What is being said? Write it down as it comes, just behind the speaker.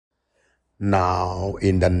Now,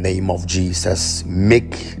 in the name of Jesus,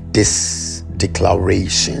 make this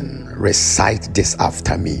declaration, recite this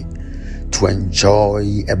after me, to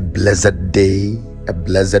enjoy a blessed day, a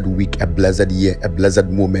blessed week, a blessed year, a blessed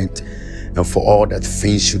moment, and for all that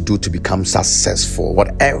things you do to become successful.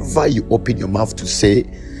 Whatever you open your mouth to say,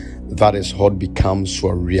 that is what becomes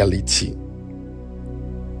your reality.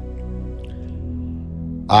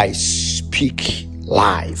 I speak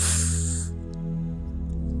life.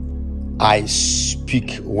 I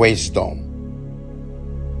speak wisdom.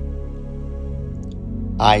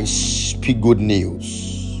 I speak good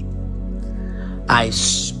news. I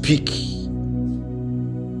speak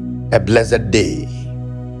a blessed day.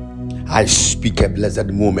 I speak a blessed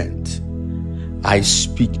moment. I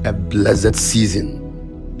speak a blessed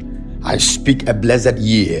season. I speak a blessed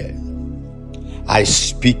year. I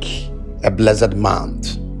speak a blessed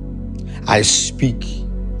month. I speak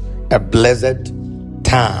a blessed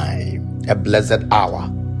time, a blessed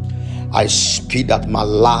hour. I speak that my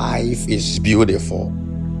life is beautiful.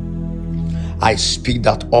 I speak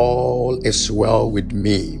that all is well with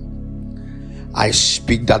me. I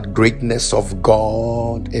speak that greatness of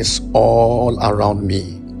God is all around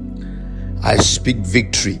me. I speak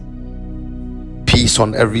victory, peace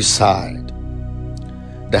on every side.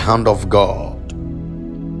 The hand of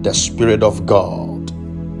God, the Spirit of God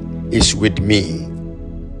is with me.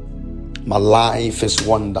 My life is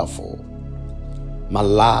wonderful. My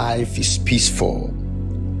life is peaceful.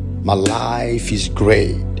 My life is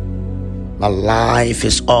great. My life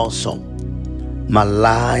is awesome. My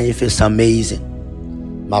life is amazing.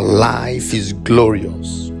 My life is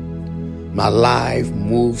glorious. My life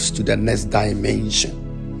moves to the next dimension.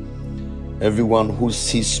 Everyone who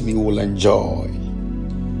sees me will enjoy.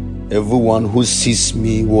 Everyone who sees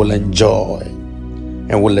me will enjoy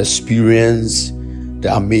and will experience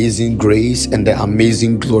the amazing grace and the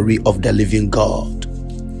amazing glory of the living God.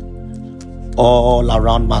 All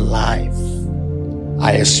around my life,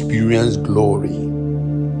 I experience glory.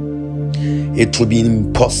 It will be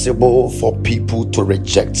impossible for people to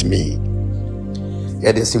reject me.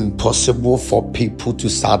 It is impossible for people to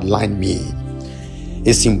sideline me.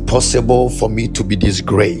 It's impossible for me to be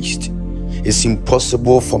disgraced. It's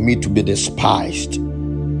impossible for me to be despised.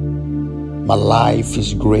 My life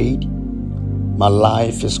is great. My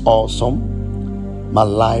life is awesome. My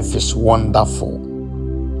life is wonderful.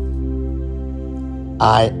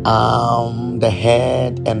 I am the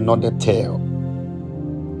head and not the tail.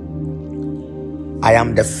 I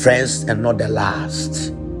am the first and not the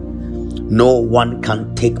last. No one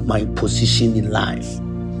can take my position in life.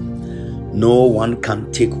 No one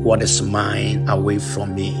can take what is mine away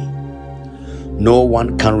from me. No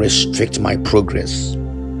one can restrict my progress.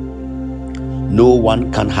 No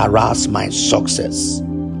one can harass my success.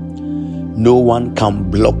 No one can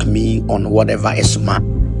block me on whatever is mine.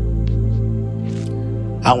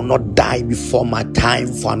 I will not die before my time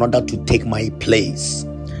for another to take my place.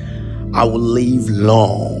 I will live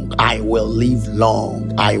long. I will live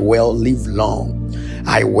long. I will live long.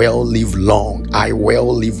 I will live long. I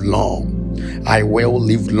will live long. I will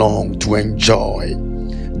live long to enjoy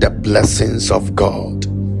the blessings of God.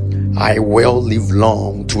 I will live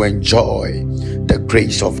long to enjoy the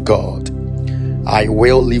grace of God. I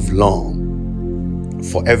will live long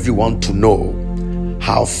for everyone to know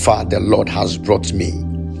how far the Lord has brought me.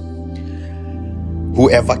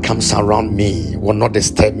 Whoever comes around me will not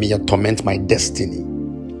disturb me or torment my destiny,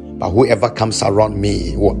 but whoever comes around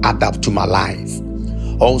me will add up to my life.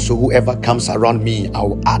 Also, whoever comes around me, I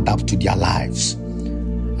will add up to their lives.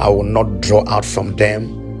 I will not draw out from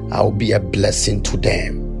them. I will be a blessing to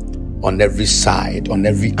them on every side, on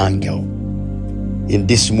every angle. In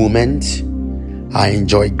this moment, I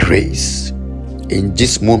enjoy grace. In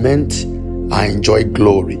this moment, I enjoy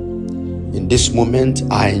glory. In this moment,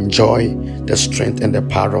 I enjoy the strength and the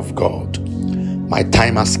power of God. My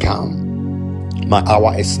time has come. My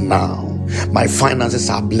hour is now. My finances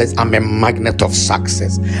are blessed. I'm a magnet of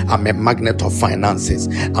success. I'm a magnet of finances.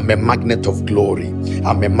 I'm a magnet of glory.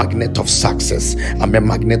 I'm a magnet of success. I'm a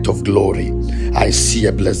magnet of glory. I see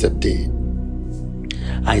a blessed day.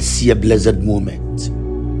 I see a blessed moment.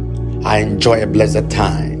 I enjoy a blessed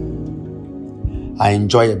time. I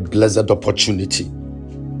enjoy a blessed opportunity.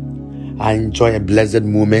 I enjoy a blessed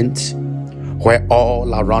moment where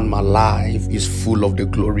all around my life is full of the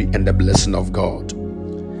glory and the blessing of God.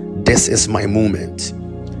 This is my moment.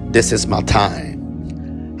 This is my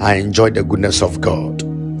time. I enjoy the goodness of God.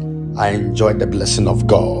 I enjoy the blessing of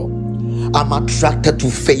God. I'm attracted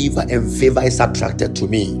to favor, and favor is attracted to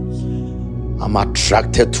me. I'm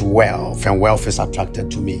attracted to wealth, and wealth is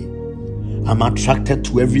attracted to me. I'm attracted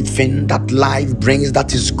to everything that life brings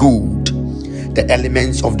that is good. The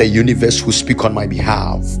elements of the universe will speak on my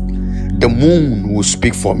behalf. The moon will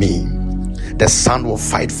speak for me. The sun will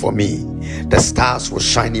fight for me. The stars will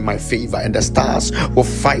shine in my favor, and the stars will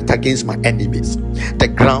fight against my enemies. The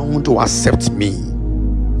ground will accept me.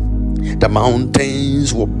 The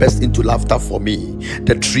mountains will burst into laughter for me.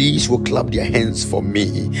 The trees will clap their hands for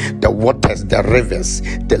me. The waters, the rivers,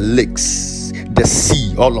 the lakes, the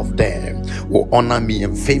sea, all of them will honor me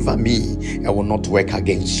and favor me and will not work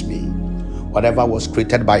against me. Whatever was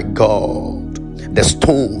created by God, the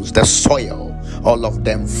stones, the soil, all of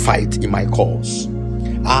them fight in my cause.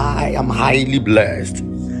 I am highly blessed.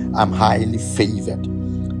 I'm highly favored.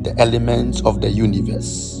 The elements of the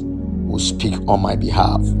universe will speak on my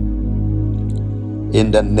behalf.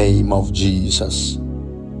 In the name of Jesus.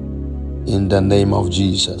 In the name of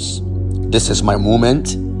Jesus. This is my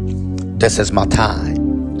moment. This is my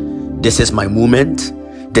time. This is my moment.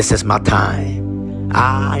 This is my time.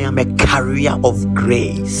 I am a carrier of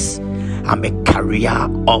grace. I'm a carrier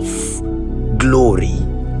of glory.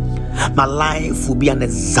 My life will be an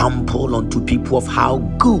example unto people of how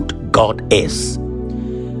good God is.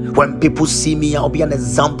 When people see me, I'll be an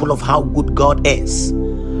example of how good God is.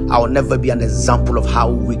 I will never be an example of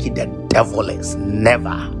how wicked the devil is.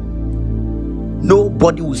 Never.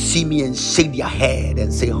 Nobody will see me and shake their head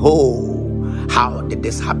and say, oh, how did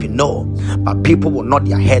this happen? No. But people will nod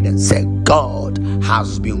their head and say, God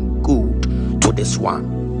has been good to this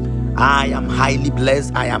one. I am highly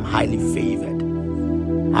blessed. I am highly favored.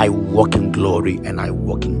 I walk in glory and I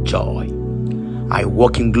walk in joy. I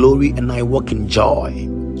walk in glory and I walk in joy.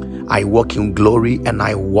 I walk in glory and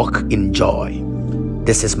I walk in joy.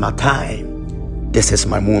 This is my time. This is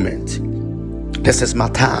my moment. This is my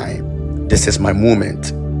time. This is my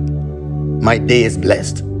moment. My day is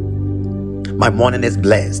blessed. My morning is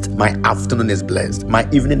blessed. My afternoon is blessed. My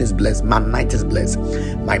evening is blessed. My night is blessed.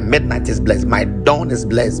 My midnight is blessed. My dawn is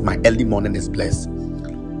blessed. My early morning is blessed.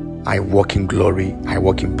 I walk in glory. I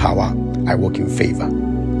walk in power. I walk in favor.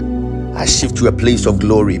 I shift to a place of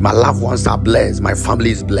glory. My loved ones are blessed. My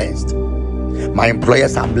family is blessed. My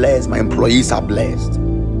employers are blessed. My employees are blessed.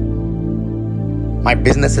 My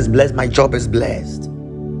business is blessed. My job is blessed.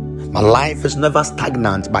 My life is never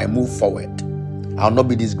stagnant, but I move forward. I'll not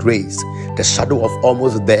be disgraced. The shadow of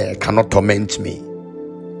almost there cannot torment me.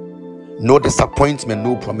 No disappointment,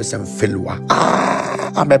 no promise and failure.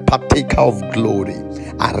 I'm a partaker of glory.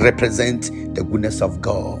 I represent the goodness of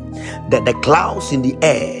God. The clouds in the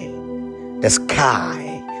air, the sky,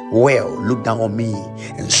 look down on me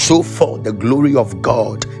and show forth the glory of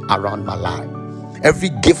God around my life. Every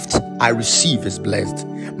gift I receive is blessed.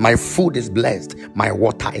 My food is blessed. My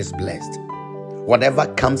water is blessed. Whatever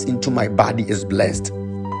comes into my body is blessed.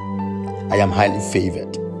 I am highly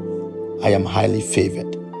favored. I am highly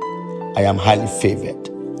favored. I am highly favored.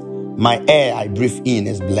 My air I breathe in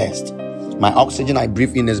is blessed. My oxygen I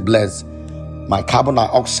breathe in is blessed. My carbon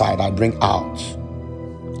dioxide I bring out.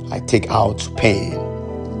 I take out pain.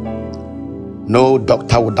 No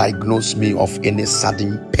doctor will diagnose me of any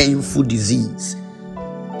sudden painful disease.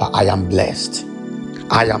 But I am blessed.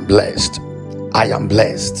 I am blessed. I am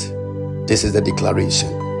blessed. This is the declaration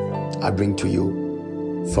I bring to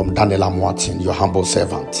you from Daniel Amoatin, your humble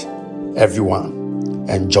servant. Everyone,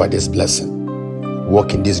 enjoy this blessing.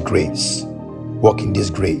 Walk in this grace. Walk in this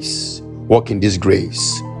grace. Walk in this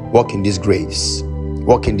grace. Walk in this grace.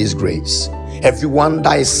 Walk in this grace. Everyone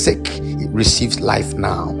that is sick receives life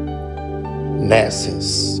now.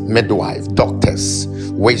 Nurses, midwives, doctors,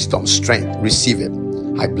 wisdom, strength, receive it.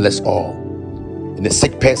 I bless all. And the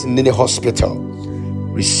sick person in the hospital,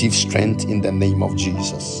 receive strength in the name of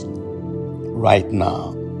Jesus. Right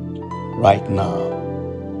now, right now,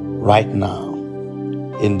 right now,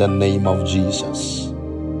 in the name of Jesus.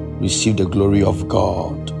 Receive the glory of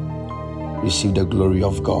God. Receive the glory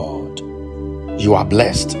of God. You are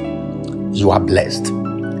blessed. You are blessed.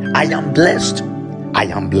 I am blessed. I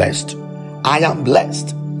am blessed. I am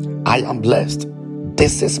blessed. I am blessed.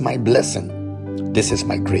 This is my blessing. This is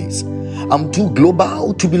my grace. I'm too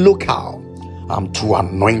global to be local. I'm too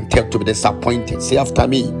anointed to be disappointed. Say after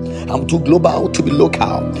me. I'm too global to be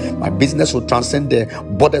local. My business will transcend the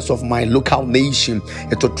borders of my local nation.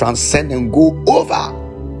 It will transcend and go over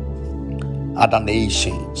other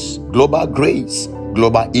nations. Global grace,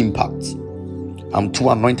 global impact. I'm too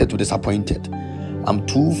anointed to be disappointed. I'm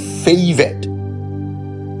too favored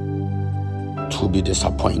to be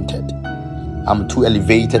disappointed. I'm too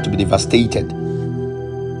elevated to be devastated.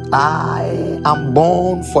 I am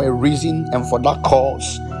born for a reason, and for that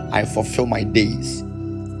cause I fulfill my days.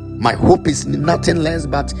 My hope is in nothing less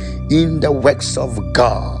but in the works of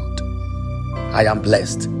God. I am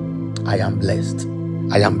blessed. I am blessed.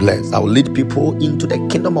 I am blessed. I will lead people into the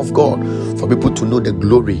kingdom of God for people to know the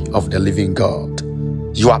glory of the living God.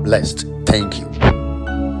 You are blessed. Thank you.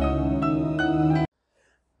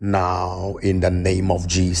 Now, in the name of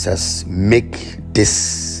Jesus, make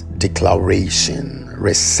this declaration.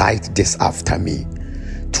 Recite this after me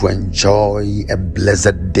to enjoy a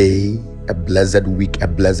blessed day, a blessed week, a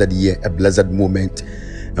blessed year, a blessed moment,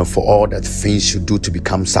 and for all the things you do to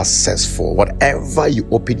become successful. Whatever you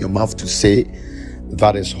open your mouth to say,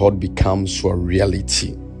 that is what becomes your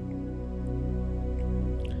reality.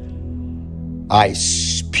 I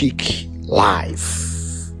speak life.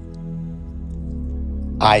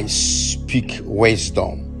 I speak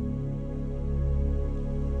wisdom.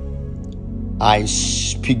 I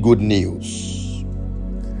speak good news.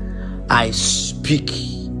 I speak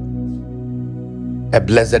a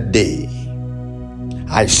blessed day.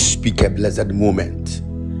 I speak a blessed moment.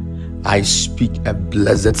 I speak a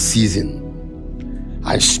blessed season.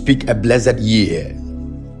 I speak a blessed year.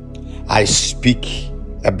 I speak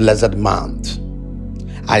a blessed month.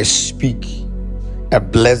 I speak a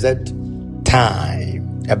blessed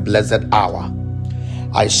time, a blessed hour.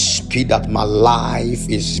 I speak that my life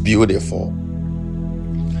is beautiful.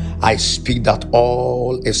 I speak that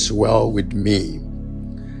all is well with me.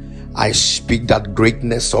 I speak that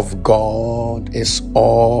greatness of God is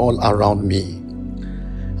all around me.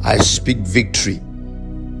 I speak victory,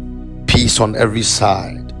 peace on every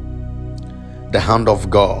side. The hand of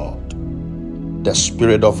God, the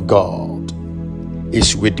Spirit of God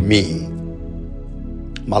is with me.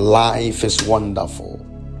 My life is wonderful.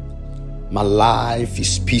 My life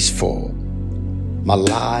is peaceful. My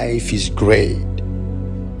life is great.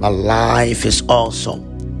 My life is awesome.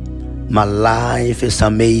 My life is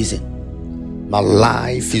amazing. My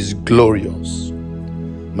life is glorious.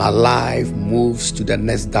 My life moves to the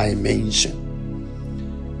next dimension.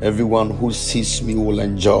 Everyone who sees me will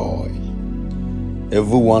enjoy.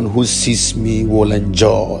 Everyone who sees me will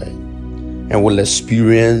enjoy and will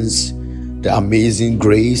experience the amazing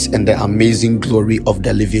grace and the amazing glory of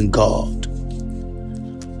the living God.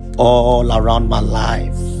 All around my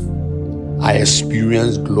life, I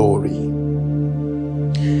experience glory.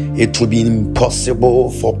 It will be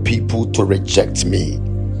impossible for people to reject me.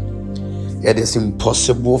 It is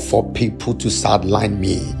impossible for people to sideline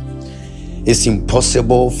me. It's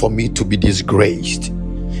impossible for me to be disgraced.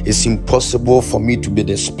 It's impossible for me to be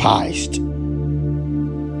despised.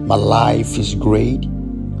 My life is great.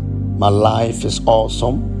 My life is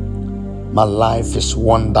awesome. My life is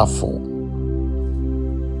wonderful.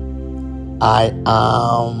 I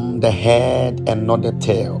am the head and not the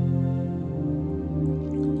tail.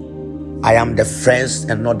 I am the first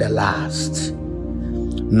and not the last.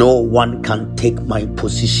 No one can take my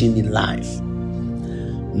position in life.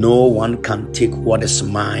 No one can take what is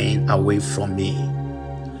mine away from me.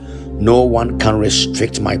 No one can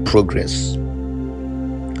restrict my progress.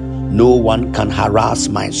 No one can harass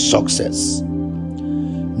my success.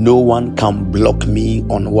 No one can block me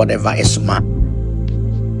on whatever is mine.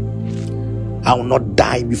 I will not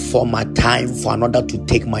die before my time for another to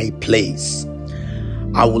take my place.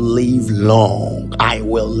 I will live long. I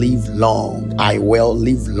will live long. I will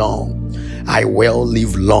live long. I will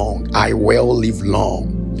live long. I will live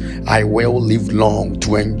long. I will live long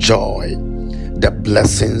to enjoy the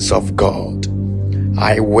blessings of God.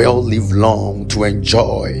 I will live long to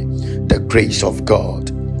enjoy the grace of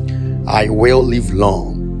God. I will live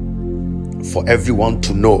long for everyone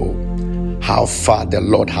to know how far the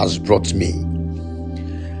Lord has brought me.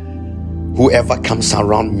 Whoever comes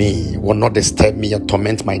around me will not disturb me or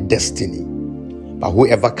torment my destiny, but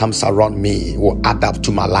whoever comes around me will add up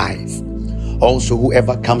to my life. Also,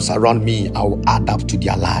 whoever comes around me, I will add up to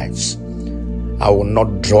their lives. I will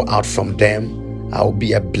not draw out from them. I will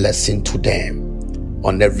be a blessing to them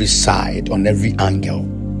on every side, on every angle.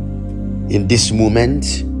 In this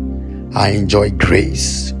moment, I enjoy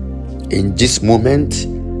grace. In this moment,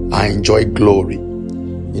 I enjoy glory.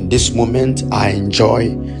 In this moment, I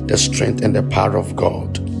enjoy the strength and the power of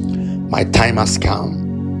God. My time has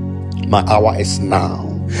come. My hour is now.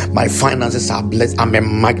 My finances are blessed. I'm a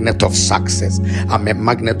magnet of success. I'm a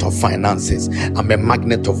magnet of finances. I'm a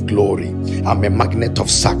magnet of glory. I'm a magnet of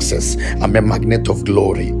success. I'm a magnet of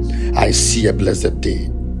glory. I see a blessed day.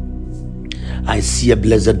 I see a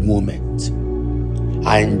blessed moment.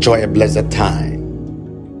 I enjoy a blessed time.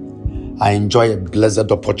 I enjoy a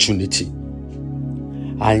blessed opportunity.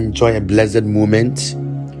 I enjoy a blessed moment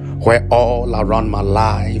where all around my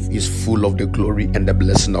life is full of the glory and the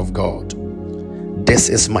blessing of God. This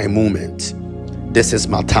is my moment. This is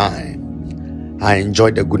my time. I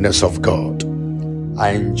enjoy the goodness of God.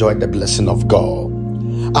 I enjoy the blessing of God.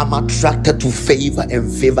 I'm attracted to favor,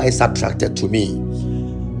 and favor is attracted to me.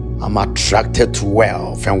 I'm attracted to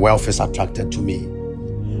wealth, and wealth is attracted to me.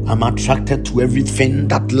 I'm attracted to everything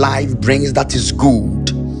that life brings that is good.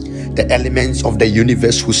 The elements of the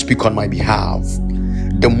universe will speak on my behalf.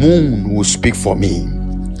 The moon will speak for me.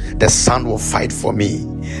 The sun will fight for me.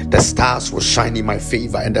 The stars will shine in my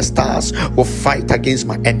favor, and the stars will fight against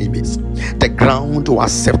my enemies. The ground will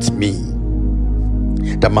accept me.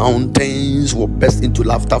 The mountains will burst into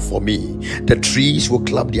laughter for me. The trees will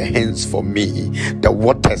clap their hands for me. The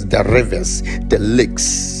waters, the rivers, the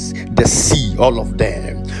lakes, the sea, all of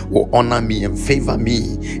them will honor me and favor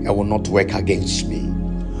me and will not work against me.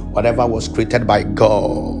 Whatever was created by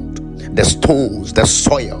God, the stones, the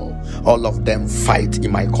soil, all of them fight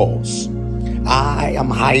in my cause. I am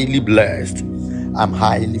highly blessed. I'm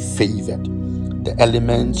highly favored. The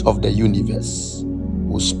elements of the universe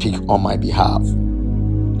will speak on my behalf.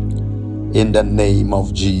 In the name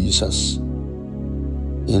of Jesus.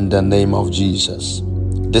 In the name of Jesus.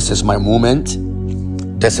 This is my moment.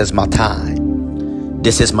 This is my time.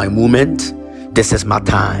 This is my moment. This is my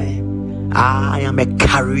time. I am a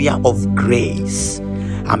carrier of grace.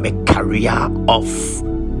 I'm a carrier of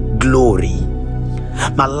glory.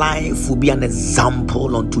 My life will be an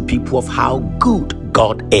example unto people of how good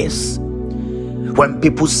God is. When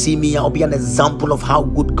people see me, I'll be an example of how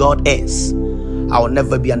good God is. I'll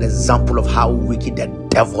never be an example of how wicked the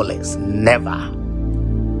devil is. Never.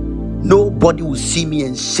 Nobody will see me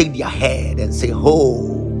and shake their head and say,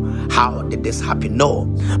 oh, how did this happen? No.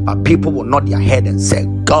 But people will nod their head and say,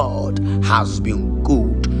 God has been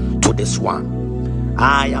good to this one.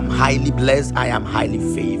 I am highly blessed. I am highly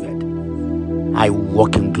favored. I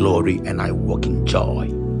walk in glory and I walk in joy.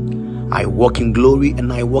 I walk in glory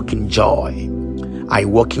and I walk in joy. I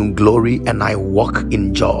walk in glory and I walk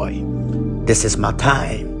in joy. This is my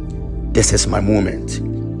time. This is my moment.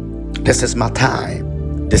 This is my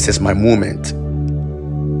time. This is my moment.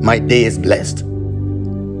 My day is blessed.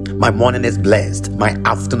 My morning is blessed. My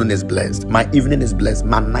afternoon is blessed. My evening is blessed.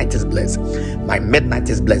 My night is blessed. My midnight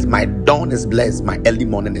is blessed. My dawn is blessed. My early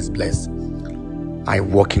morning is blessed. I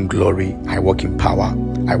walk in glory. I walk in power.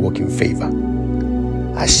 I walk in favor.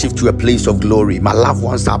 I shift to a place of glory. My loved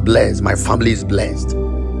ones are blessed. My family is blessed.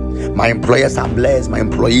 My employers are blessed. My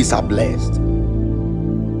employees are blessed.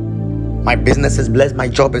 My business is blessed. My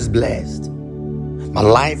job is blessed. My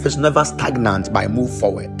life is never stagnant, but I move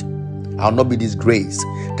forward. I'll not be disgraced.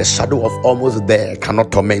 The shadow of almost there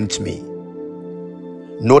cannot torment me.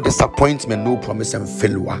 No disappointment, no promise and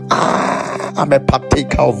failure. I'm a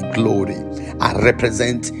partaker of glory. I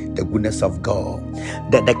represent the goodness of God.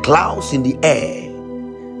 The clouds in the air,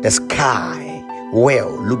 the sky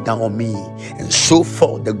will look down on me and show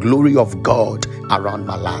forth the glory of God around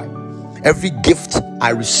my life. Every gift I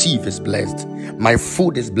receive is blessed. My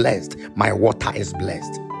food is blessed. My water is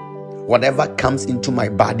blessed. Whatever comes into my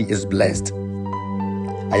body is blessed.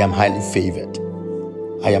 I am highly favored.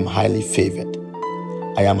 I am highly favored.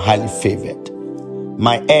 I am highly favored.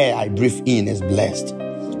 My air I breathe in is blessed.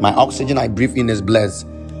 My oxygen I breathe in is blessed.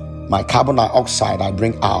 My carbon dioxide I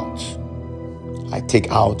bring out. I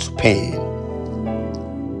take out pain.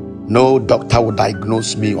 No doctor will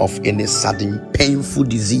diagnose me of any sudden painful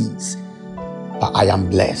disease. But I am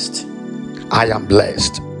blessed. I am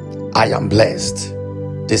blessed. I am blessed.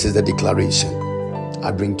 This is the declaration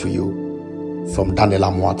I bring to you from Daniel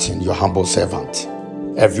Amoatin, your humble servant.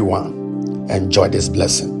 Everyone, enjoy this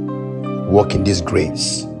blessing. Walk in this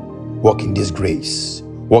grace. Walk in this grace.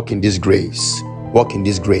 Walk in this grace. Walk in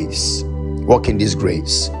this grace. Walk in this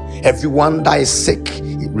grace. Everyone that is sick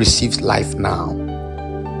receives life now.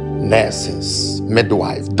 Nurses,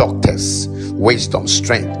 midwives, doctors, wisdom,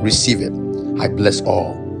 strength, receive it. I bless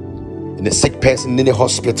all. And the sick person in the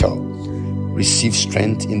hospital, receive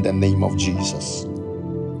strength in the name of Jesus.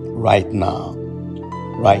 Right now,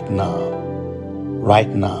 right now, right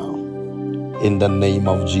now, in the name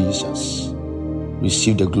of Jesus.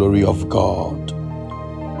 Receive the glory of God.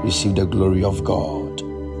 Receive the glory of God.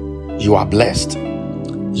 You are blessed.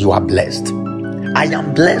 You are blessed. I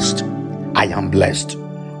am blessed. I am blessed.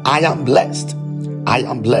 I am blessed. I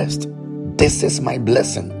am blessed. This is my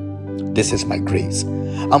blessing. This is my grace.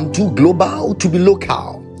 I'm too global to be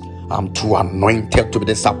local. I'm too anointed to be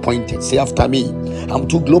disappointed. Say after me. I'm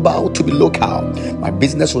too global to be local. My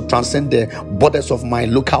business will transcend the borders of my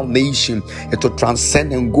local nation. It will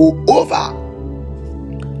transcend and go over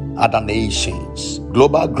other nations.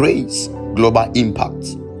 Global grace, global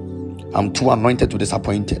impact. I'm too anointed to be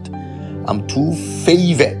disappointed. I'm too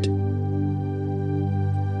favored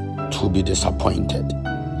to be disappointed.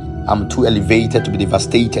 I'm too elevated to be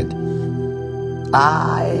devastated.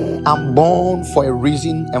 I am born for a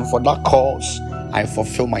reason, and for that cause I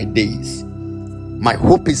fulfill my days. My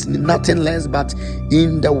hope is in nothing less but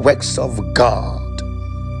in the works of God.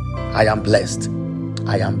 I am blessed.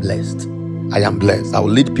 I am blessed. I am blessed. I will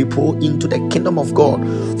lead people into the kingdom of God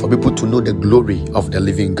for people to know the glory of the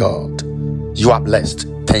living God. You are blessed.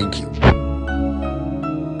 Thank you.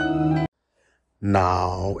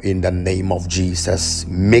 Now, in the name of Jesus,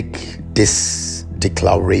 make this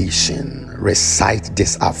declaration. Recite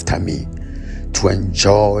this after me to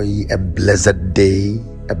enjoy a blessed day,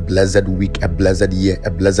 a blessed week, a blessed year, a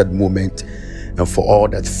blessed moment, and for all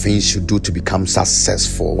the things you do to become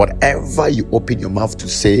successful. Whatever you open your mouth to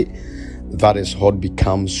say, that is what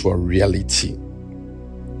becomes your reality.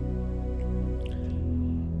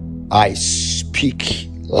 I speak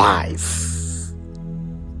life.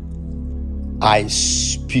 I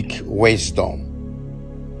speak wisdom.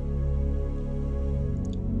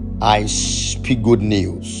 I speak good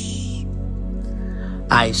news.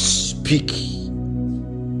 I speak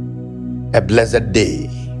a blessed day.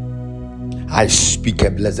 I speak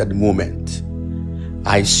a blessed moment.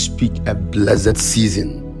 I speak a blessed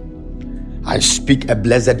season. I speak a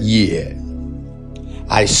blessed year.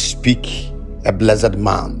 I speak a blessed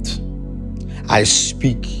month. I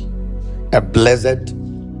speak a blessed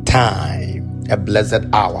time, a blessed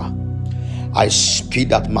hour. I speak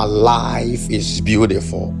that my life is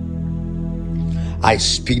beautiful. I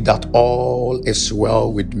speak that all is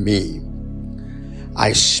well with me.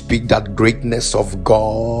 I speak that greatness of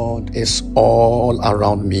God is all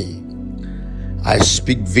around me. I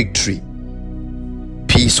speak victory,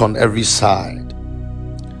 peace on every side.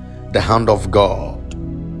 The hand of God,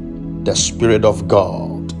 the Spirit of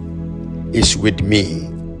God is with me.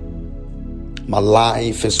 My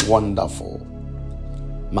life is wonderful.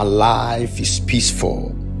 My life is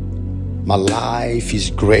peaceful. My life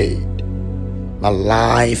is great. My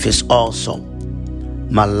life is awesome.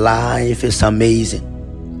 My life is amazing.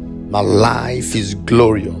 My life is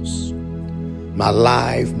glorious. My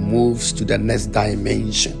life moves to the next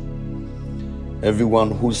dimension. Everyone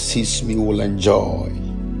who sees me will enjoy.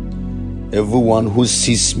 Everyone who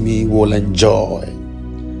sees me will enjoy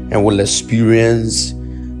and will experience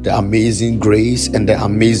the amazing grace and the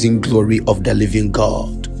amazing glory of the living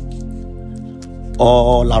God.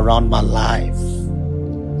 All around my life,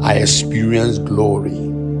 I experience glory.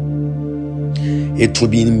 It will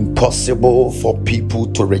be impossible for people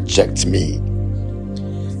to reject me.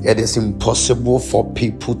 It is impossible for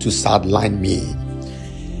people to sideline me.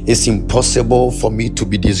 It's impossible for me to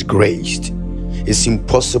be disgraced. It's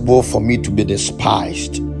impossible for me to be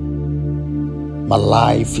despised. My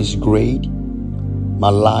life is great. My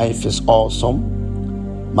life is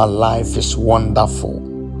awesome. My life is wonderful.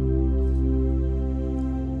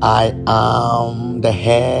 I am the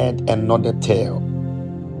head and not the tail.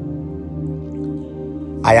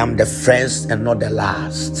 I am the first and not the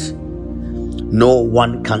last. No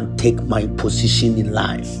one can take my position in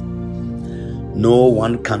life. No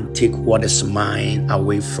one can take what is mine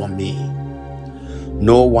away from me.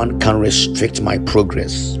 No one can restrict my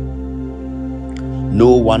progress.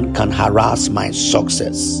 No one can harass my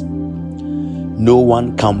success. No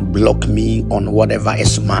one can block me on whatever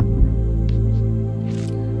is mine.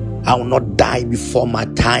 I will not die before my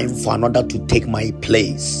time for another to take my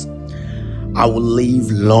place. I will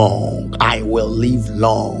live long. I will live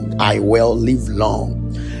long. I will live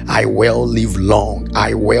long. I will live long.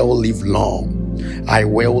 I will live long. I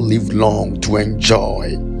will live long to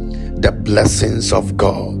enjoy the blessings of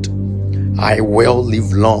God. I will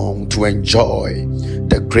live long to enjoy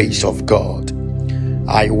the grace of God.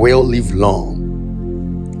 I will live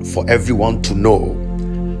long for everyone to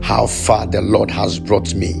know how far the Lord has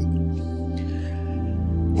brought me.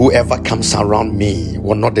 Whoever comes around me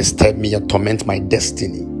will not disturb me or torment my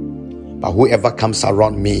destiny, but whoever comes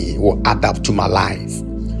around me will add up to my life.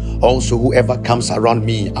 Also, whoever comes around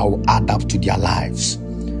me, I will add up to their lives.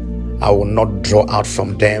 I will not draw out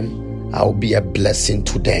from them. I will be a blessing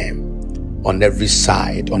to them on every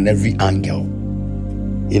side, on every angle.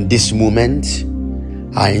 In this moment,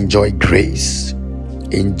 I enjoy grace.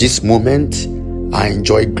 In this moment, I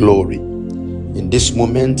enjoy glory. In this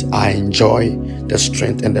moment, I enjoy the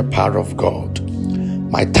strength and the power of God.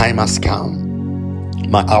 My time has come.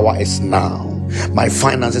 My hour is now. My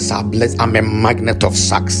finances are blessed. I'm a magnet of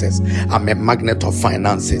success. I'm a magnet of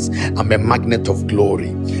finances. I'm a magnet of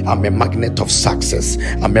glory. I'm a magnet of success.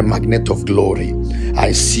 I'm a magnet of glory.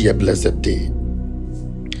 I see a blessed day.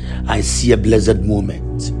 I see a blessed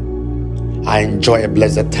moment. I enjoy a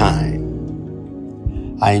blessed time.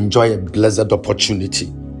 I enjoy a blessed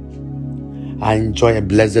opportunity. I enjoy a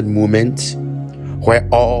blessed moment where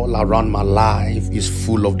all around my life is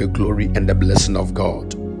full of the glory and the blessing of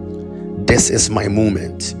God. This is my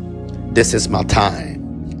moment. This is my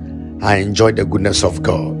time. I enjoy the goodness of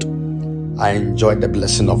God. I enjoy the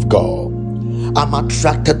blessing of God. I'm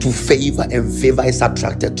attracted to favor, and favor is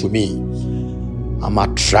attracted to me. I'm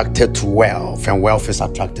attracted to wealth, and wealth is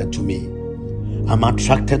attracted to me. I'm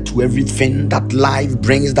attracted to everything that life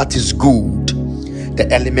brings that is good. The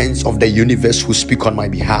elements of the universe will speak on my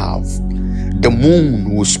behalf. The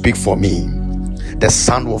moon will speak for me. The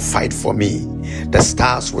sun will fight for me. The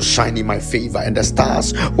stars will shine in my favor, and the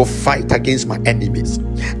stars will fight against my enemies.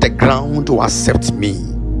 The ground will accept me.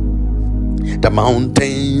 The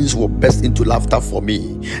mountains will burst into laughter for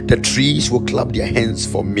me. The trees will clap their hands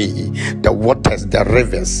for me. The waters, the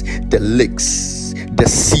rivers, the lakes, the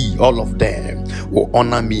sea, all of them will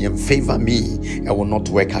honor me and favor me and will not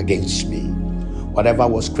work against me. Whatever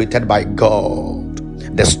was created by God,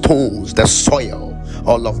 the stones, the soil,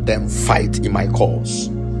 all of them fight in my cause.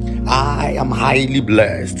 I am highly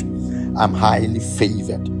blessed. I'm highly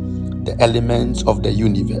favored. The elements of the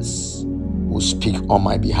universe will speak on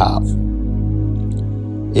my behalf.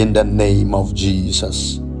 In the name of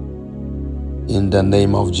Jesus. In the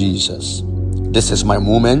name of Jesus. This is my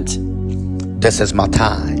moment. This is my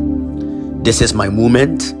time. This is my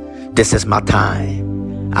moment. This is my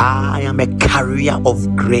time. I am a carrier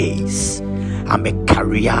of grace. I'm a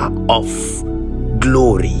carrier of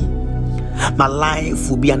glory. My life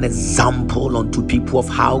will be an example unto people of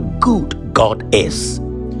how good God is.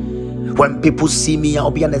 When people see me, I'll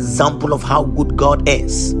be an example of how good God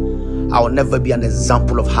is. I will never be an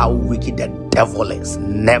example of how wicked the devil is.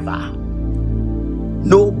 Never.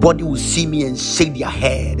 Nobody will see me and shake their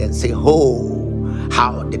head and say, oh,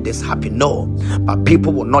 how did this happen? No. But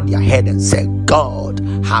people will nod their head and say, God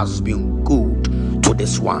has been good to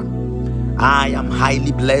this one. I am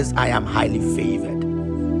highly blessed. I am highly favored.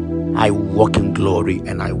 I walk in glory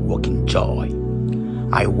and I walk in joy.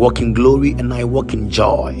 I walk in glory and I walk in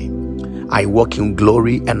joy. I walk in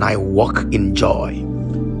glory and I walk in joy.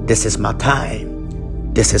 This is my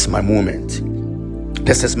time. This is my moment.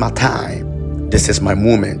 This is my time. This is my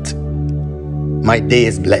moment. My day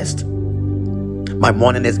is blessed. My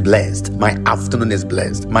morning is blessed. My afternoon is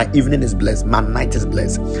blessed. My evening is blessed. My night is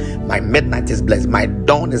blessed. My midnight is blessed. My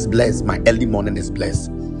dawn is blessed. My early morning is blessed.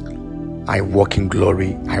 I walk in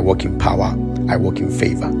glory. I walk in power. I walk in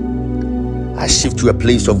favor. I shift to a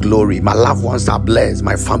place of glory. My loved ones are blessed.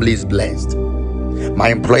 My family is blessed. My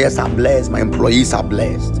employers are blessed. My employees are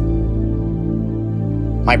blessed.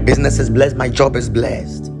 My business is blessed. My job is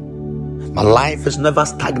blessed. My life is never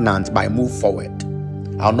stagnant, but I move forward.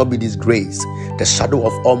 I'll not be disgraced. The shadow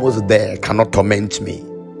of almost there cannot torment me.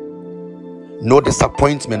 No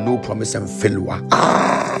disappointment, no promise and failure.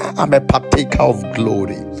 I'm a partaker of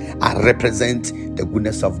glory. I represent the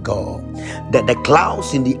goodness of God. The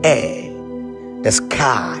clouds in the air, the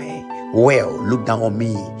sky, well, look down on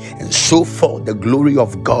me and show forth the glory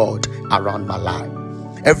of God around my life.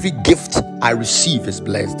 Every gift I receive is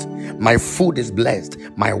blessed. My food is blessed.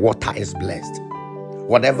 My water is blessed.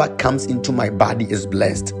 Whatever comes into my body is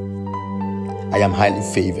blessed. I am highly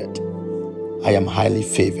favored. I am highly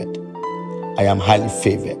favored. I am highly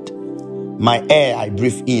favored. My air I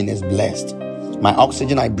breathe in is blessed. My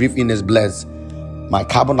oxygen I breathe in is blessed. My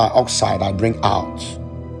carbon dioxide I bring out.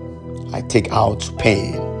 I take out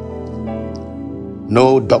pain.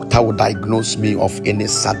 No doctor will diagnose me of any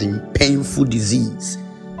sudden painful disease.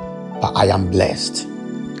 But I am blessed.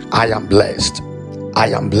 I am blessed. I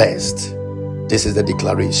am blessed. This is the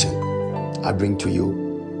declaration I bring to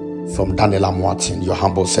you from Daniel Amoatin, your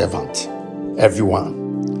humble servant.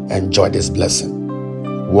 Everyone, enjoy this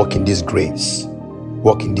blessing. Walk in this grace.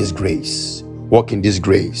 Walk in this grace. Walk in this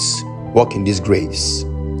grace. Walk in this grace.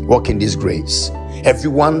 Walk in this grace.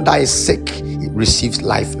 Everyone that is sick receives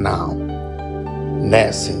life now.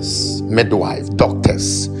 Nurses, midwives,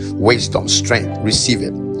 doctors, wisdom, strength, receive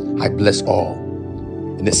it. I bless all.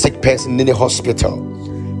 And the sick person in the hospital,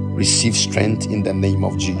 receive strength in the name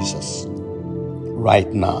of Jesus.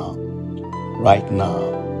 Right now, right now,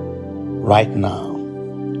 right now,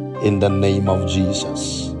 in the name of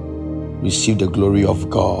Jesus. Receive the glory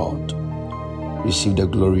of God. Receive the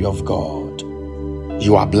glory of God.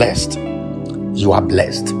 You are blessed. You are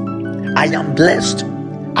blessed. I am blessed.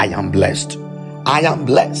 I am blessed. I am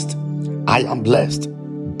blessed. I am blessed.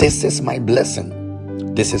 This is my blessing.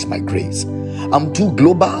 This is my grace. I'm too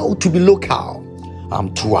global to be local.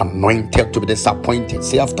 I'm too anointed to be disappointed.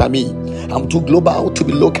 Say after me. I'm too global to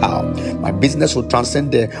be local. My business will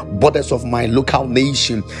transcend the borders of my local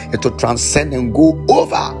nation. It will transcend and go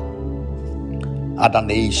over other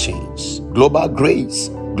nations. Global grace,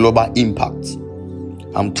 global impact.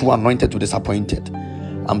 I'm too anointed to be disappointed.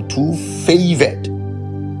 I'm too favored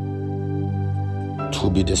to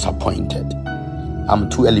be disappointed. I'm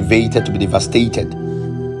too elevated to be devastated.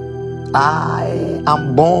 I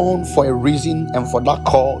am born for a reason, and for that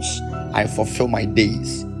cause I fulfill my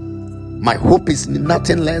days. My hope is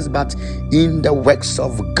nothing less but in the works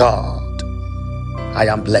of God. I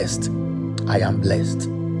am blessed. I am blessed.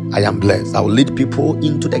 I am blessed. I will lead people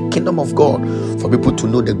into the kingdom of God for people to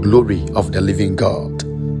know the glory of the living God.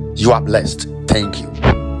 You are blessed. Thank you.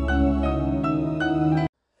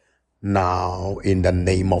 Now, in the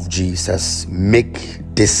name of Jesus, make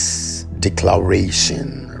this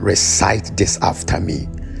declaration. Recite this after me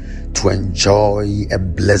to enjoy a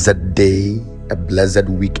blessed day, a blessed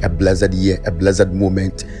week, a blessed year, a blessed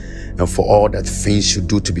moment, and for all the things you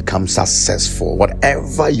do to become successful.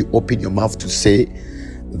 Whatever you open your mouth to say,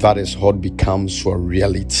 that is what becomes your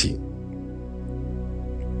reality.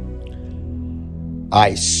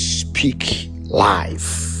 I speak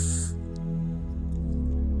life.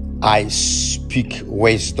 I speak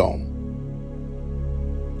wisdom.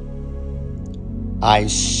 I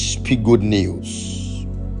speak good news.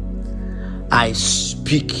 I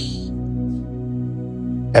speak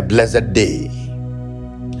a blessed day.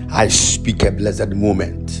 I speak a blessed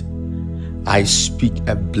moment. I speak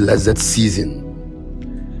a blessed season.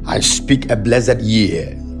 I speak a blessed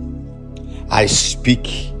year. I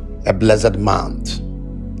speak a blessed month.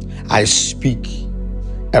 I speak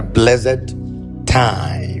a blessed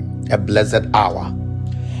time, a blessed hour.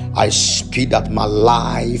 I speak that my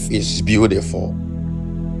life is beautiful.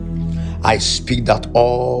 I speak that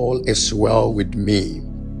all is well with me.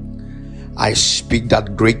 I speak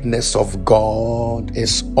that greatness of God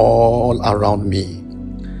is all around me.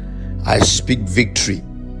 I speak victory,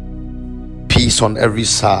 peace on every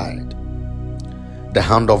side. The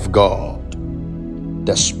hand of God,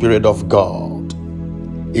 the Spirit of God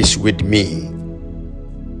is with me.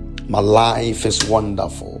 My life is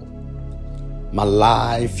wonderful. My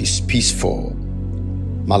life is peaceful.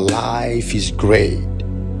 My life is great.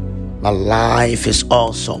 My life is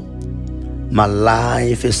awesome. My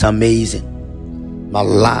life is amazing. My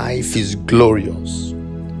life is glorious.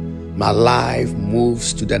 My life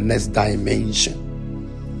moves to the next dimension.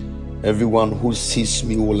 Everyone who sees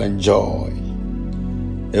me will enjoy.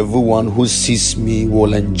 Everyone who sees me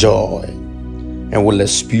will enjoy and will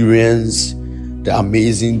experience the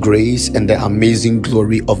amazing grace and the amazing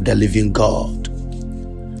glory of the living God.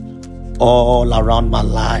 All around my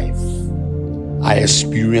life, I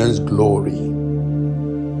experience glory.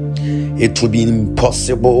 It will be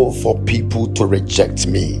impossible for people to reject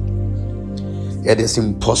me. It is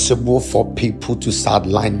impossible for people to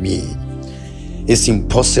sideline me. It's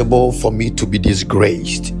impossible for me to be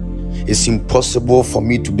disgraced. It's impossible for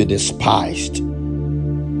me to be despised.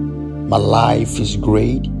 My life is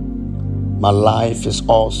great. My life is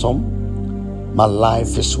awesome. My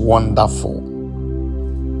life is wonderful.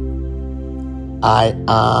 I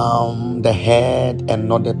am the head and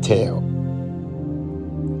not the tail.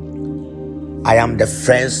 I am the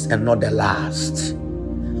first and not the last.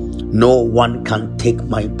 No one can take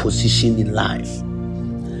my position in life.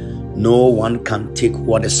 No one can take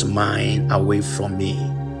what is mine away from me.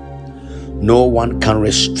 No one can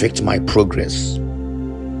restrict my progress.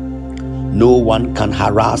 No one can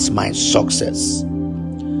harass my success.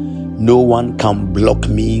 No one can block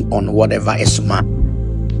me on whatever is mine.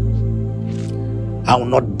 I will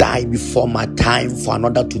not die before my time for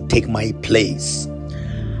another to take my place.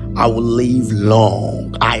 I will live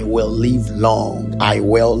long. I will live long. I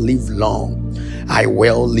will live long. I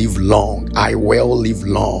will live long. I will live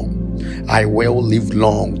long. I will live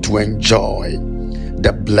long to enjoy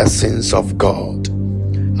the blessings of God.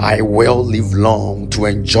 I will live long to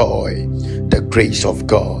enjoy the grace of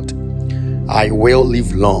God. I will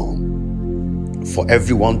live long for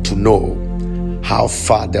everyone to know how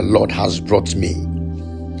far the Lord has brought me.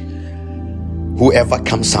 Whoever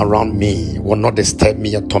comes around me will not disturb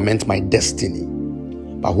me or torment my destiny,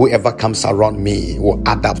 but whoever comes around me will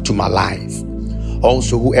add up to my life.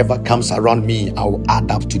 Also, whoever comes around me, I will add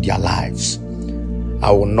up to their lives.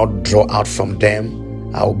 I will not draw out from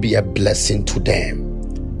them. I will be a blessing to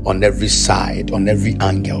them on every side, on every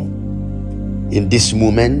angle. In this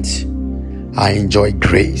moment, I enjoy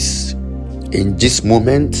grace. In this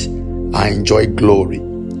moment, I enjoy glory.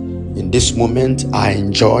 In this moment, I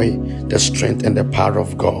enjoy the strength and the power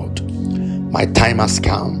of God. My time has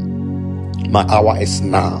come. My hour is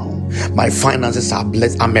now. My finances are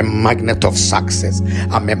blessed. I'm a magnet of success.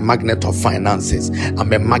 I'm a magnet of finances.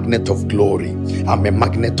 I'm a magnet of glory. I'm a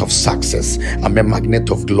magnet of success. I'm a magnet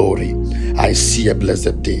of glory. I see a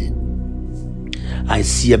blessed day. I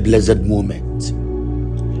see a blessed moment.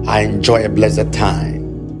 I enjoy a blessed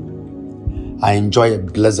time. I enjoy a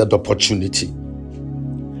blessed opportunity.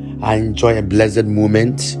 I enjoy a blessed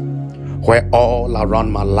moment where all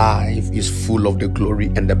around my life is full of the glory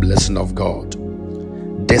and the blessing of God.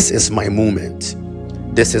 This is my moment.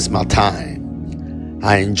 This is my time.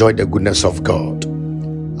 I enjoy the goodness of God.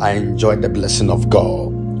 I enjoy the blessing of God.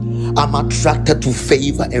 I'm attracted to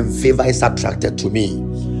favor, and favor is attracted to me.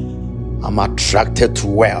 I'm attracted to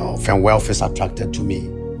wealth, and wealth is attracted to me.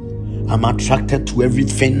 I'm attracted to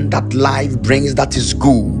everything that life brings that is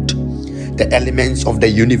good. The elements of the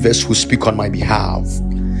universe will speak on my behalf.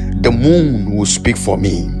 The moon will speak for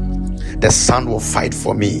me. The sun will fight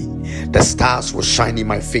for me. The stars will shine in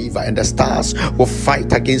my favor, and the stars will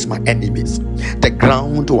fight against my enemies. The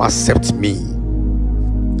ground will accept me.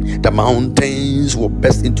 The mountains will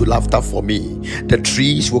burst into laughter for me. The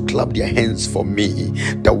trees will clap their hands for me.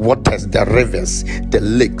 The waters, the rivers, the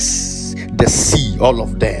lakes, the sea, all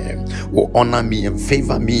of them will honor me and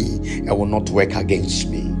favor me and will not work against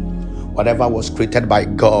me. Whatever was created by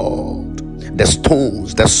God, the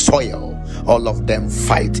stones, the soil, all of them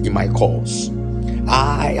fight in my cause.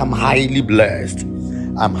 I am highly blessed.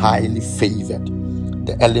 I'm highly favored.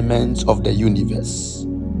 The elements of the universe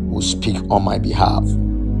will speak on my behalf.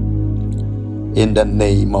 In the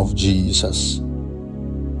name of Jesus.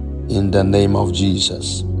 In the name of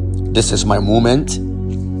Jesus. This is my moment.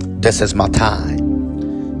 This is my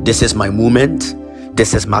time. This is my moment.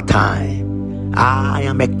 This is my time. I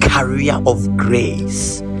am a carrier of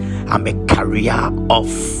grace. I'm a carrier of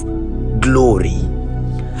glory.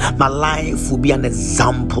 My life will be an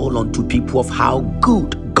example unto people of how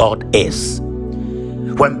good God is.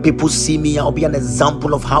 When people see me, I'll be an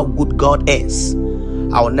example of how good God is.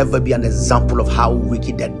 I'll never be an example of how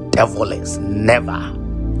wicked the devil is. Never.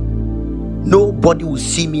 Nobody will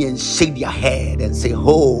see me and shake their head and say,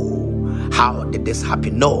 oh, how did this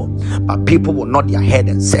happen? No. But people will nod their head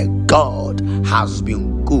and say, God has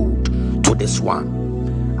been good to this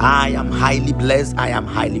one. I am highly blessed. I am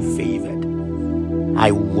highly favored.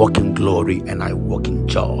 I walk in glory and I walk in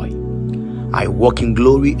joy. I walk in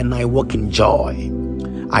glory and I walk in joy.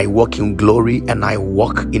 I walk in glory and I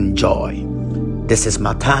walk in joy. This is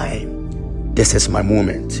my time. This is my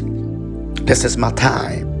moment. This is my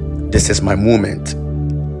time. This is my moment.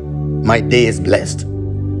 My day is blessed.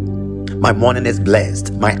 My morning is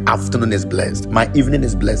blessed. My afternoon is blessed. My evening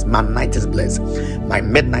is blessed. My night is blessed. My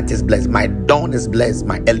midnight is blessed. My dawn is blessed.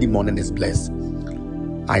 My early morning is blessed.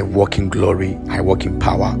 I walk in glory. I walk in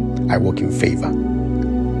power. I walk in favor.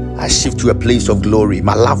 I shift to a place of glory.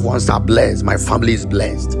 My loved ones are blessed. My family is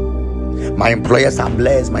blessed. My employers are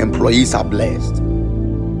blessed. My employees are blessed.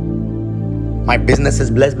 My business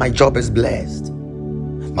is blessed. My job is blessed.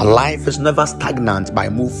 My life is never stagnant, but I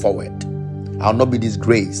move forward. I'll not be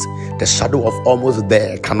disgraced. The shadow of almost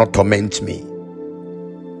there cannot torment me.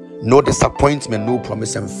 No disappointment, no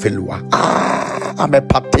promise and failure. I'm a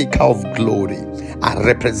partaker of glory. I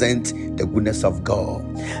represent the goodness of God.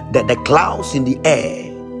 The clouds in the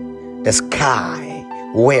air, the sky,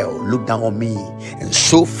 well, look down on me and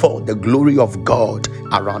show forth the glory of God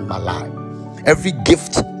around my life. Every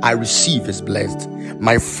gift I receive is blessed.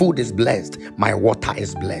 My food is blessed. My water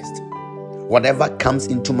is blessed. Whatever comes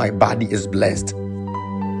into my body is blessed.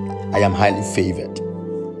 I am highly favored.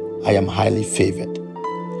 I am highly favored.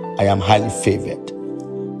 I am highly favored.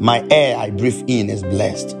 My air I breathe in is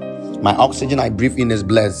blessed. My oxygen I breathe in is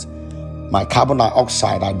blessed. My carbon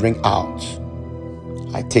dioxide I bring out.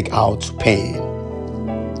 I take out pain.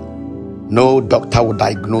 No doctor will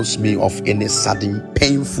diagnose me of any sudden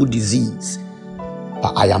painful disease.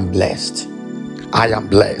 But I am blessed. I am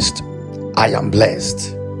blessed. I am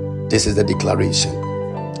blessed. This is the declaration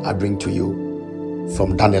I bring to you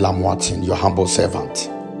from Daniel Amoatin, your humble servant.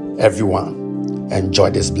 Everyone, enjoy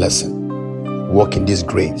this blessing. Walk in this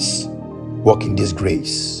grace. Walk in this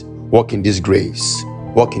grace. Walk in this grace.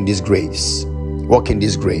 Walk in this grace. Walk in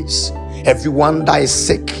this grace. Everyone that is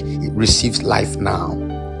sick receives life now.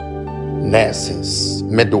 Nurses,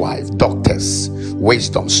 midwives, doctors,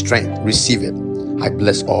 wisdom, strength, receive it. I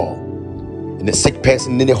bless all. And the sick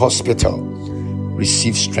person in the hospital,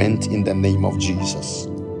 receive strength in the name of Jesus.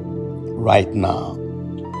 Right now,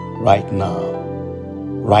 right now,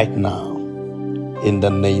 right now, in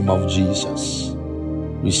the name of Jesus.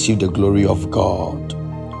 Receive the glory of God.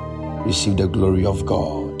 Receive the glory of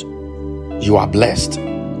God. You are blessed.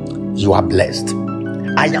 You are blessed.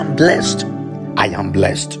 I am blessed. I am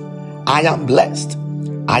blessed. I am blessed.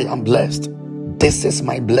 I am blessed. This is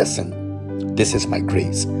my blessing. This is my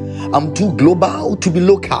grace. I'm too global to be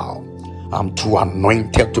local. I'm too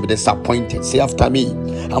anointed to be disappointed. Say after me.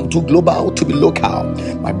 I'm too global to be local.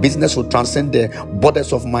 My business will transcend the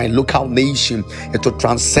borders of my local nation. It will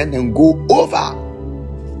transcend and go over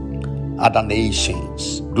other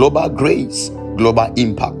nations. Global grace, global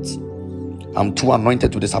impact. I'm too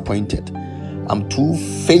anointed to be disappointed. I'm too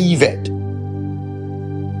favored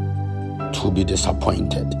to be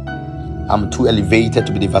disappointed. I'm too elevated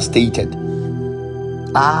to be devastated.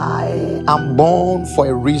 I am born for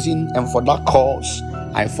a reason, and for that cause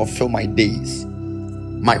I fulfill my days.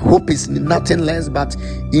 My hope is in nothing less but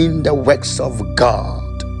in the works of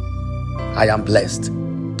God. I am blessed.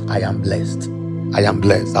 I am blessed. I am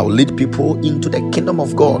blessed. I will lead people into the kingdom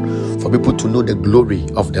of God for people to know the glory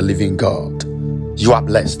of the living God. You are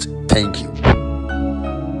blessed. Thank you.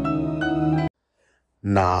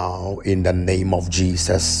 Now, in the name of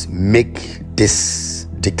Jesus, make this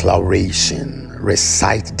declaration.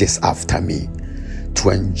 Recite this after me to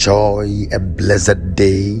enjoy a blessed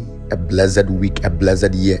day, a blessed week, a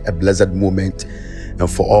blessed year, a blessed moment, and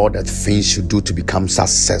for all the things you do to become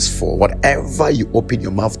successful. Whatever you open your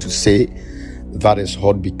mouth to say, that is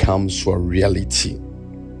what becomes your reality.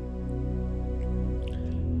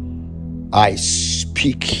 I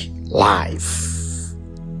speak life.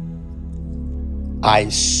 I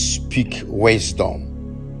speak wisdom.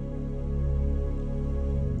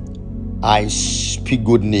 I speak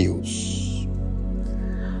good news.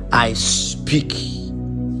 I speak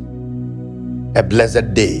a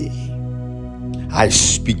blessed day. I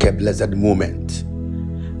speak a blessed moment.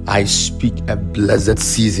 I speak a blessed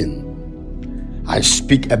season. I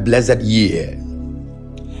speak a blessed year.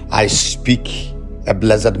 I speak a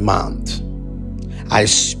blessed month. I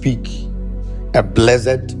speak a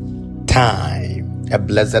blessed time, a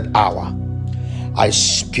blessed hour. I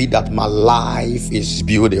speak that my life is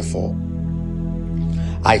beautiful.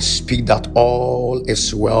 I speak that all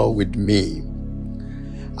is well with me.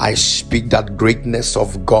 I speak that greatness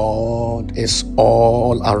of God is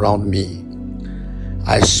all around me.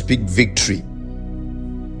 I speak victory,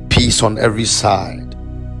 peace on every side.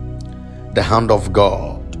 The hand of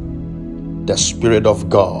God, the Spirit of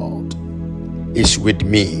God is with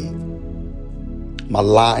me. My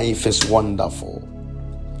life is wonderful.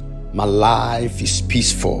 My life is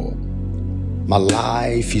peaceful. My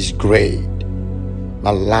life is great. My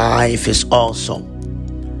life is awesome.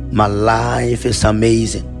 My life is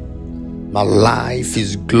amazing. My life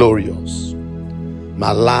is glorious.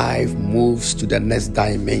 My life moves to the next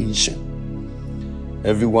dimension.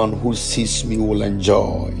 Everyone who sees me will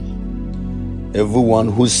enjoy. Everyone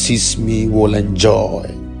who sees me will enjoy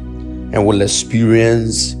and will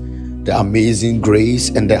experience the amazing grace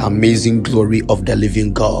and the amazing glory of the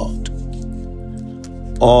living God.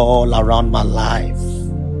 All around my life,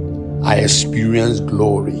 I experience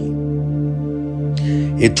glory.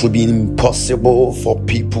 It will be impossible for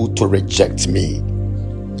people to reject me.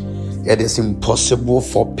 It is impossible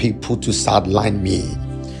for people to sideline me.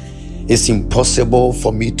 It's impossible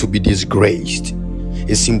for me to be disgraced.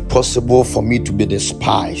 It's impossible for me to be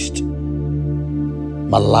despised.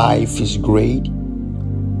 My life is great.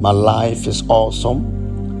 My life is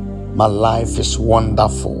awesome. My life is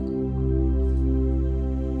wonderful.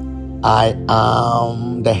 I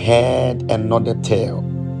am the head and not the tail.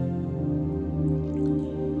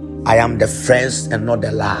 I am the first and not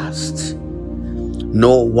the last.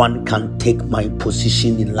 No one can take my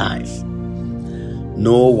position in life.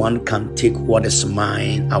 No one can take what is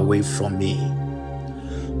mine away from me.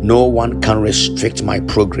 No one can restrict my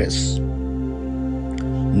progress.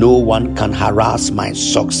 No one can harass my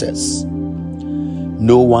success.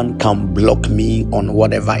 No one can block me on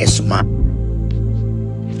whatever is mine.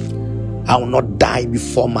 I will not die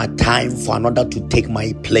before my time for another to take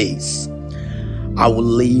my place. I will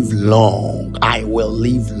live long. I will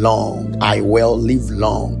live long. I will live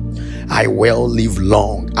long. I will live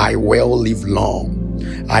long. I will live long.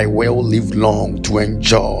 I will live long to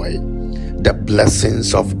enjoy the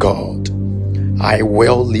blessings of God. I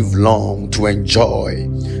will live long to enjoy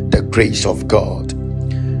the grace of God.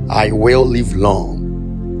 I will live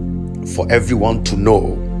long for everyone to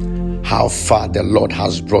know how far the Lord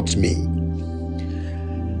has brought me.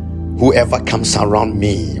 Whoever comes around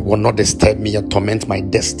me will not disturb me or torment my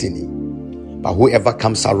destiny, but whoever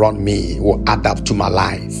comes around me will add up to my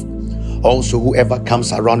life. Also, whoever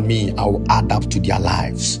comes around me, I will add up to their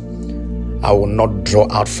lives. I will not draw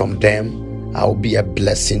out from them. I will be a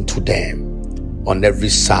blessing to them on every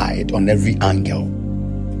side, on every angle.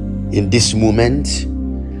 In this moment,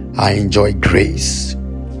 I enjoy grace.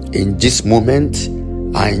 In this moment,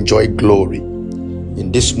 I enjoy glory.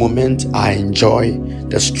 In this moment, I enjoy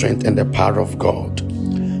the strength and the power of God.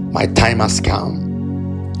 My time has come.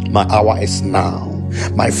 My hour is now.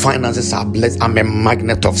 My finances are blessed. I'm a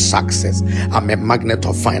magnet of success. I'm a magnet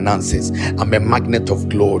of finances. I'm a magnet of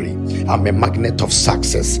glory. I'm a magnet of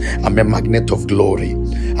success. I'm a magnet of glory.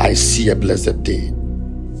 I see a blessed day.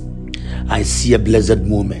 I see a blessed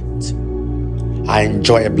moment. I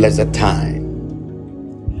enjoy a blessed time.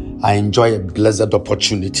 I enjoy a blessed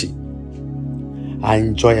opportunity. I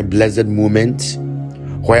enjoy a blessed moment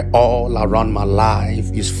where all around my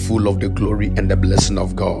life is full of the glory and the blessing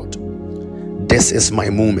of God. This is my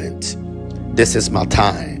moment. This is my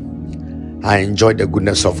time. I enjoy the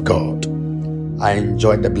goodness of God. I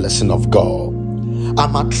enjoy the blessing of God.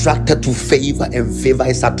 I'm attracted to favor, and favor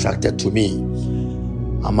is attracted to me.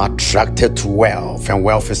 I'm attracted to wealth, and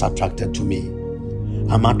wealth is attracted to me.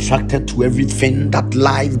 I'm attracted to everything that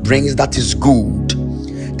life brings that is good.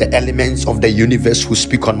 The elements of the universe will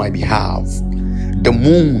speak on my behalf. The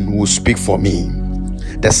moon will speak for me.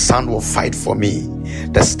 The sun will fight for me.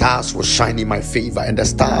 The stars will shine in my favor, and the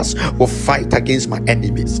stars will fight against my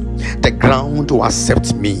enemies. The ground will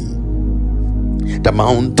accept me. The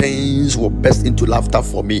mountains will burst into laughter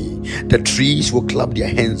for me. The trees will clap their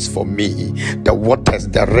hands for me. The waters,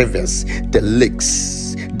 the rivers, the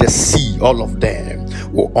lakes, the sea, all of them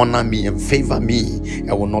will honor me and favor me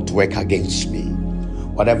and will not work against me.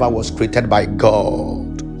 Whatever was created by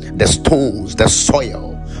God, the stones, the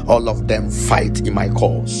soil, all of them fight in my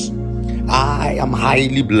cause. I am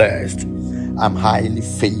highly blessed. I'm highly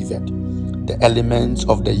favored. The elements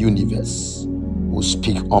of the universe will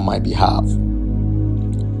speak on my behalf.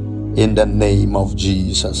 In the name of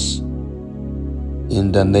Jesus.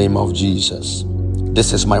 In the name of Jesus.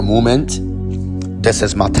 This is my moment. This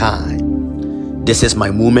is my time. This is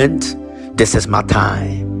my moment. This is my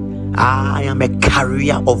time. I am a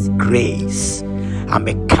carrier of grace. I'm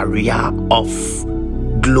a carrier of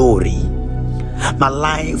glory. My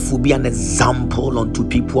life will be an example unto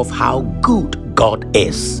people of how good God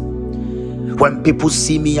is. When people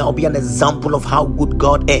see me, I'll be an example of how good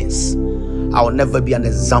God is. I'll never be an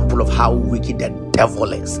example of how wicked the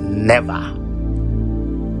devil is. Never.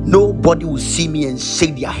 Nobody will see me and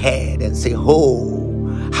shake their head and say,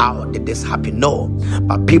 oh, how did this happen? No.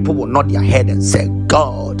 But people will nod their head and say,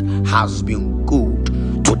 God has been good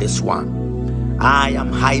to this one. I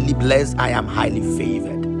am highly blessed. I am highly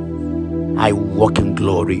favored. I walk in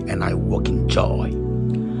glory and I walk in joy.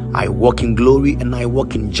 I walk in glory and I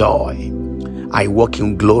walk in joy. I walk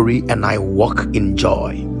in glory and I walk in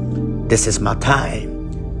joy. This is my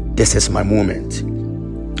time. This is my moment.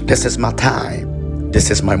 This is my time. This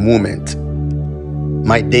is my moment.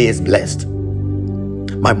 My day is blessed.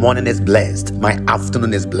 My morning is blessed. My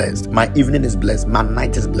afternoon is blessed. My evening is blessed. My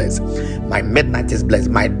night is blessed. My midnight is blessed.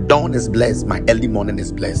 My dawn is blessed. My early morning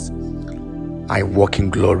is blessed. I walk in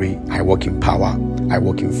glory. I walk in power. I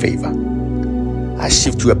walk in favor. I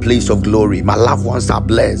shift to a place of glory. My loved ones are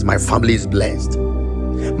blessed. My family is blessed.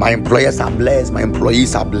 My employers are blessed. My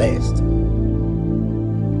employees are blessed.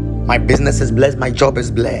 My business is blessed. My job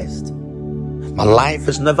is blessed. My life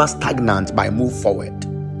is never stagnant, but I move forward.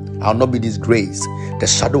 I'll not be disgraced. The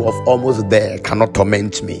shadow of almost there cannot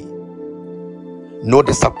torment me. No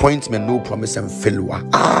disappointment, no promise and failure.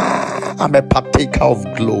 I'm a partaker of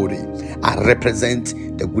glory. I represent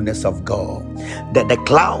the goodness of God. The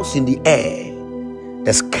clouds in the air,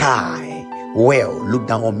 the sky, well, look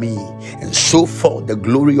down on me and show forth the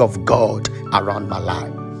glory of God around my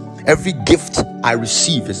life. Every gift I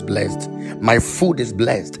receive is blessed. My food is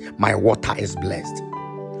blessed. My water is blessed.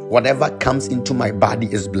 Whatever comes into my body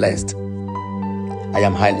is blessed. I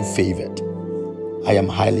am highly favored. I am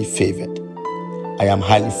highly favored. I am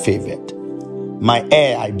highly favored. My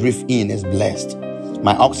air I breathe in is blessed.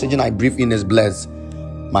 My oxygen I breathe in is blessed.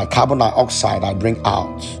 My carbon dioxide I bring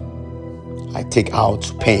out. I take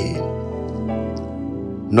out pain.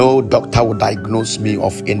 No doctor will diagnose me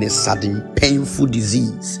of any sudden painful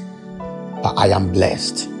disease. But I am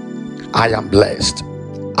blessed. I am blessed.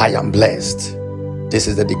 I am blessed. This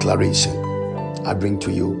is the declaration I bring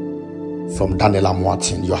to you from Daniel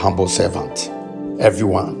Amoatin, your humble servant.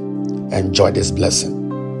 Everyone, enjoy this blessing.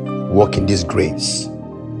 Walk in this grace.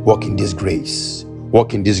 Walk in this grace.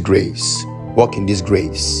 Walk in this grace. Walk in this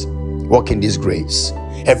grace. Walk in this grace.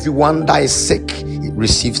 Everyone that is sick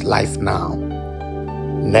receives life now.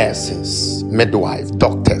 Nurses, midwives,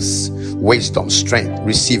 doctors, wisdom, strength,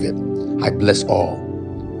 receive it. I bless all.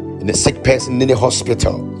 And the sick person in the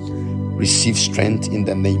hospital, receive strength in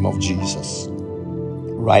the name of Jesus.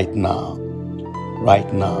 Right now,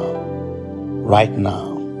 right now, right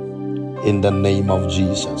now, in the name of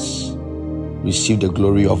Jesus. Receive the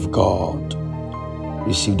glory of God.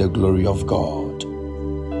 Receive the glory of God.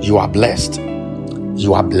 You are blessed.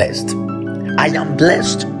 You are blessed. I am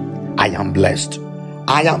blessed. I am blessed.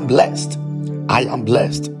 I am blessed. I am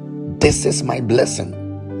blessed. This is my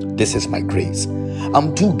blessing. This is my grace.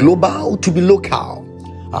 I'm too global to be local.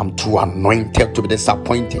 I'm too anointed to be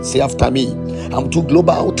disappointed. Say after me. I'm too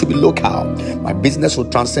global to be local. My business will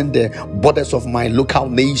transcend the borders of my local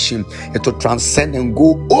nation. It will transcend and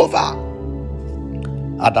go over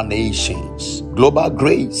other nations. Global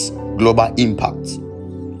grace, global impact.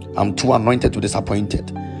 I'm too anointed to be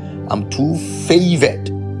disappointed. I'm too favored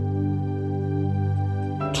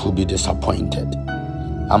to be disappointed.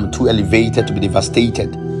 I'm too elevated to be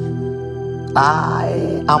devastated.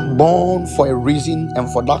 I am born for a reason,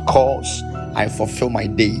 and for that cause I fulfill my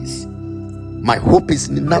days. My hope is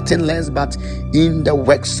in nothing less but in the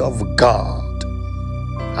works of God.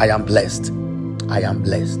 I am blessed. I am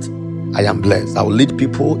blessed. I am blessed. I will lead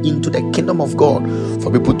people into the kingdom of God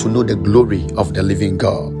for people to know the glory of the living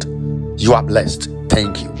God. You are blessed.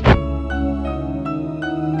 Thank you.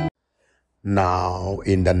 Now,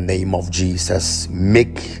 in the name of Jesus,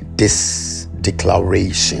 make this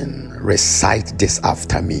declaration. Recite this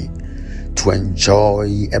after me to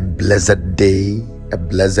enjoy a blessed day, a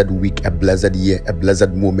blessed week, a blessed year, a blessed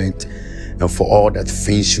moment, and for all the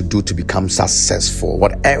things you do to become successful.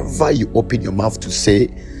 Whatever you open your mouth to say,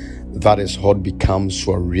 that is what becomes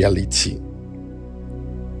your reality.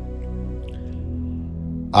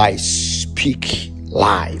 I speak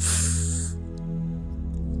life.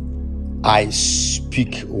 I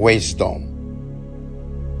speak wisdom.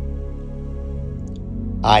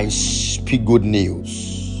 I speak good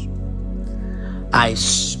news. I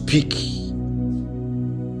speak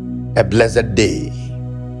a blessed day.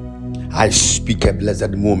 I speak a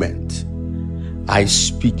blessed moment. I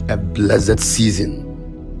speak a blessed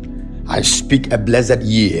season. I speak a blessed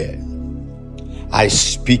year. I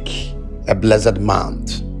speak a blessed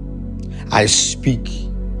month. I speak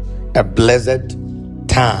a blessed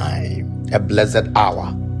time, a blessed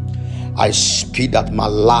hour. I speak that my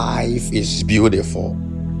life is beautiful.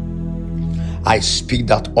 I speak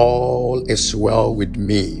that all is well with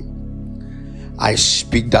me. I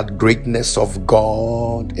speak that greatness of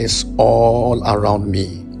God is all around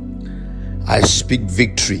me. I speak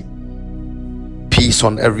victory, peace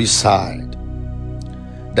on every side.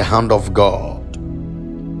 The hand of God,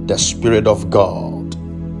 the Spirit of God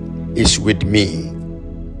is with me.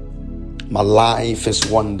 My life is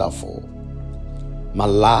wonderful. My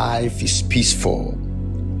life is peaceful.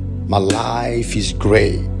 My life is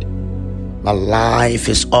great. My life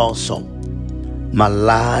is awesome. My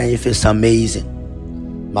life is amazing.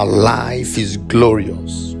 My life is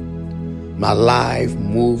glorious. My life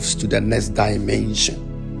moves to the next dimension.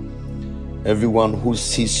 Everyone who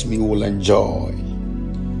sees me will enjoy.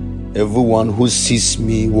 Everyone who sees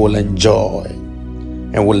me will enjoy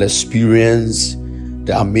and will experience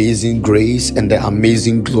the amazing grace and the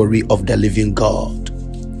amazing glory of the living God.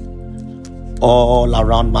 All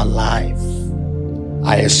around my life,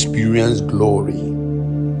 I experience glory.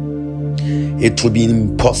 It will be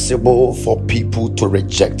impossible for people to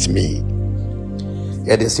reject me.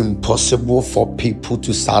 It is impossible for people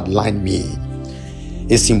to sideline me.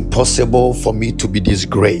 It's impossible for me to be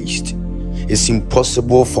disgraced. It's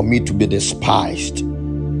impossible for me to be despised.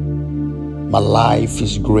 My life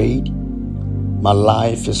is great. My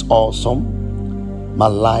life is awesome. My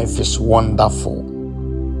life is wonderful.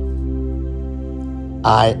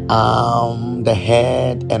 I am the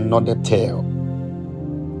head and not the tail.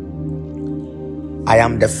 I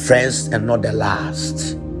am the first and not the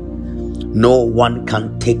last. No one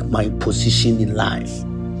can take my position in life.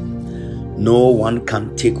 No one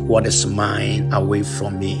can take what is mine away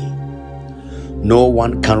from me. No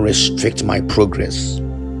one can restrict my progress.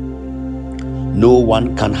 No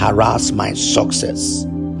one can harass my success.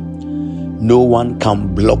 No one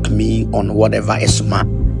can block me on whatever is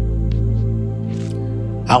mine.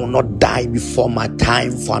 I will not die before my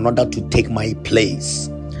time for another to take my place.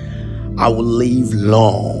 I will live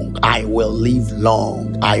long. I will live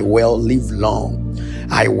long. I will live long.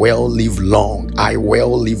 I will live long. I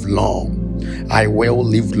will live long. I will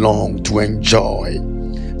live long to enjoy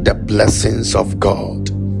the blessings of God.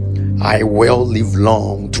 I will live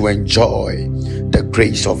long to enjoy the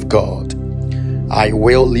grace of God. I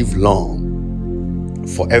will live long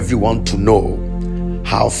for everyone to know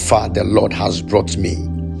how far the Lord has brought me.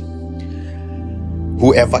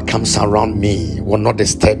 Whoever comes around me will not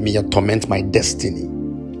disturb me or torment my destiny,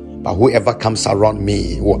 but whoever comes around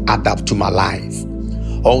me will add up to my life.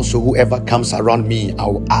 Also, whoever comes around me, I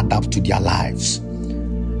will add up to their lives.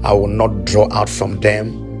 I will not draw out from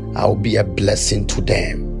them. I will be a blessing to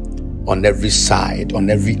them on every side, on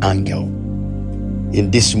every angle. In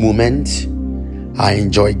this moment, I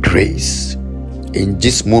enjoy grace. In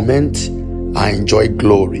this moment, I enjoy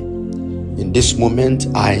glory. In this moment,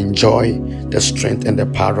 I enjoy the strength and the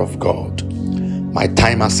power of God. My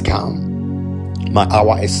time has come. My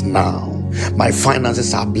hour is now. My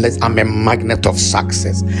finances are blessed. I'm a magnet of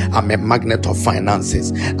success. I'm a magnet of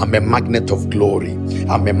finances. I'm a magnet of glory.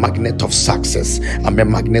 I'm a magnet of success. I'm a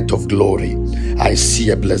magnet of glory. I see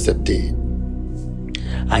a blessed day.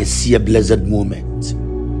 I see a blessed moment.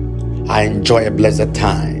 I enjoy a blessed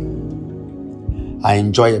time. I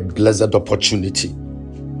enjoy a blessed opportunity.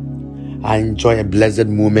 I enjoy a blessed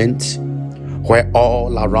moment where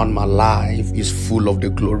all around my life is full of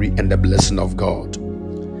the glory and the blessing of God.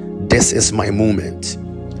 This is my moment.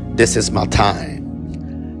 This is my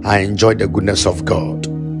time. I enjoy the goodness of God.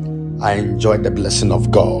 I enjoy the blessing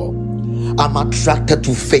of God. I'm attracted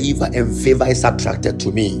to favor, and favor is attracted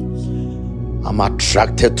to me. I'm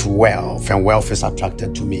attracted to wealth, and wealth is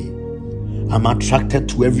attracted to me. I'm attracted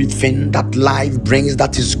to everything that life brings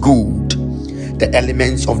that is good. The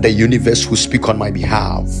elements of the universe will speak on my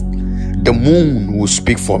behalf. The moon will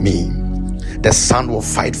speak for me. The sun will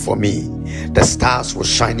fight for me. The stars will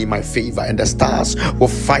shine in my favor, and the stars will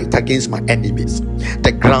fight against my enemies.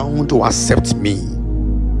 The ground will accept me.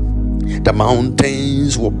 The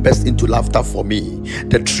mountains will burst into laughter for me.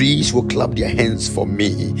 The trees will clap their hands for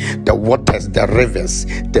me. The waters, the rivers,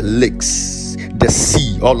 the lakes, the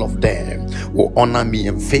sea, all of them will honor me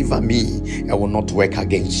and favor me and will not work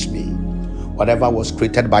against me. Whatever was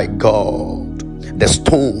created by God, the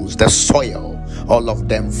stones, the soil, all of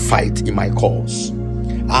them fight in my cause.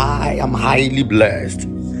 I am highly blessed.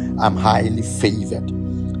 I'm highly favored.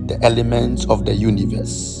 The elements of the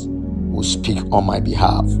universe will speak on my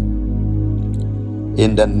behalf.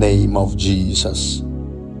 In the name of Jesus.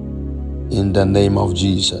 In the name of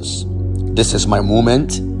Jesus. This is my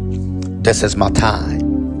moment. This is my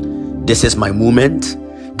time. This is my moment.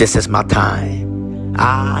 This is my time.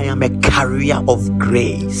 I am a carrier of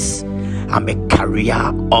grace. I'm a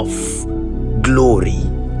carrier of glory.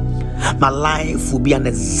 My life will be an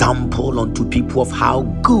example unto people of how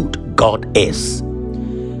good God is.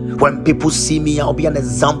 When people see me, I'll be an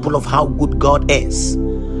example of how good God is.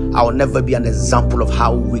 I'll never be an example of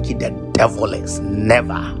how wicked the devil is.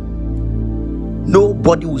 Never.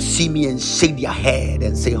 Nobody will see me and shake their head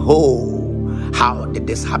and say, oh, how did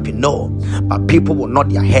this happen? No. But people will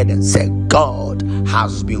nod their head and say, God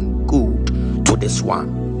has been good to this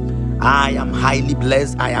one. I am highly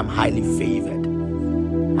blessed. I am highly favored.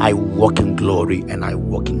 I walk in glory and I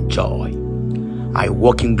walk in joy. I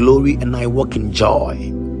walk in glory and I walk in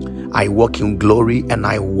joy. I walk in glory and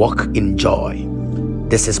I walk in joy.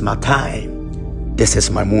 This is my time. This is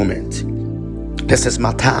my moment. This is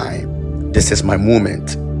my time. This is my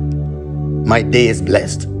moment. My day is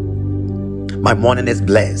blessed. My morning is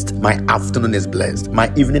blessed. My afternoon is blessed.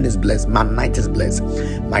 My evening is blessed. My night is blessed.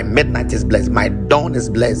 My midnight is blessed. My dawn is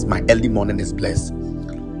blessed. My early morning is blessed.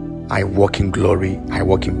 I walk in glory. I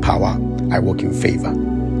walk in power. I walk in favor.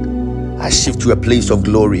 I shift to a place of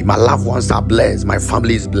glory. My loved ones are blessed. My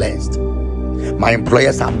family is blessed. My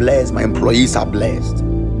employers are blessed. My employees are blessed.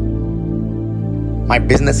 My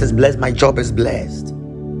business is blessed. My job is blessed.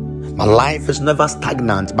 My life is never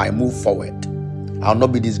stagnant, but I move forward. I'll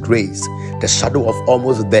not be disgraced. The shadow of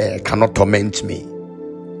almost there cannot torment me.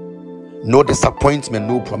 No disappointment,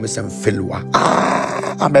 no promise and failure.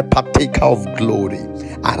 I'm a partaker of glory.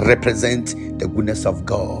 I represent the goodness of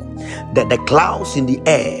God. The clouds in the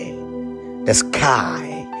air, the sky,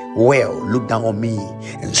 well, look down on me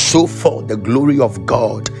and show forth the glory of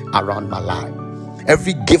God around my life.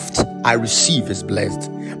 Every gift I receive is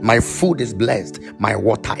blessed. My food is blessed. My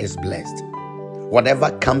water is blessed.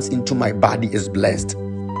 Whatever comes into my body is blessed.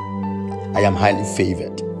 I am highly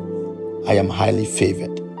favored. I am highly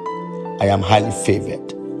favored. I am highly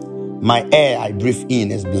favored. My air I breathe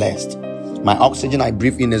in is blessed. My oxygen I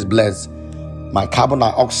breathe in is blessed. My carbon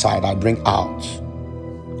dioxide I bring out.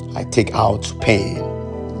 I take out pain.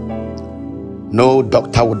 No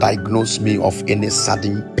doctor will diagnose me of any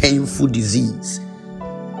sudden painful disease.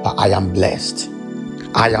 But I am blessed.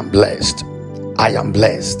 I am blessed. I am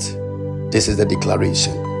blessed. This is the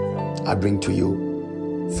declaration I bring to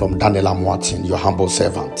you from Daniel Amoatin, your humble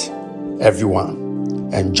servant. Everyone,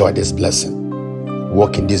 enjoy this blessing.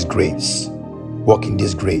 Walk in this grace. Walk in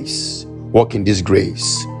this grace. Walk in this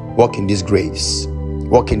grace. Walk in this grace.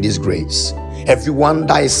 Walk in this grace. Everyone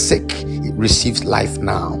that is sick receives life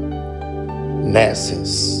now.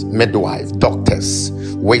 Nurses, midwives, doctors,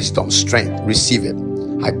 wisdom, strength, receive it.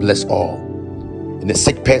 I bless all. And the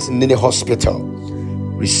sick person in the hospital,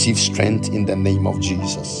 receive strength in the name of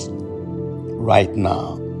Jesus. Right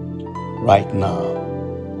now. Right now.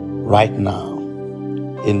 Right now.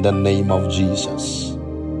 In the name of Jesus,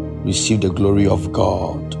 receive the glory of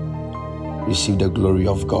God. Receive the glory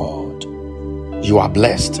of God. You are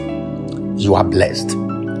blessed. You are blessed.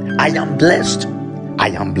 I am blessed. I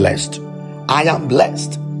am blessed. I am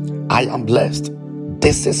blessed. I am blessed.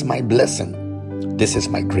 This is my blessing. This is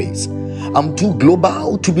my grace. I'm too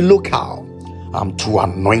global to be local. I'm too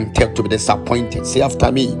anointed to be disappointed. Say after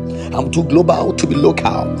me. I'm too global to be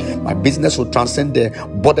local. My business will transcend the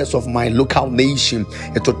borders of my local nation.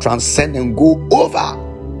 It will transcend and go over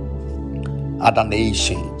other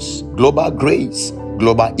nations. Global grace,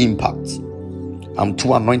 global impact. I'm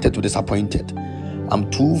too anointed to be disappointed. I'm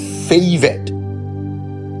too favored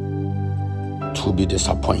to be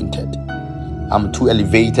disappointed. I'm too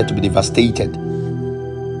elevated to be devastated.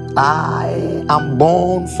 I am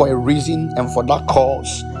born for a reason, and for that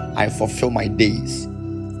cause I fulfill my days.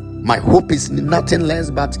 My hope is in nothing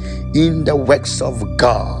less but in the works of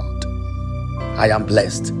God. I am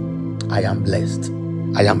blessed. I am blessed.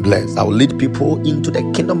 I am blessed. I will lead people into the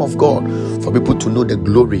kingdom of God for people to know the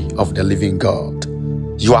glory of the living God.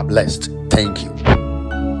 You are blessed. Thank you.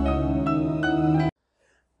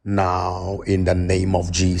 Now, in the name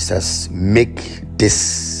of Jesus, make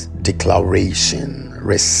this declaration.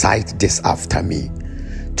 Recite this after me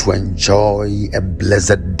to enjoy a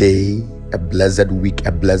blessed day, a blessed week,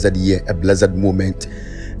 a blessed year, a blessed moment,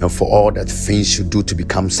 and for all that things you do to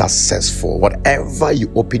become successful. Whatever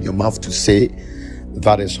you open your mouth to say,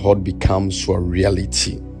 that is what becomes your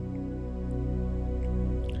reality.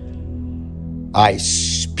 I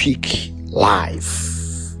speak life.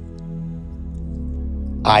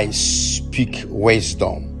 I speak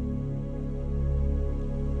wisdom.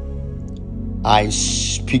 I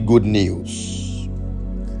speak good news.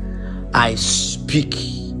 I speak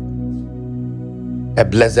a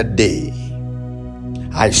blessed day.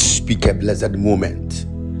 I speak a blessed moment.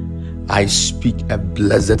 I speak a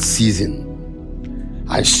blessed season.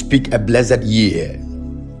 I speak a blessed year.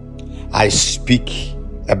 I speak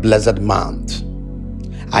a blessed month.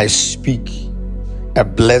 I speak a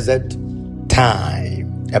blessed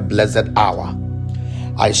time, a blessed hour.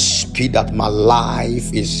 I speak that my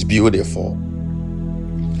life is beautiful.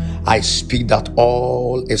 I speak that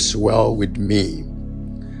all is well with me.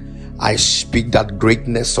 I speak that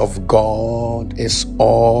greatness of God is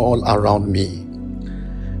all around me.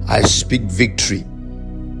 I speak victory,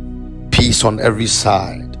 peace on every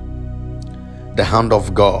side. The hand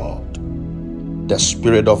of God, the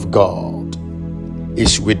Spirit of God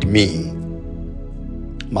is with me.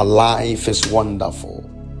 My life is wonderful.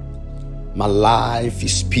 My life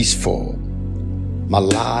is peaceful. My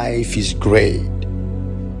life is great.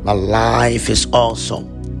 My life is awesome.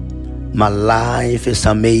 My life is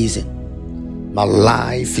amazing. My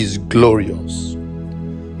life is glorious.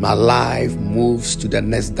 My life moves to the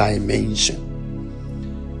next dimension.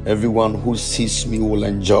 Everyone who sees me will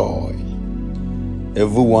enjoy.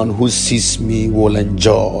 Everyone who sees me will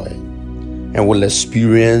enjoy and will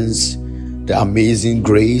experience the amazing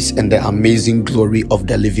grace and the amazing glory of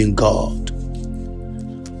the living God.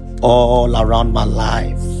 All around my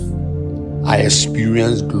life, I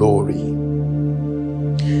experience glory.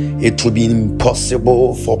 It will be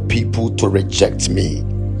impossible for people to reject me.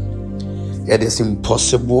 It is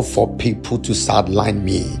impossible for people to sideline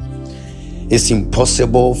me. It's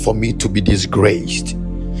impossible for me to be disgraced.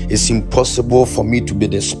 It's impossible for me to be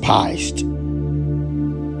despised.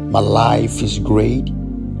 My life is great.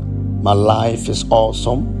 My life is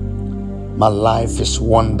awesome. My life is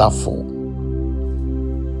wonderful.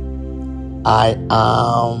 I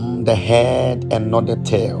am the head and not the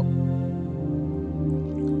tail.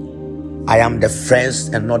 I am the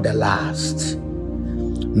first and not the last.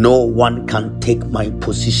 No one can take my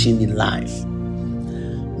position in life.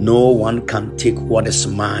 No one can take what is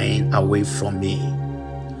mine away from me.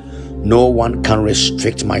 No one can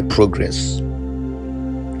restrict my progress.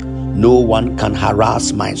 No one can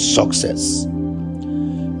harass my success.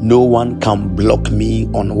 No one can block me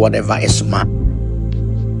on whatever is mine.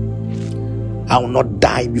 I will not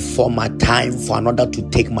die before my time for another to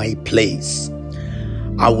take my place.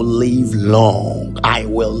 I will live long. I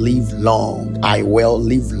will live long. I will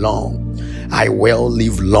live long. I will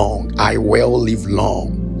live long. I will live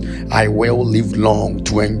long. I will live long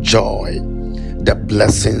to enjoy the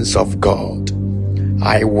blessings of God.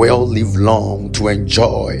 I will live long to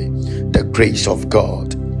enjoy the grace of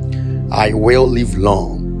God. I will live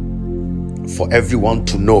long for everyone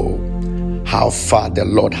to know how far the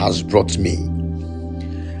Lord has brought me.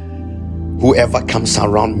 Whoever comes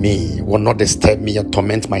around me will not disturb me or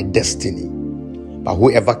torment my destiny, but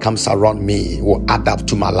whoever comes around me will add up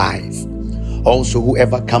to my life. Also,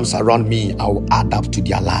 whoever comes around me, I will add up to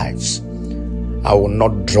their lives. I will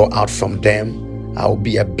not draw out from them. I will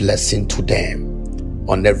be a blessing to them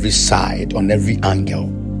on every side, on every angle.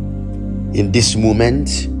 In this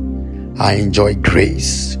moment, I enjoy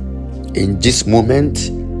grace. In this moment,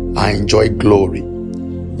 I enjoy glory.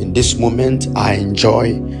 In this moment, I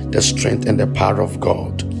enjoy the strength and the power of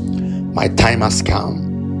God. My time has come.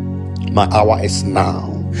 My hour is now.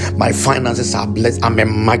 My finances are blessed. I'm a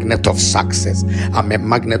magnet of success. I'm a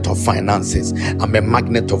magnet of finances. I'm a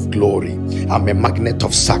magnet of glory. I'm a magnet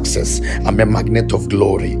of success. I'm a magnet of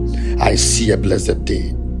glory. I see a blessed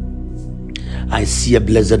day. I see a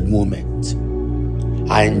blessed moment.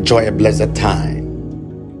 I enjoy a blessed time.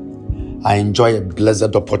 I enjoy a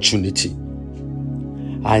blessed opportunity.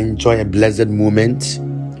 I enjoy a blessed moment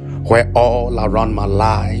where all around my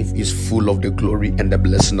life is full of the glory and the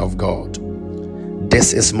blessing of God.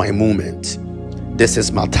 This is my moment. This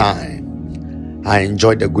is my time. I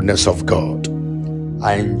enjoy the goodness of God.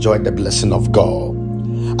 I enjoy the blessing of God.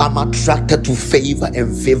 I'm attracted to favor,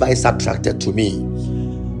 and favor is attracted to me.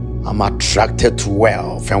 I'm attracted to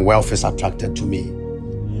wealth, and wealth is attracted to me.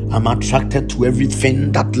 I'm attracted to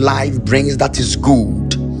everything that life brings that is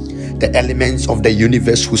good. The elements of the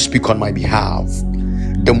universe will speak on my behalf.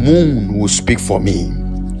 The moon will speak for me.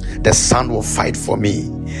 The sun will fight for me.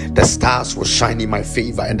 The stars will shine in my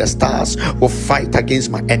favor, and the stars will fight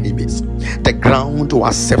against my enemies. The ground will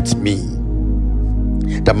accept me.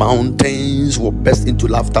 The mountains will burst into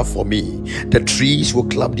laughter for me. The trees will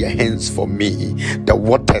clap their hands for me. The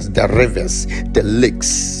waters, the rivers, the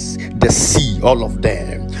lakes, the sea, all of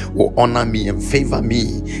them will honor me and favor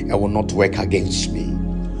me and will not work against me.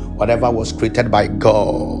 Whatever was created by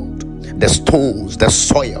God, the stones, the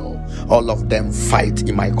soil, all of them fight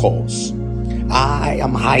in my cause. I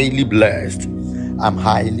am highly blessed. I'm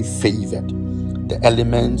highly favored. The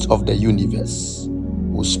elements of the universe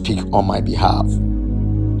will speak on my behalf.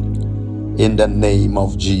 In the name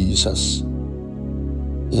of Jesus.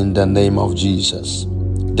 In the name of Jesus.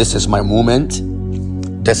 This is my moment.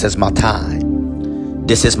 This is my time.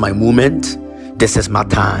 This is my moment. This is my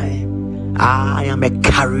time. I am a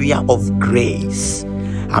carrier of grace.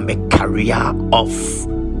 I'm a carrier of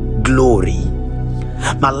glory.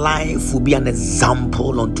 My life will be an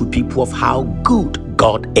example unto people of how good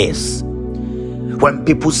God is. When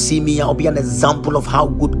people see me, I'll be an example of how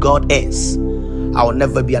good God is. I will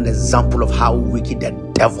never be an example of how wicked the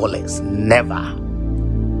devil is. Never.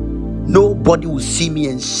 Nobody will see me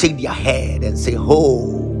and shake their head and say,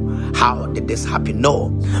 oh, how did this happen? No.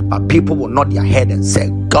 But people will nod their head and say,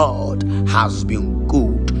 God has been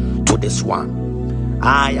good to this one.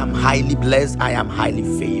 I am highly blessed. I am highly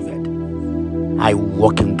favored. I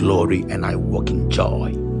walk in glory and I walk in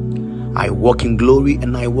joy. I walk in glory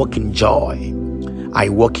and I walk in joy. I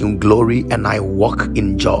walk in glory and I walk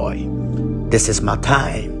in joy. This is my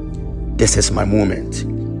time. This is my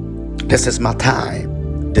moment. This is my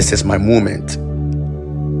time. This is my moment.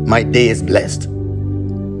 My day is blessed.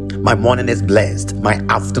 My morning is blessed. My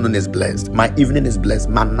afternoon is blessed. My evening is blessed.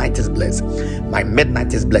 My night is blessed. My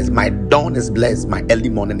midnight is blessed. My dawn is blessed. My early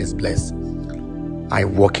morning is blessed. I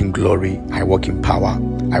walk in glory. I walk in power.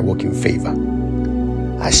 I walk in favor.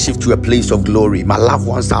 I shift to a place of glory. My loved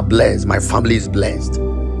ones are blessed. My family is blessed.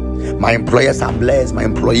 My employers are blessed. My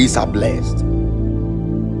employees are blessed.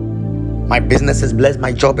 My business is blessed.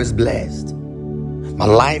 My job is blessed. My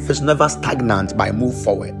life is never stagnant, but I move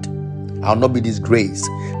forward. I'll not be disgraced.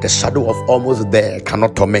 The shadow of almost there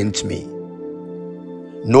cannot torment me.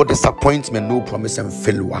 No disappointment, no promise and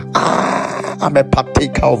failure. I'm a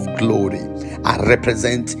partaker of glory. I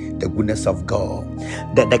represent the goodness of God.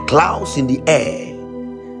 The clouds in the air,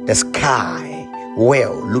 the sky,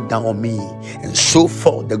 look down on me and show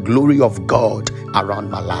forth the glory of God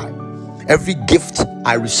around my life. Every gift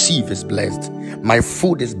I receive is blessed. My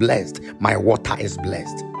food is blessed. My water is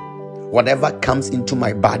blessed. Whatever comes into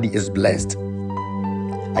my body is blessed.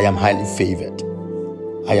 I am highly favored.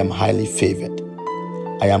 I am highly favored.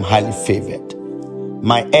 I am highly favored.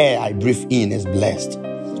 My air I breathe in is blessed.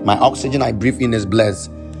 My oxygen I breathe in is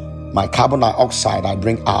blessed. My carbon dioxide I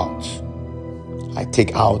bring out. I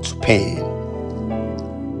take out pain.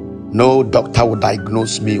 No doctor will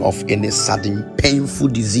diagnose me of any sudden painful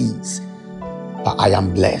disease. But I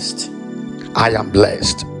am blessed. I am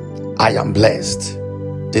blessed. I am blessed.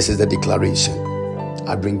 This is the declaration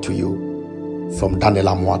I bring to you from Daniel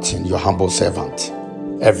Amoatin, your humble servant.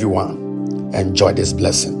 Everyone, enjoy this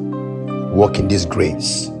blessing. Walk in this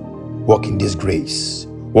grace. Walk in this grace.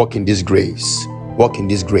 Walk in this grace. Walk in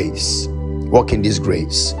this grace. Walk in this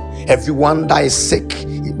grace. Everyone that is sick,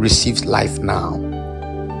 it receives life now.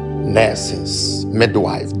 Nurses,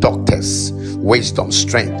 midwives, doctors, wisdom,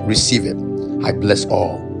 strength, receive it. I bless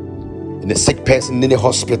all. In a sick person in the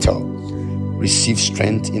hospital, receive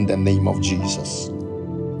strength in the name of Jesus.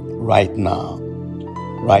 Right now,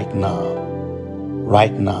 right now,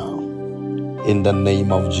 right now, in the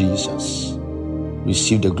name of Jesus.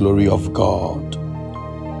 Receive the glory of God.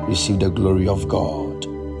 Receive the glory of God.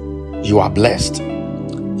 You are blessed.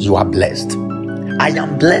 You are blessed. I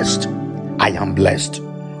am blessed. I am blessed.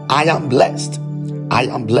 I am blessed. I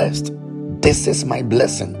am blessed. This is my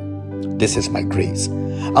blessing. This is my grace.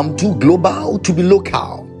 I'm too global to be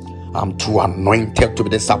local. I'm too anointed to be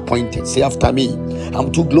disappointed. Say after me.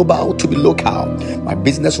 I'm too global to be local. My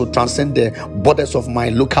business will transcend the borders of my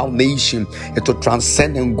local nation. It will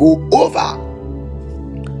transcend and go over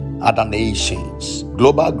other nations.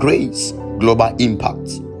 Global grace, global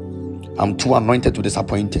impact. I'm too anointed to be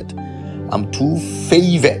disappointed. I'm too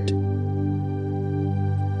favored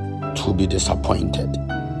to be disappointed.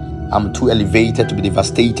 I'm too elevated to be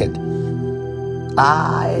devastated.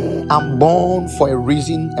 I am born for a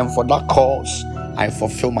reason, and for that cause I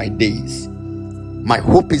fulfill my days. My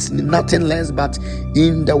hope is in nothing less but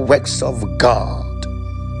in the works of God.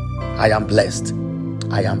 I am blessed.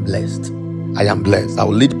 I am blessed. I am blessed. I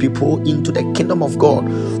will lead people into the kingdom of God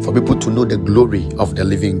for people to know the glory of the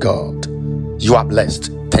living God. You are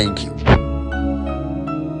blessed. Thank you.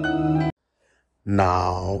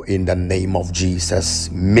 Now, in the name of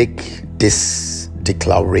Jesus, make this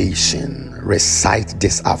declaration. Recite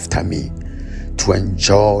this after me to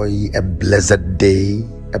enjoy a blessed day,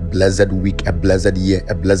 a blessed week, a blessed year,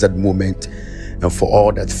 a blessed moment, and for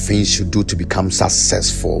all that things you do to become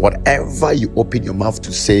successful. Whatever you open your mouth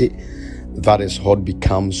to say, that is what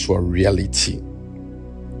becomes your reality.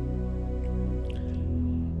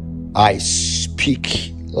 I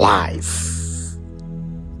speak life.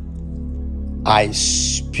 I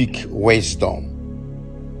speak wisdom.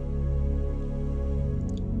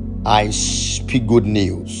 I speak good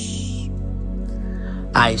news.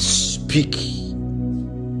 I speak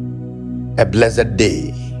a blessed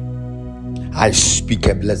day. I speak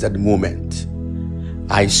a blessed moment.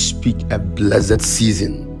 I speak a blessed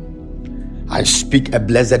season. I speak a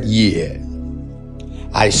blessed year.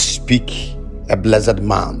 I speak a blessed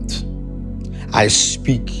month. I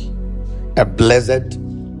speak a blessed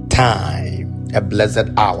time, a blessed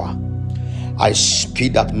hour. I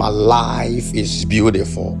speak that my life is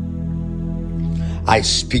beautiful. I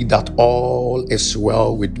speak that all is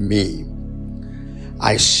well with me.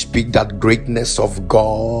 I speak that greatness of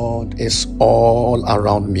God is all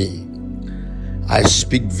around me. I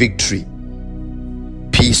speak victory,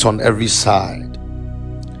 peace on every side.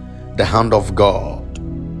 The hand of God,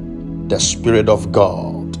 the Spirit of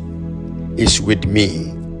God is with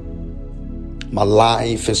me. My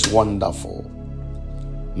life is wonderful.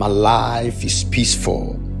 My life is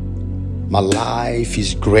peaceful. My life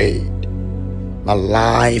is great. My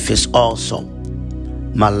life is awesome.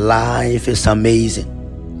 My life is amazing.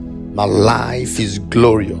 My life is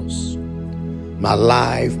glorious. My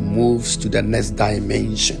life moves to the next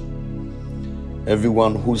dimension.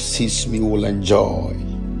 Everyone who sees me will enjoy.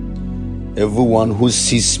 Everyone who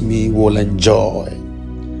sees me will enjoy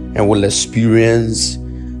and will experience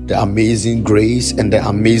the amazing grace and the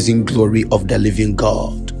amazing glory of the living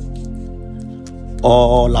God.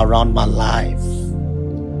 All around my life,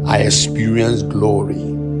 I experience glory.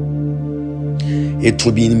 It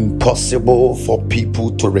will be impossible for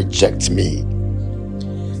people to reject me.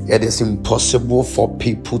 It is impossible for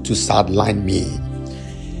people to sideline me.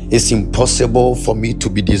 It's impossible for me to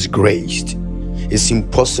be disgraced. It's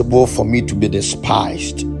impossible for me to be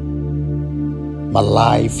despised. My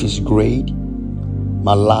life is great.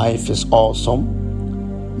 My life is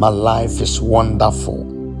awesome. My life is wonderful.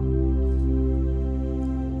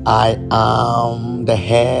 I am the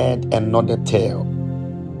head and not the tail.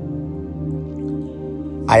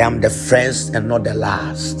 I am the first and not the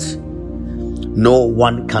last. No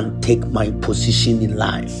one can take my position in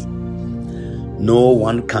life. No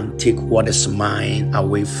one can take what is mine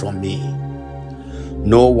away from me.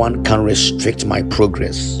 No one can restrict my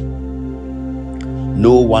progress.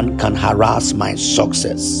 No one can harass my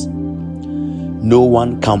success. No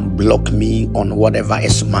one can block me on whatever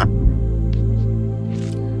is mine.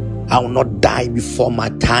 I will not die before my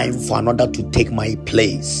time for another to take my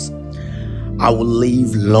place. I will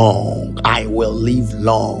live long. I will live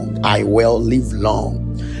long. I will live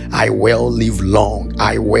long. I will live long.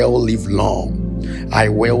 I will live long. I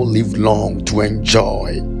will live long to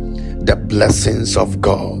enjoy the blessings of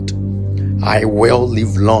God. I will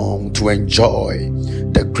live long to enjoy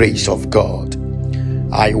the grace of God.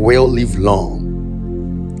 I will live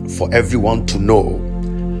long for everyone to know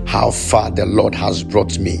how far the Lord has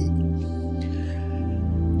brought me.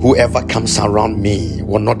 Whoever comes around me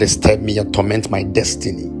will not disturb me and torment my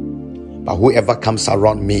destiny. But whoever comes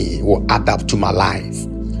around me will add up to my life.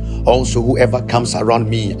 Also, whoever comes around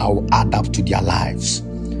me, I will add up to their lives.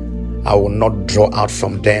 I will not draw out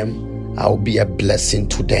from them. I will be a blessing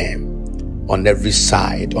to them on every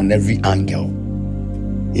side, on every angle.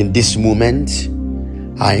 In this moment,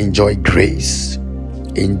 I enjoy grace.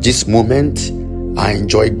 In this moment, I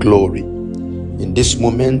enjoy glory. In this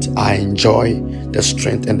moment, I enjoy the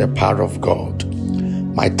strength and the power of God.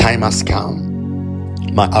 My time has come.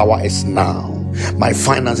 My hour is now. My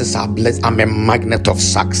finances are blessed. I'm a magnet of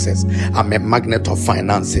success. I'm a magnet of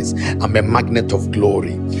finances. I'm a magnet of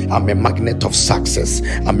glory. I'm a magnet of success.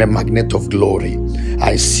 I'm a magnet of glory.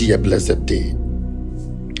 I see a blessed day.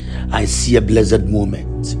 I see a blessed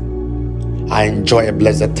moment. I enjoy a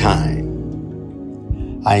blessed time.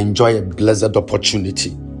 I enjoy a blessed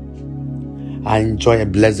opportunity. I enjoy a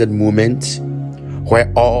blessed moment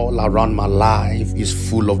where all around my life is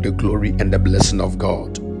full of the glory and the blessing of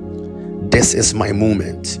God. This is my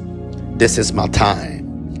moment. This is my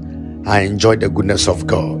time. I enjoy the goodness of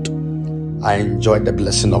God. I enjoy the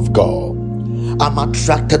blessing of God. I'm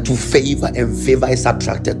attracted to favor, and favor is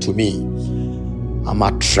attracted to me. I'm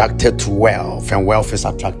attracted to wealth, and wealth is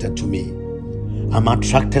attracted to me. I'm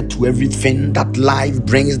attracted to everything that life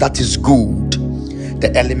brings that is good.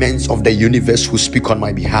 The elements of the universe will speak on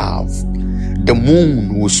my behalf. The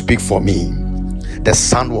moon will speak for me. The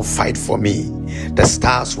sun will fight for me. The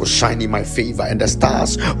stars will shine in my favor, and the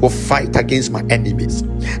stars will fight against my enemies.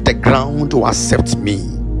 The ground will accept me.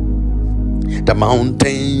 The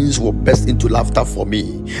mountains will burst into laughter for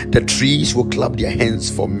me. The trees will clap their hands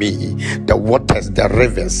for me. The waters, the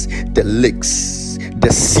rivers, the lakes,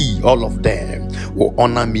 the sea, all of them will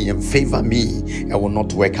honor me and favor me and will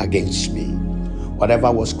not work against me.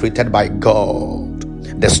 Whatever was created by God,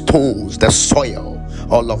 the stones, the soil,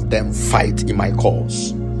 all of them fight in my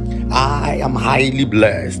cause. I am highly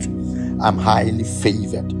blessed. I'm highly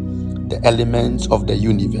favored. The elements of the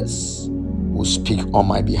universe will speak on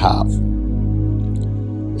my behalf.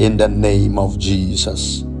 In the name of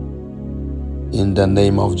Jesus. In the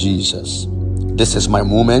name of Jesus. This is my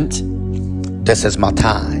moment. This is my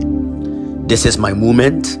time. This is my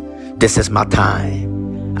moment. This is my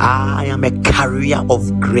time. I am a carrier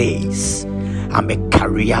of grace. I'm a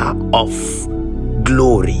carrier of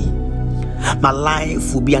glory. My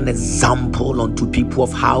life will be an example unto people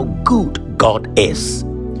of how good God is.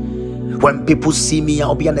 When people see me,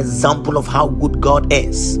 I'll be an example of how good God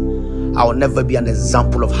is. I will never be an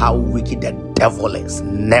example of how wicked the devil is.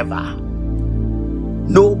 Never.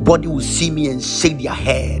 Nobody will see me and shake their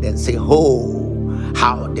head and say, oh,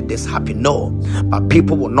 how did this happen? No. But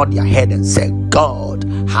people will nod their head and say, God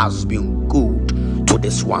has been good to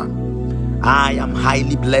this one. I am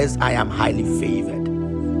highly blessed. I am highly favored.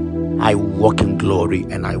 I walk in glory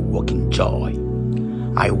and I walk in joy.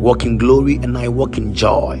 I walk in glory and I walk in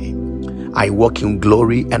joy. I walk in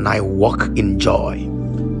glory and I walk in joy.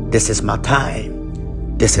 This is my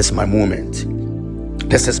time. This is my moment.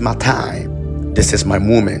 This is my time. This is my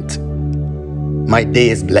moment. My day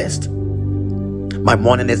is blessed. My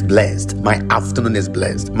morning is blessed. My afternoon is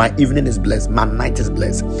blessed. My evening is blessed. My night is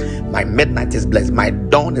blessed. My midnight is blessed. My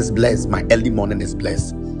dawn is blessed. My early morning is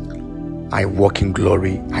blessed. I walk in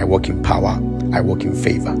glory. I walk in power. I walk in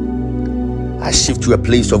favor. I shift to a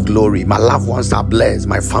place of glory. My loved ones are blessed.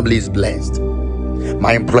 My family is blessed.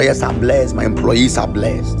 My employers are blessed. My employees are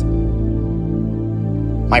blessed.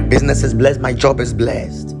 My business is blessed. My job is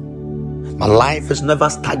blessed. My life is never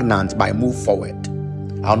stagnant, but I move forward.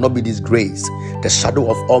 I'll not be disgraced. The shadow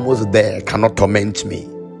of almost there cannot torment me.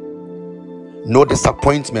 No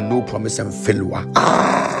disappointment, no promise and failure.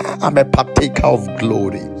 I'm a partaker of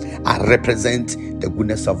glory. I represent the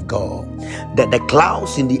goodness of God. The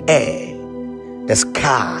clouds in the air, the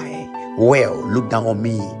sky, look down on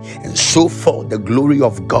me and show forth the glory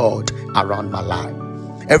of God around my life.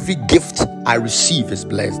 Every gift I receive is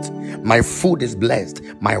blessed. My food is blessed.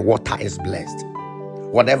 My water is blessed.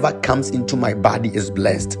 Whatever comes into my body is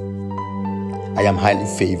blessed. I am highly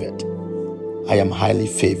favored. I am highly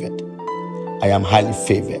favored. I am highly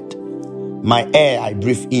favored. My air I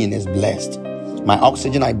breathe in is blessed. My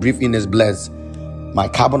oxygen I breathe in is blessed. My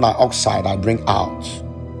carbon dioxide I bring out.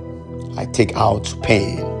 I take out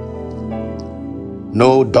pain.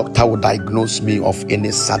 No doctor will diagnose me of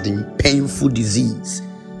any sudden painful disease.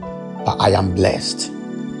 But I am blessed.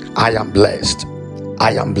 I am blessed.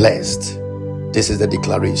 I am blessed. This is the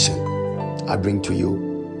declaration I bring to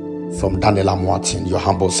you from Daniel Amoatin, your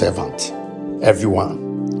humble servant. Everyone,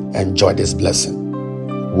 enjoy this blessing.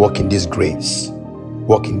 Walk in this grace.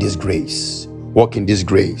 Walk in this grace. Walk in this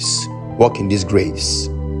grace. Walk in this grace.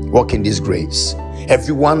 Walk in this grace.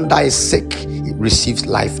 Everyone that is sick receives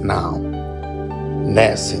life now.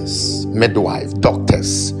 Nurses, midwives,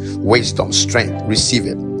 doctors, wisdom, strength, receive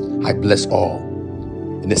it. I bless all.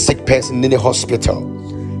 And the sick person in the hospital,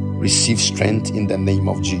 receive strength in the name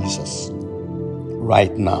of Jesus.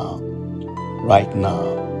 Right now, right now,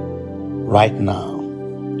 right now,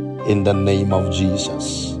 in the name of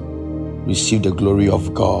Jesus. Receive the glory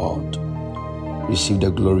of God. Receive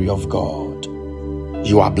the glory of God.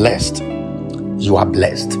 You are blessed. You are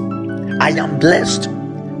blessed. I am blessed.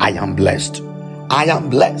 I am blessed. I am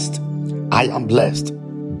blessed. I am blessed.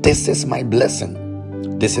 This is my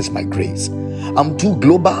blessing. This is my grace. I'm too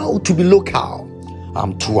global to be local.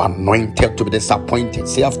 I'm too anointed to be disappointed.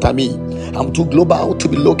 Say after me. I'm too global to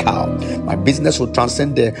be local. My business will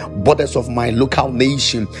transcend the borders of my local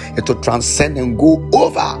nation. It will transcend and go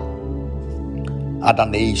over other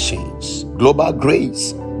nations. Global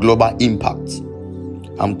grace, global impact.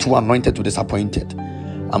 I'm too anointed to be disappointed.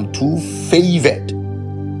 I'm too favored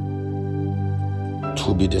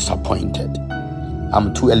to be disappointed.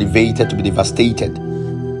 I'm too elevated to be devastated.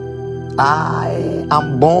 I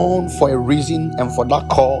am born for a reason, and for that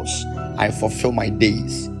cause I fulfill my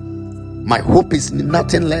days. My hope is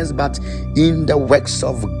nothing less but in the works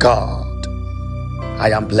of God.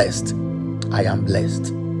 I am blessed. I am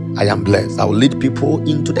blessed. I am blessed. I will lead people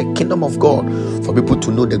into the kingdom of God for people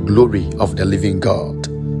to know the glory of the living God.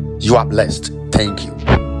 You are blessed. Thank you.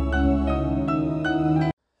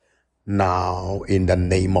 Now, in the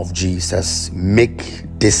name of Jesus, make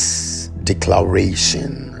this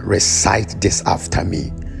declaration. Recite this after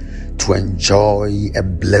me to enjoy a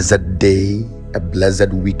blessed day, a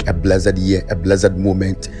blessed week, a blessed year, a blessed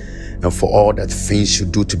moment, and for all that things you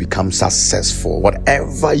do to become successful.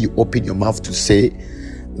 Whatever you open your mouth to say,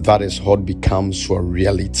 that is what becomes your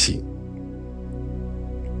reality.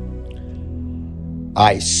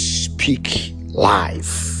 I speak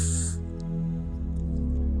life.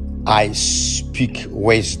 I speak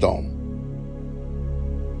wisdom.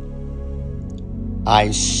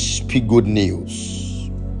 I speak good news.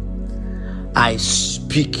 I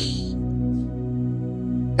speak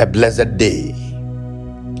a blessed day.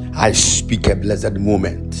 I speak a blessed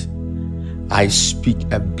moment. I speak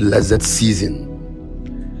a blessed season.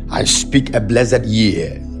 I speak a blessed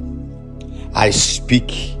year. I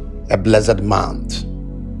speak a blessed month.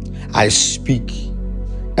 I speak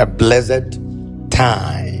a blessed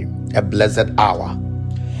time, a blessed hour.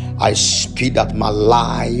 I speak that my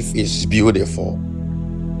life is beautiful.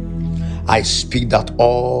 I speak that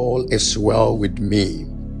all is well with me.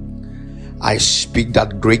 I speak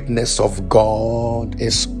that greatness of God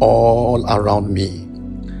is all around me.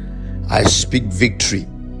 I speak victory,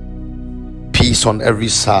 peace on every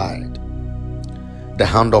side. The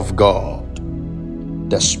hand of God,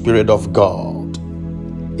 the Spirit of God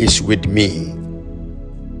is with me.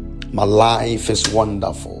 My life is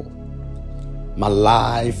wonderful. My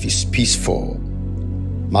life is peaceful.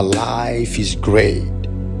 My life is great.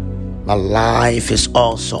 My life is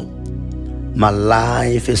awesome. My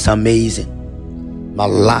life is amazing. My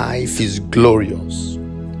life is glorious.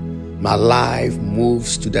 My life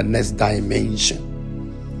moves to the next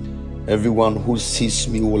dimension. Everyone who sees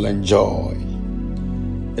me will enjoy.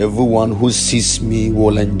 Everyone who sees me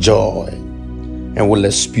will enjoy and will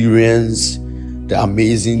experience the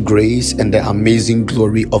amazing grace and the amazing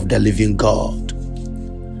glory of the living God.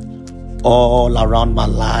 All around my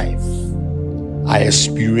life, I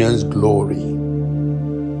experience glory.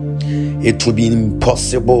 It will be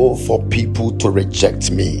impossible for people to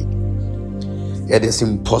reject me. It is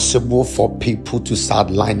impossible for people to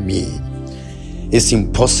sideline me. It's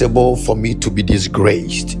impossible for me to be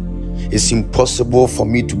disgraced. It's impossible for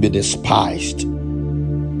me to be despised.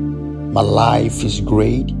 My life is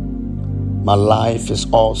great. My life is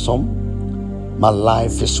awesome. My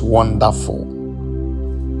life is wonderful.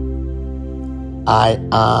 I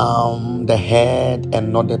am the head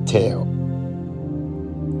and not the tail.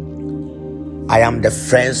 I am the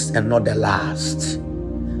first and not the last.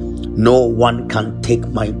 No one can take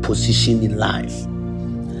my position in life.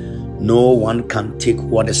 No one can take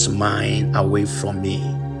what is mine away from me.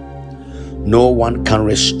 No one can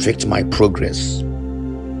restrict my progress.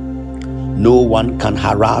 No one can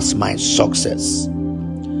harass my success.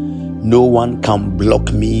 No one can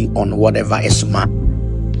block me on whatever is mine.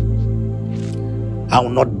 I will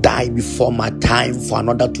not die before my time for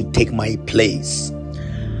another to take my place.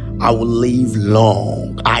 I will live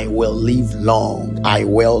long. I will live long. I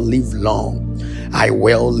will live long. I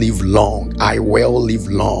will live long. I will live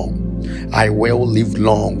long. I will live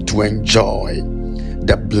long to enjoy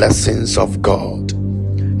the blessings of God.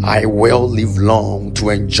 I will live long to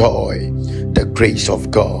enjoy the grace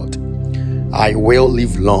of God. I will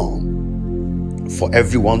live long for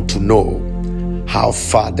everyone to know how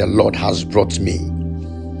far the Lord has brought me.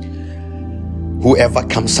 Whoever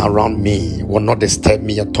comes around me will not disturb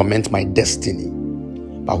me or torment my destiny,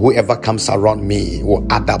 but whoever comes around me will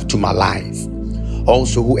add up to my life.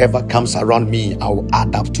 Also, whoever comes around me, I will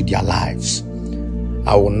add up to their lives.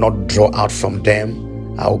 I will not draw out from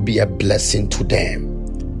them. I will be a blessing to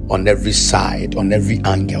them on every side, on every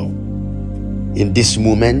angle. In this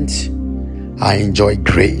moment, I enjoy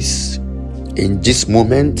grace. In this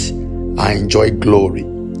moment, I enjoy glory.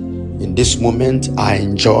 In this moment, I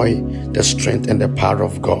enjoy the strength and the power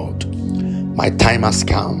of God. My time has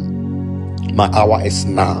come. My hour is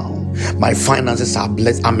now. My finances are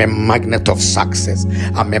blessed. I'm a magnet of success.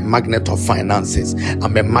 I'm a magnet of finances.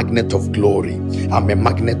 I'm a magnet of glory. I'm a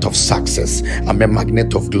magnet of success. I'm a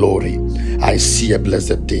magnet of glory. I see a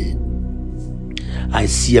blessed day. I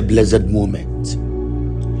see a blessed moment.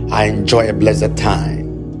 I enjoy a blessed time.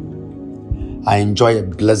 I enjoy a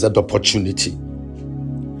blessed opportunity.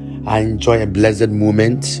 I enjoy a blessed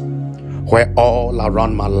moment where all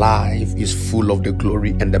around my life is full of the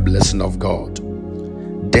glory and the blessing of God.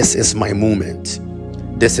 This is my moment.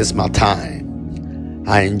 This is my time.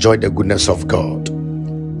 I enjoy the goodness of God.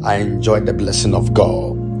 I enjoy the blessing of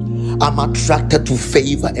God. I'm attracted to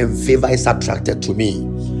favor, and favor is attracted to me.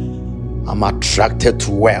 I'm attracted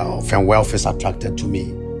to wealth, and wealth is attracted to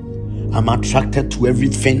me. I'm attracted to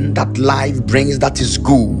everything that life brings that is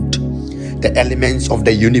good. The elements of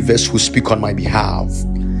the universe will speak on my behalf.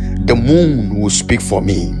 The moon will speak for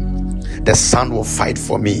me. The sun will fight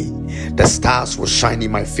for me. The stars will shine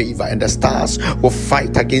in my favor, and the stars will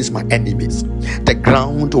fight against my enemies. The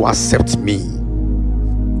ground will accept me.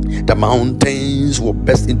 The mountains will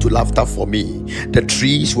burst into laughter for me. The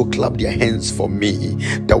trees will clap their hands for me.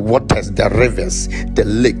 The waters, the rivers, the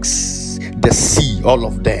lakes, the sea, all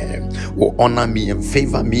of them will honor me and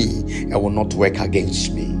favor me and will not work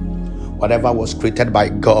against me. Whatever was created by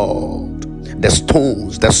God, the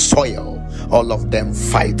stones, the soil, all of them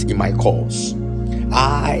fight in my cause.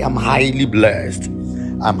 I am highly blessed.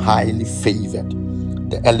 I'm highly favored.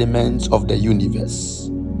 The elements of the universe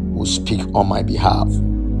will speak on my behalf.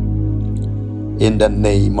 In the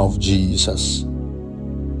name of Jesus.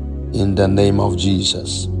 In the name of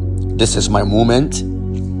Jesus. This is my moment.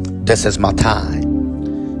 This is my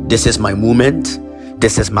time. This is my moment.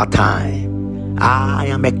 This is my time. I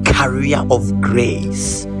am a carrier of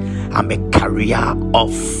grace. I'm a carrier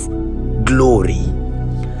of glory.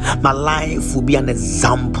 My life will be an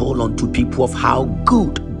example unto people of how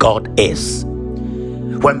good God is.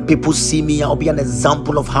 When people see me, I'll be an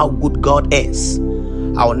example of how good God is.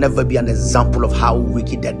 I will never be an example of how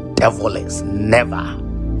wicked the devil is. Never.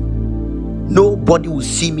 Nobody will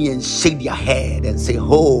see me and shake their head and say,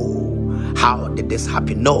 oh, how did this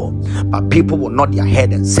happen? No. But people will nod their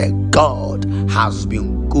head and say, God has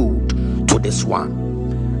been good to this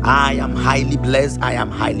one. I am highly blessed. I am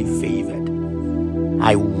highly favored.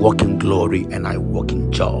 I walk in glory and I walk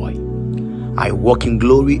in joy. I walk in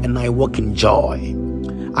glory and I walk in joy.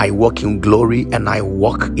 I walk in glory and I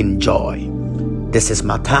walk in joy. This is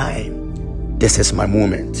my time. This is my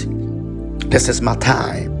moment. This is my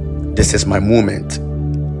time. This is my moment.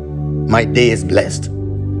 My day is blessed.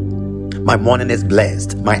 My morning is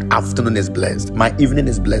blessed. My afternoon is blessed. My evening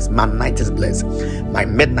is blessed. My night is blessed. My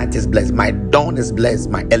midnight is blessed. My dawn is blessed.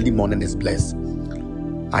 My early morning is blessed.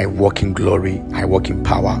 I walk in glory. I walk in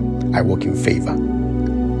power. I walk in favor.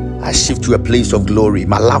 I shift to a place of glory.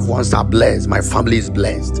 My loved ones are blessed. My family is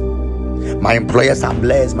blessed. My employers are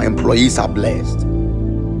blessed. My employees are blessed.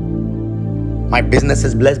 My business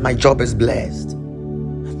is blessed. My job is blessed.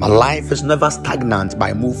 My life is never stagnant,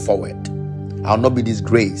 but I move forward. I'll not be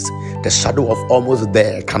disgraced. The shadow of almost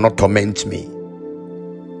there cannot torment me.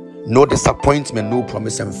 No disappointment, no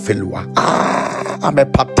promise and failure. I'm a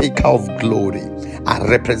partaker of glory. I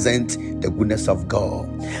represent the goodness of God.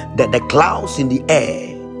 The clouds in the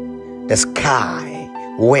air, the sky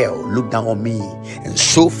will look down on me and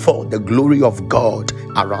show forth the glory of God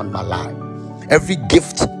around my life. Every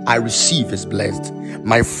gift I receive is blessed.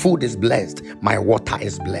 My food is blessed. My water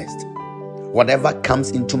is blessed. Whatever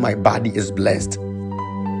comes into my body is blessed.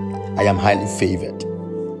 I am highly favored.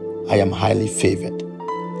 I am highly favored.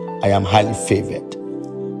 I am highly favored.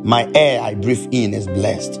 My air I breathe in is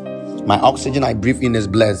blessed. My oxygen I breathe in is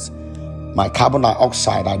blessed. My carbon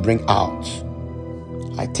dioxide I bring out.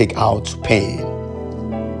 I take out pain.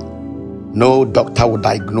 No doctor will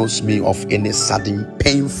diagnose me of any sudden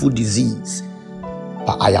painful disease.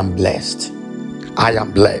 But I am blessed. I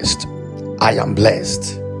am blessed. I am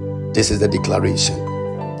blessed. This is the declaration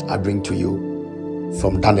I bring to you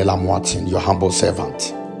from Daniel Amoatin, your humble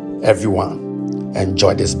servant. Everyone,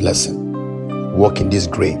 enjoy this blessing. Walk in this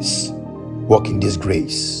grace. Walk in this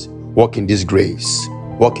grace. Walk in this grace.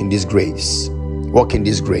 Walk in this grace. Walk in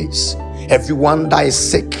this grace. Everyone that is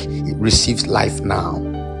sick receives life now.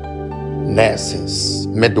 Nurses,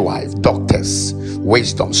 midwives, doctors,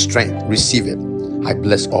 wisdom, strength, receive it. I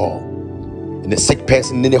bless all. And the sick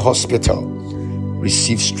person in the hospital,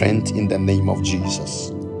 receive strength in the name of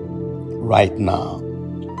Jesus. Right now,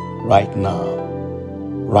 right now,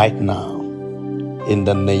 right now, in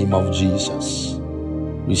the name of Jesus.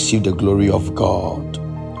 Receive the glory of God.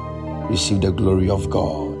 Receive the glory of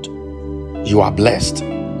God. You are blessed.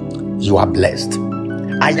 You are blessed.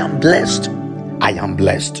 I am blessed. I am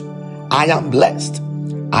blessed. I am blessed.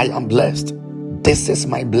 I am blessed. This is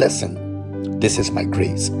my blessing. This is my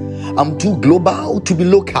grace. I'm too global to be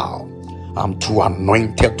local. I'm too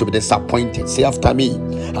anointed to be disappointed. Say after me.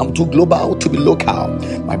 I'm too global to be local.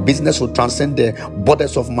 My business will transcend the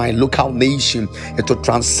borders of my local nation. It will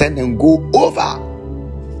transcend and go over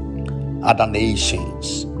other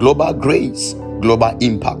nations. Global grace, global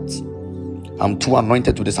impact. I'm too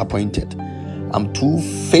anointed to be disappointed. I'm too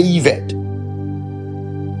favored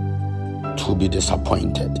to be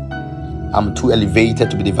disappointed. I'm too elevated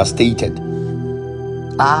to be devastated.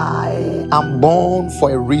 I am born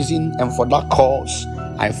for a reason, and for that cause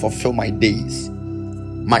I fulfill my days.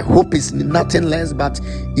 My hope is in nothing less but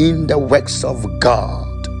in the works of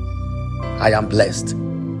God. I am blessed.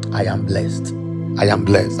 I am blessed. I am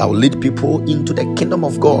blessed. I will lead people into the kingdom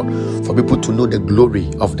of God for people to know the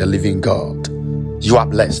glory of the living God. You are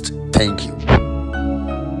blessed. Thank you.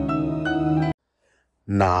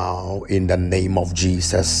 Now, in the name of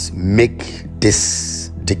Jesus, make this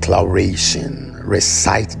declaration.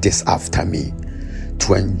 Recite this after me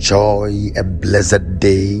to enjoy a blessed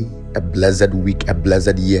day, a blessed week, a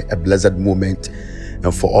blessed year, a blessed moment,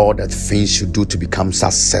 and for all the things you do to become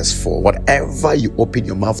successful. Whatever you open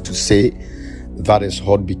your mouth to say, that is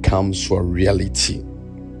what becomes your reality.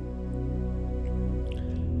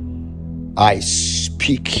 I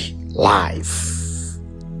speak life.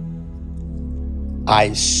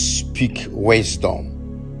 I speak wisdom.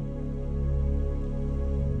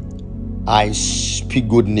 I speak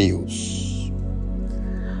good news.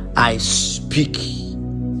 I speak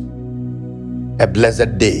a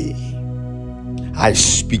blessed day. I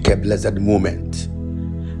speak a blessed moment.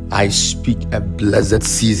 I speak a blessed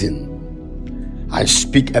season. I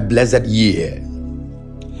speak a blessed year.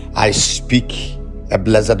 I speak a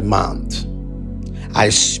blessed month. I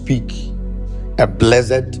speak a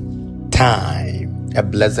blessed time, a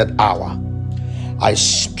blessed hour. I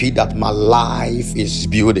speak that my life is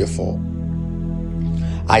beautiful.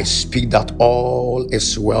 I speak that all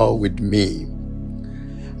is well with me.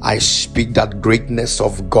 I speak that greatness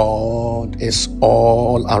of God is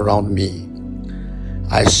all around me.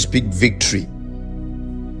 I speak victory,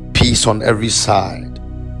 peace on every side.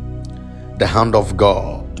 The hand of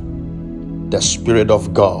God, the Spirit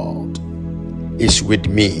of God is with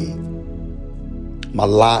me. My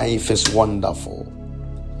life is wonderful.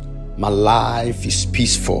 My life is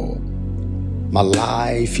peaceful. My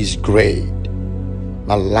life is great.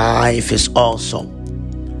 My life is awesome.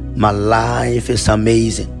 My life is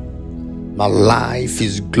amazing. My life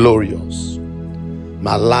is glorious.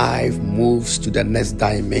 My life moves to the next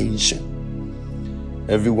dimension.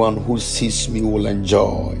 Everyone who sees me will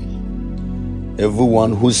enjoy.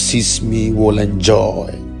 Everyone who sees me will enjoy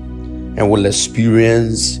and will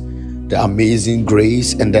experience the amazing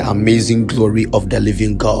grace and the amazing glory of the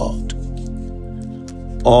living God.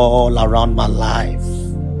 All around my life,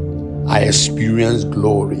 I experience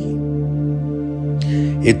glory.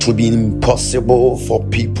 It will be impossible for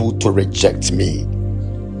people to reject me.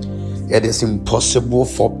 It is impossible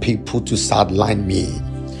for people to sideline me.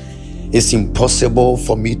 It's impossible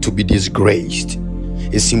for me to be disgraced.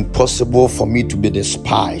 It's impossible for me to be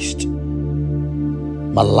despised.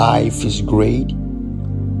 My life is great.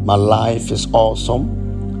 My life is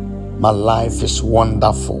awesome. My life is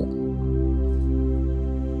wonderful.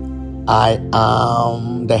 I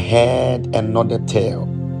am the head and not the tail.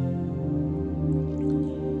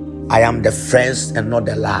 I am the first and not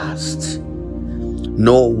the last.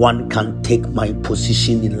 No one can take my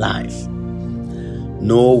position in life.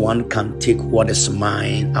 No one can take what is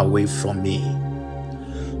mine away from me.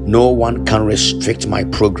 No one can restrict my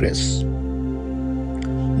progress.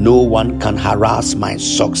 No one can harass my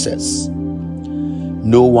success.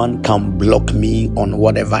 No one can block me on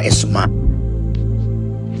whatever is mine.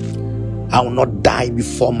 I will not die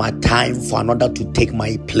before my time for another to take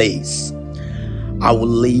my place. I will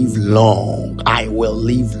live long. I will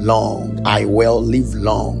live long. I will live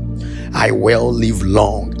long. I will live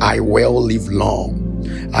long. I will live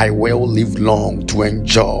long. I will live long to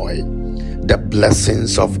enjoy the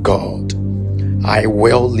blessings of God. I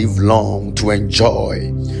will live long to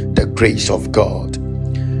enjoy the grace of God.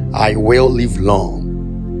 I will live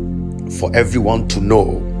long for everyone to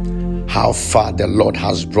know how far the Lord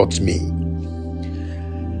has brought me.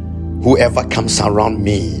 Whoever comes around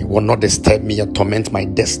me will not disturb me or torment my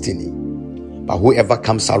destiny, but whoever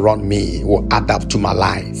comes around me will add up to my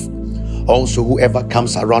life. Also, whoever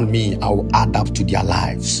comes around me, I will add up to their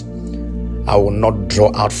lives. I will not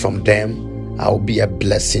draw out from them. I will be a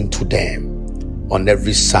blessing to them on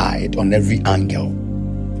every side, on every angle.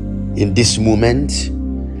 In this moment,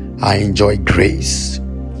 I enjoy grace.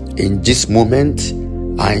 In this moment,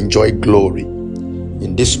 I enjoy glory.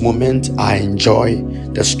 In this moment, I enjoy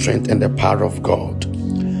the strength and the power of God.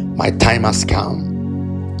 My time has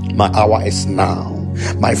come. My hour is now.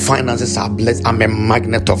 My finances are blessed. I'm a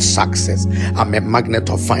magnet of success. I'm a magnet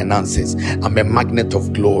of finances. I'm a magnet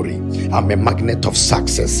of glory. I'm a magnet of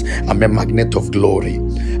success. I'm a magnet of glory.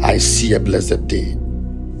 I see a blessed day.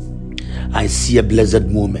 I see a blessed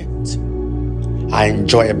moment. I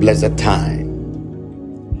enjoy a blessed time.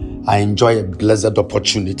 I enjoy a blessed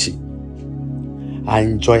opportunity. I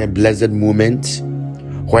enjoy a blessed moment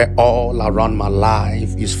where all around my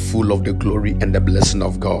life is full of the glory and the blessing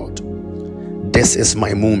of God. This is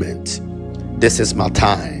my moment. This is my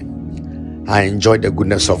time. I enjoy the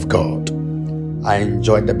goodness of God. I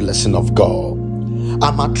enjoy the blessing of God.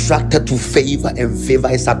 I'm attracted to favor, and favor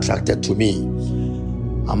is attracted to me.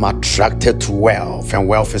 I'm attracted to wealth, and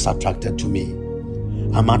wealth is attracted to me.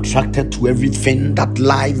 I'm attracted to everything that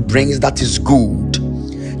life brings that is good.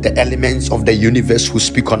 The elements of the universe will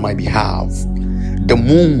speak on my behalf. The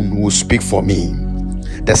moon will speak for me.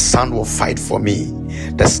 The sun will fight for me.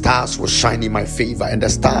 The stars will shine in my favor, and the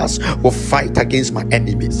stars will fight against my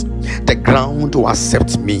enemies. The ground will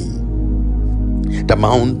accept me. The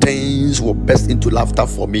mountains will burst into laughter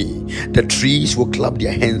for me. The trees will clap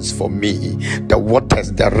their hands for me. The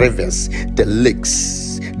waters, the rivers, the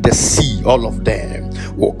lakes, the sea, all of them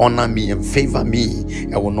will honor me and favor me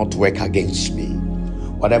and will not work against me.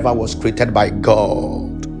 Whatever was created by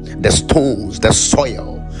God, the stones, the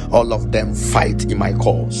soil, all of them fight in my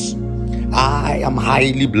cause. I am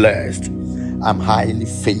highly blessed. I'm highly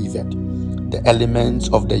favored. The elements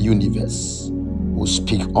of the universe will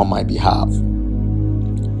speak on my behalf.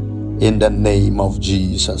 In the name of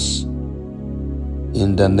Jesus.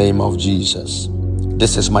 In the name of Jesus.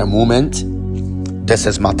 This is my moment. This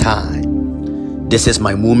is my time. This is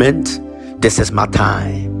my moment. This is my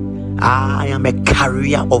time. I am a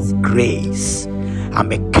carrier of grace.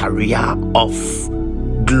 I'm a carrier of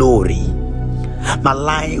glory. My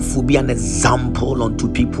life will be an example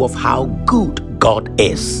unto people of how good God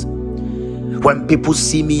is. When people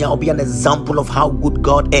see me, I'll be an example of how good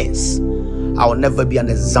God is. I will never be an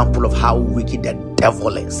example of how wicked the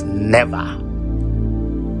devil is. Never.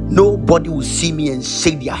 Nobody will see me and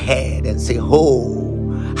shake their head and say,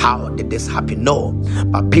 oh, how did this happen? No.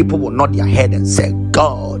 But people will nod their head and say,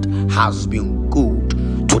 God has been good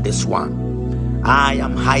to this one. I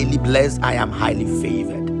am highly blessed. I am highly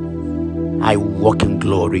favored. I walk in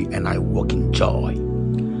glory and I walk in joy.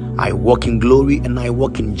 I walk in glory and I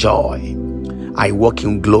walk in joy. I walk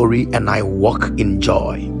in glory and I walk in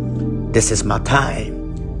joy. This is my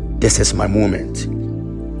time. This is my moment.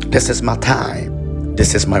 This is my time.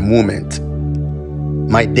 This is my moment.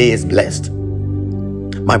 My day is blessed.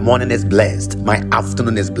 My morning is blessed. My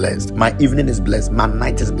afternoon is blessed. My evening is blessed. My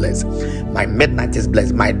night is blessed. My midnight is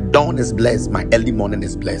blessed. My dawn is blessed. My early morning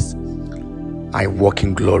is blessed. I walk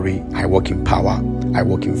in glory. I walk in power. I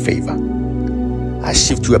walk in favor. I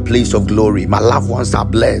shift to a place of glory. My loved ones are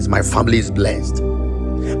blessed. My family is blessed.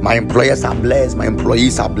 My employers are blessed. My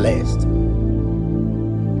employees are blessed.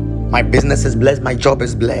 My business is blessed. My job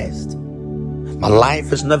is blessed. My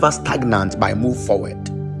life is never stagnant, but I move forward.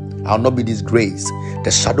 I'll not be disgraced.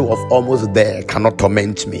 The shadow of almost there cannot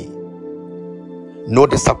torment me. No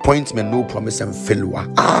disappointment, no promise and failure.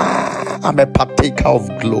 I'm a partaker of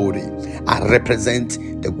glory. I represent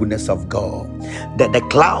the goodness of God. The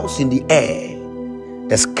clouds in the air,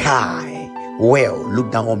 the sky will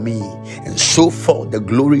look down on me and show forth the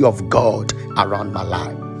glory of God around my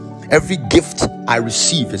life. Every gift I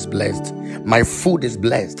receive is blessed. My food is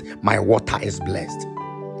blessed. My water is blessed.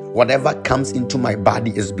 Whatever comes into my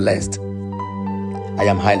body is blessed. I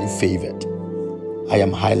am highly favored. I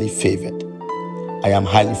am highly favored. I am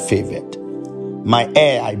highly favored. My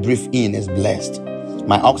air I breathe in is blessed.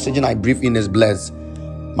 My oxygen I breathe in is blessed.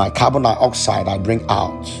 My carbon dioxide I bring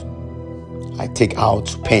out. I take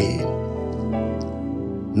out pain.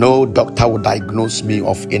 No doctor will diagnose me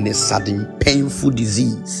of any sudden painful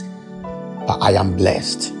disease. But I am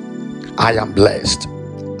blessed. I am blessed.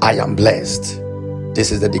 I am blessed.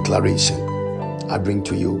 This is the declaration I bring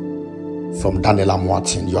to you from Daniel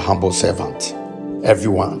Amoatin, your humble servant.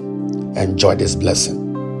 Everyone, enjoy this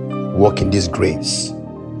blessing. Walk in this grace.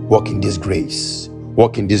 Walk in this grace.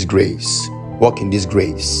 Walk in this grace. Walk in this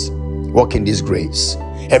grace. Walk in this grace.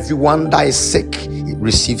 Everyone that is sick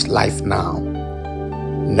receives life now.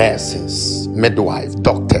 Nurses, midwives,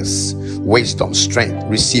 doctors, wisdom, strength,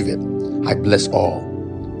 receive it. I bless all.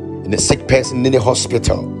 And the sick person in the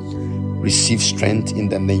hospital, receive strength in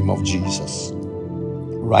the name of Jesus.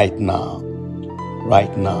 Right now,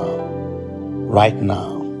 right now, right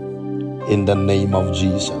now, in the name of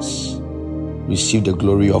Jesus. Receive the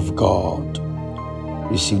glory of God.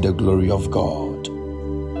 Receive the glory of God.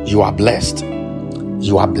 You are blessed.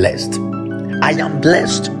 You are blessed. I am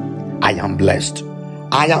blessed. I am blessed.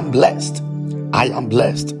 I am blessed. I am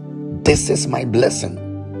blessed. This is my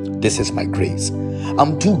blessing. This is my grace.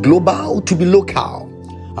 I'm too global to be local.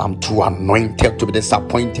 I'm too anointed to be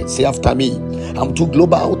disappointed. Say after me. I'm too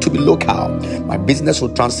global to be local. My business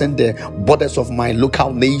will transcend the borders of my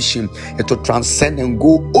local nation. It will transcend and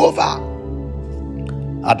go over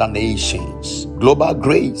other nations. Global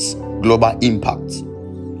grace, global impact.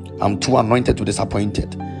 I'm too anointed to be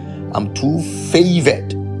disappointed. I'm too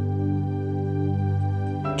favored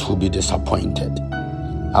to be disappointed.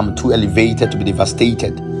 I'm too elevated to be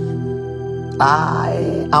devastated.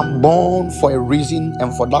 I am born for a reason,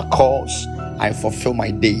 and for that cause I fulfill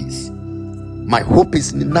my days. My hope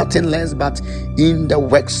is in nothing less but in the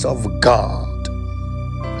works of God.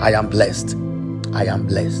 I am blessed. I am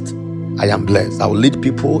blessed. I am blessed. I will lead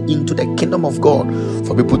people into the kingdom of God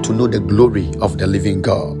for people to know the glory of the living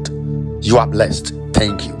God. You are blessed.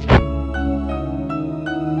 Thank you.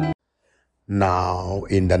 Now,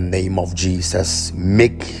 in the name of Jesus,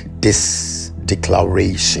 make this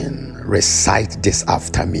declaration. Recite this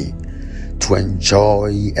after me to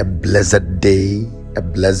enjoy a blessed day, a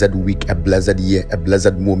blessed week, a blessed year, a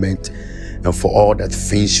blessed moment, and for all the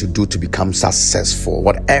things you do to become successful.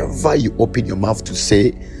 Whatever you open your mouth to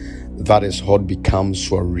say, that is what becomes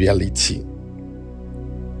your reality.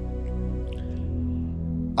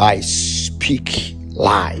 I speak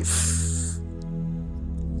life.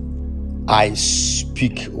 I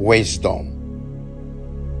speak wisdom.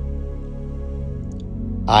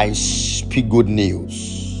 I speak good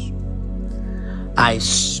news. I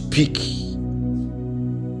speak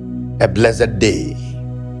a blessed day.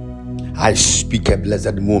 I speak a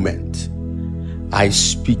blessed moment. I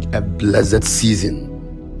speak a blessed season.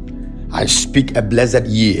 I speak a blessed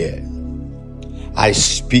year. I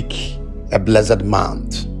speak a blessed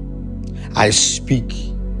month. I speak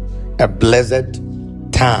a blessed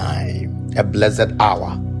time, a blessed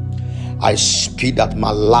hour. I speak that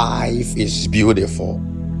my life is beautiful.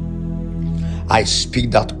 I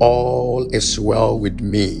speak that all is well with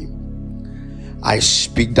me. I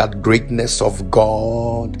speak that greatness of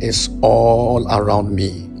God is all around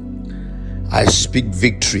me. I speak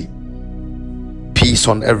victory, peace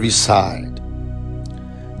on every side.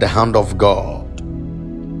 The hand of God,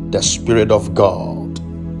 the Spirit of God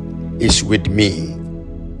is with me.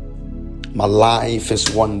 My life is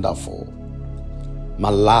wonderful. My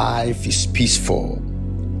life is peaceful.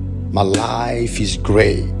 My life is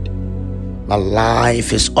great. My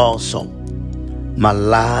life is awesome. My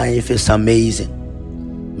life is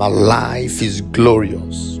amazing. My life is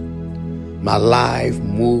glorious. My life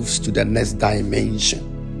moves to the next dimension.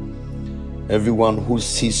 Everyone who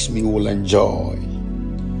sees me will enjoy.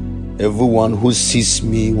 Everyone who sees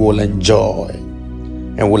me will enjoy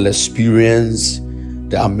and will experience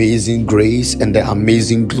the amazing grace and the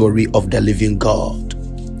amazing glory of the living God.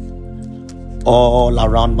 All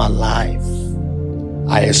around my life,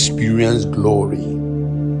 I experience glory.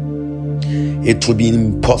 It will be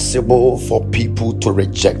impossible for people to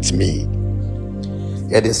reject me.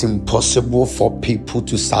 It is impossible for people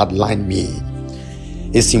to sideline me.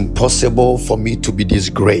 It's impossible for me to be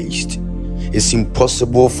disgraced. It's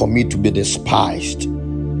impossible for me to be despised.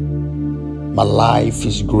 My life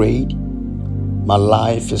is great. My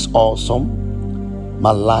life is awesome.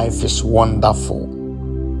 My life is wonderful.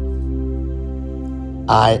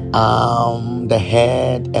 I am the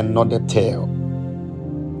head and not the tail.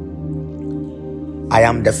 I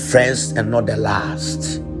am the first and not the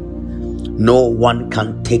last. No one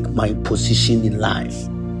can take my position in life.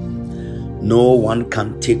 No one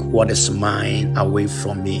can take what is mine away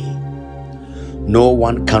from me. No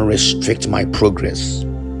one can restrict my progress.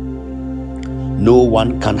 No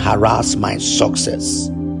one can harass my success.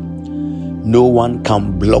 No one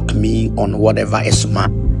can block me on whatever is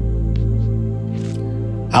mine.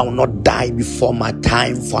 I will not die before my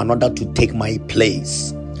time for another to take my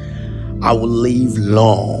place. I will live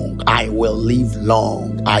long. I will live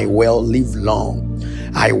long. I will live long.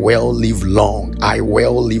 I will live long. I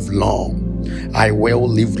will live long. I will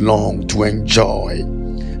live long to enjoy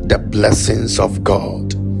the blessings of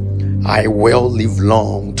God. I will live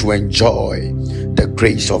long to enjoy the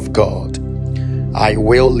grace of God. I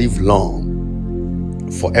will live long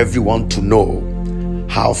for everyone to know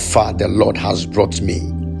how far the Lord has brought me.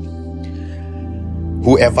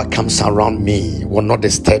 Whoever comes around me will not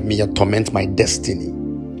disturb me or torment my destiny,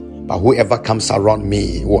 but whoever comes around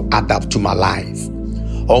me will add up to my life.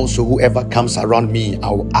 Also, whoever comes around me, I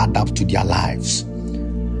will add up to their lives.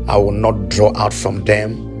 I will not draw out from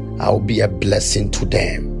them. I will be a blessing to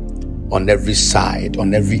them on every side,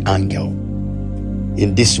 on every angle.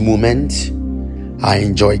 In this moment, I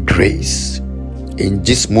enjoy grace. In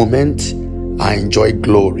this moment, I enjoy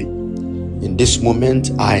glory. In this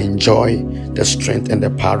moment, I enjoy the strength and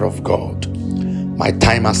the power of God. My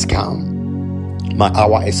time has come. My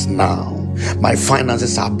hour is now. My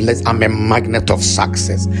finances are blessed. I'm a magnet of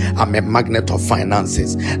success. I'm a magnet of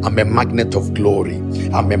finances. I'm a magnet of glory.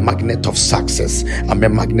 I'm a magnet of success. I'm a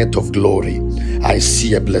magnet of glory. I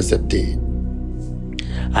see a blessed day.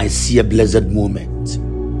 I see a blessed moment.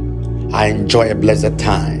 I enjoy a blessed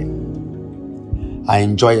time. I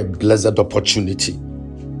enjoy a blessed opportunity.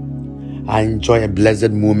 I enjoy a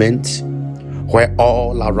blessed moment where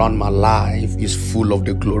all around my life is full of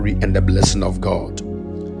the glory and the blessing of God.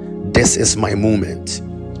 This is my moment.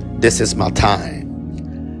 This is my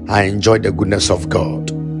time. I enjoy the goodness of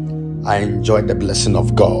God. I enjoy the blessing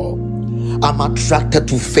of God. I'm attracted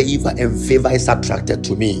to favor, and favor is attracted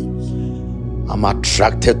to me. I'm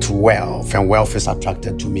attracted to wealth, and wealth is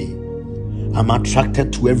attracted to me. I'm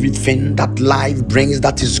attracted to everything that life brings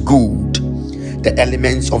that is good. The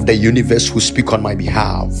elements of the universe will speak on my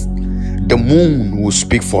behalf. The moon will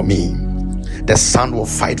speak for me. The sun will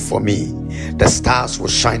fight for me. The stars will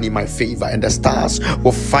shine in my favor, and the stars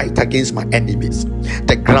will fight against my enemies.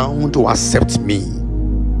 The ground will accept me.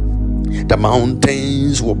 The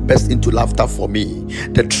mountains will burst into laughter for me.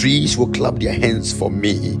 The trees will clap their hands for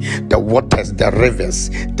me. The waters, the rivers,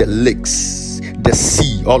 the lakes, the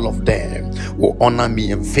sea, all of them will honor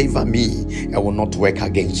me and favor me and will not work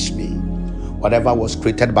against me. Whatever was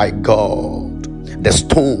created by God, the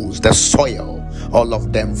stones, the soil, all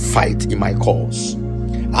of them fight in my cause.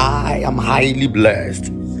 I am highly blessed.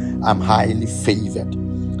 I'm highly favored.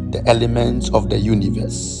 The elements of the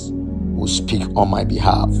universe will speak on my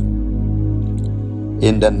behalf.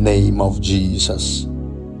 In the name of Jesus.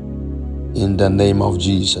 In the name of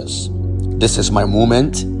Jesus. This is my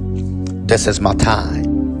moment. This is my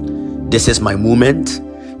time. This is my moment.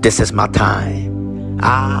 This is my time.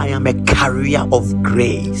 I am a carrier of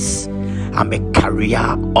grace. I'm a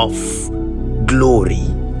carrier of glory.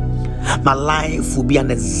 My life will be an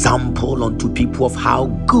example unto people of how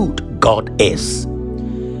good God is.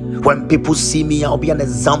 When people see me, I'll be an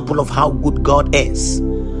example of how good God is.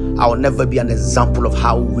 I will never be an example of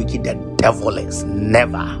how wicked the devil is.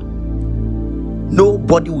 Never.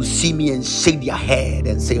 Nobody will see me and shake their head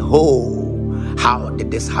and say, oh, how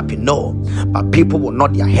did this happen? No. But people will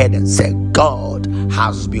nod their head and say, God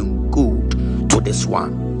has been good to this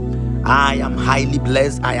one. I am highly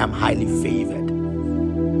blessed. I am highly favored.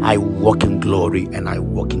 I walk in glory and I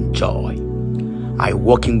walk in joy. I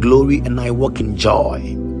walk in glory and I walk in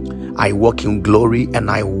joy. I walk in glory and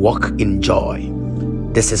I walk in joy.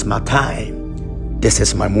 This is my time. This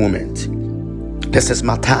is my moment. This is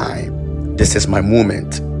my time. This is my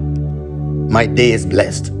moment. My day is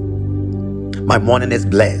blessed. My morning is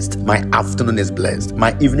blessed. My afternoon is blessed.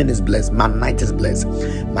 My evening is blessed. My night is blessed.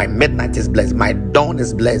 My midnight is blessed. My dawn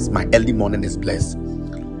is blessed. My early morning is blessed.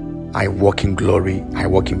 I walk in glory. I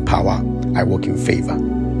walk in power. I walk in favor.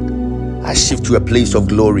 I shift to a place of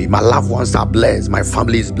glory. My loved ones are blessed. My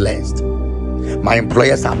family is blessed. My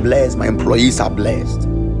employers are blessed. My employees are blessed.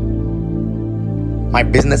 My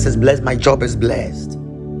business is blessed. My job is blessed.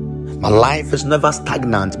 My life is never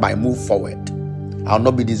stagnant, but I move forward. I'll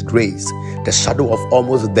not be disgraced. The shadow of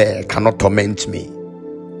almost there cannot torment me.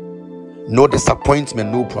 No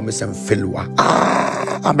disappointment, no promise and failure.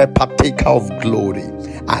 I'm a partaker of glory.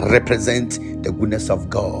 I represent the goodness of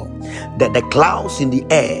God. The clouds in the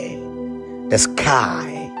air, the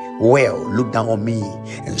sky will look down on me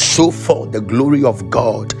and show forth the glory of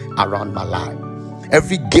God around my life.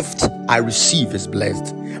 Every gift I receive is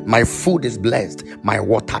blessed. My food is blessed. My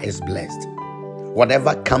water is blessed.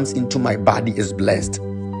 Whatever comes into my body is blessed.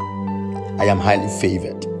 I am highly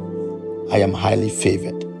favored. I am highly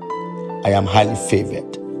favored. I am highly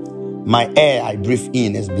favored. My air I breathe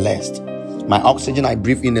in is blessed. My oxygen I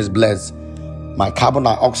breathe in is blessed. My carbon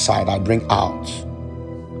dioxide I bring out.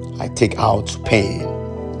 I take out pain.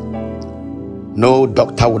 No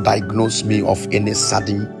doctor will diagnose me of any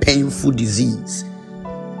sudden painful disease.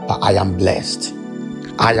 But I am blessed.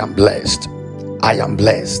 I am blessed. I am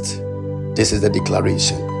blessed. This is the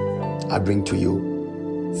declaration I bring to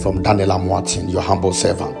you from Daniel Amoatin, your humble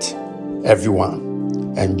servant.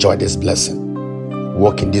 Everyone, enjoy this blessing.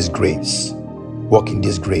 Walk in this grace. Walk in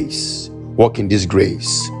this grace. Walk in this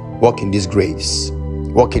grace. Walk in this grace.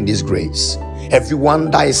 Walk in this grace. Everyone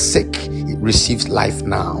that is sick receives life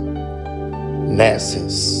now.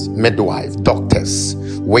 Nurses, midwives, doctors,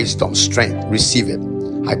 wisdom, strength, receive it.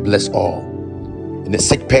 I bless all. And the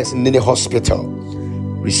sick person in the hospital,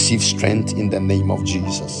 receive strength in the name of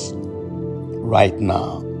Jesus. Right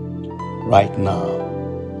now, right now,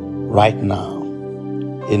 right now,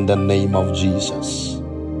 in the name of Jesus.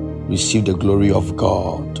 Receive the glory of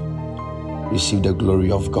God. Receive the glory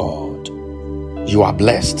of God. You are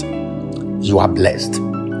blessed. You are blessed.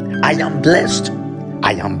 I am blessed.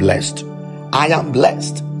 I am blessed. I am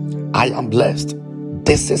blessed. I am blessed.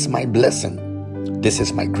 This is my blessing. This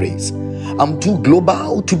is my grace. I'm too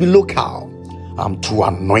global to be local. I'm too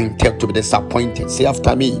anointed to be disappointed. Say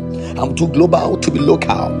after me. I'm too global to be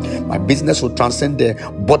local. My business will transcend the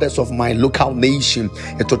borders of my local nation.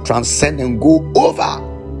 It will transcend and go over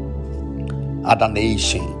other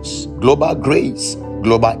nations. Global grace,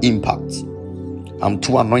 global impact. I'm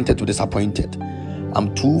too anointed to be disappointed.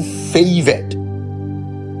 I'm too favored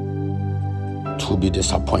to be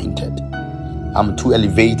disappointed. I'm too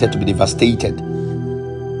elevated to be devastated.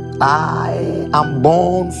 I am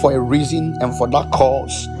born for a reason, and for that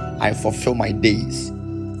cause I fulfill my days.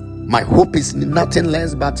 My hope is in nothing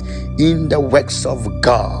less but in the works of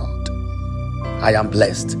God. I am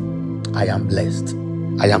blessed. I am blessed.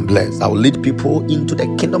 I am blessed. I will lead people into the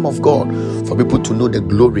kingdom of God for people to know the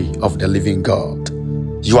glory of the living God.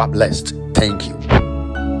 You are blessed. Thank you.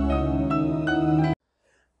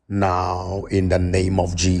 Now, in the name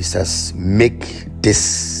of Jesus, make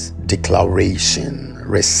this declaration.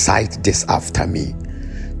 Recite this after me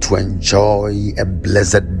to enjoy a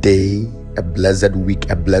blessed day, a blessed week,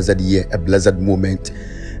 a blessed year, a blessed moment,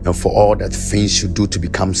 and for all the things you do to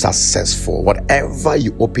become successful. Whatever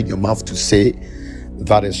you open your mouth to say,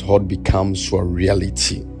 that is what becomes your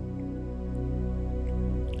reality.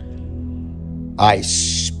 I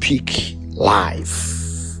speak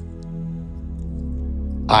life.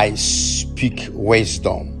 I speak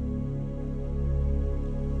wisdom.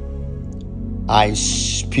 I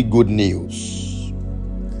speak good news.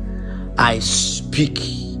 I speak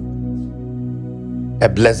a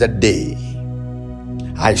blessed day.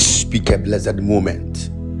 I speak a blessed moment.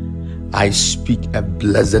 I speak a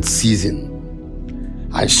blessed season.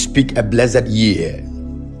 I speak a blessed year.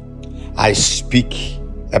 I speak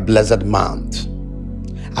a blessed month.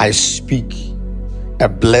 I speak a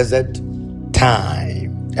blessed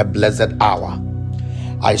time, a blessed hour.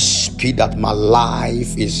 I speak that my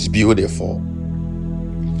life is beautiful.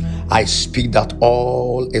 I speak that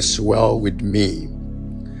all is well with me.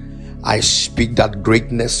 I speak that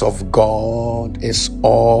greatness of God is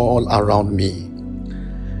all around me.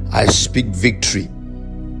 I speak victory,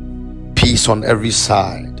 peace on every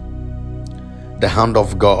side. The hand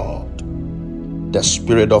of God, the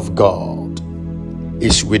Spirit of God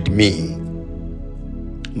is with me.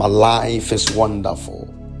 My life is wonderful.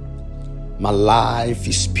 My life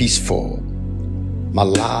is peaceful. My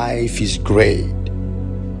life is great.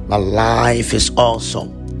 My life is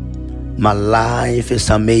awesome. My life is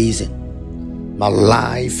amazing. My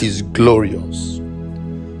life is glorious.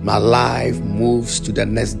 My life moves to the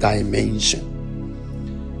next dimension.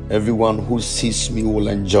 Everyone who sees me will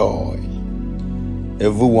enjoy.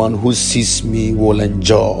 Everyone who sees me will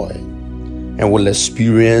enjoy and will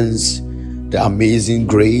experience the amazing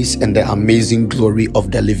grace and the amazing glory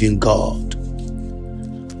of the living God.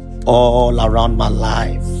 All around my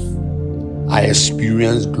life, I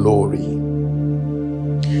experience glory.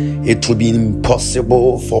 It will be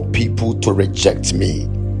impossible for people to reject me.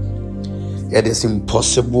 It is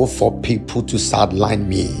impossible for people to sideline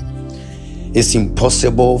me. It's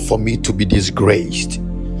impossible for me to be disgraced.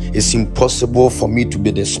 It's impossible for me to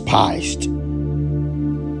be despised.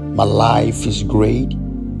 My life is great.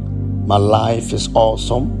 My life is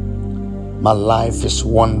awesome. My life is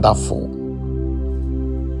wonderful.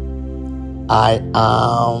 I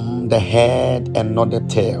am the head and not the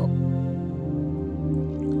tail.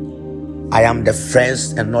 I am the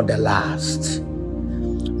first and not the last.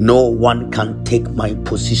 No one can take my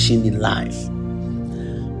position in life.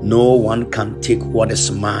 No one can take what is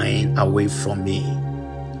mine away from me.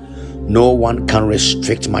 No one can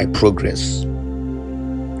restrict my progress.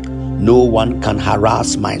 No one can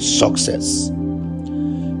harass my success.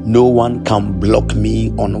 No one can block me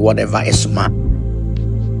on whatever is mine.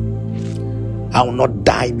 I will not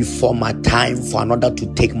die before my time for another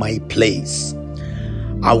to take my place.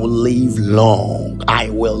 I will live long. I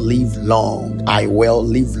will live long. I will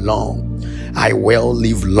live long. I will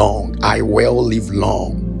live long. I will live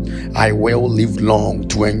long. I will live long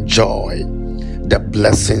to enjoy the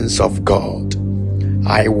blessings of God.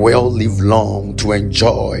 I will live long to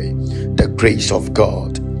enjoy the grace of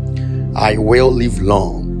God. I will live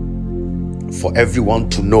long for everyone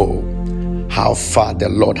to know how far the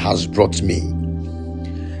Lord has brought me.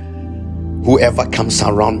 Whoever comes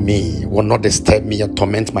around me will not disturb me or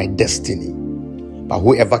torment my destiny, but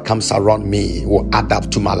whoever comes around me will add up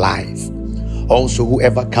to my life. Also,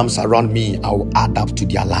 whoever comes around me, I will add up to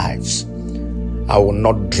their lives. I will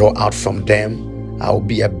not draw out from them. I will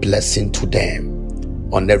be a blessing to them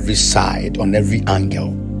on every side, on every angle.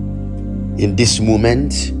 In this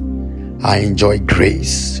moment, I enjoy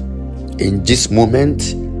grace. In this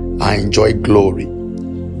moment, I enjoy glory.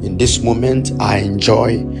 In this moment, I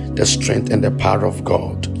enjoy the strength and the power of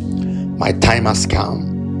God. My time has come.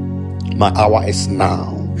 My hour is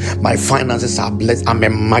now. My finances are blessed. I'm a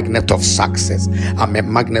magnet of success. I'm a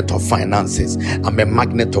magnet of finances. I'm a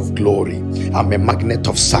magnet of glory. I'm a magnet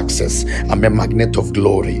of success. I'm a magnet of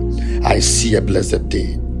glory. I see a blessed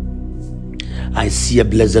day. I see a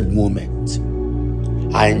blessed moment.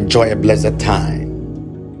 I enjoy a blessed time.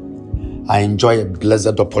 I enjoy a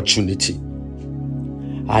blessed opportunity.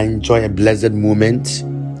 I enjoy a blessed moment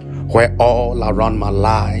where all around my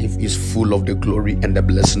life is full of the glory and the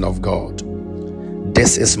blessing of God.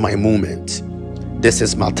 This is my moment. This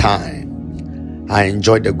is my time. I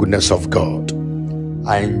enjoy the goodness of God.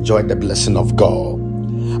 I enjoy the blessing of God.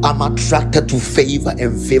 I'm attracted to favor,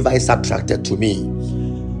 and favor is attracted to me.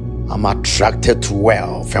 I'm attracted to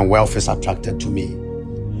wealth, and wealth is attracted to me.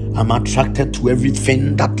 I'm attracted to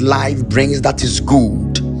everything that life brings that is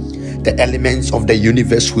good. The elements of the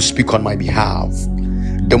universe will speak on my behalf.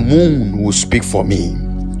 The moon will speak for me.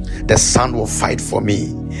 The sun will fight for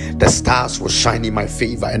me. The stars will shine in my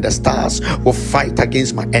favor, and the stars will fight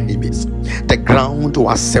against my enemies. The ground will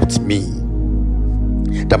accept me.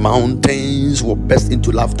 The mountains will burst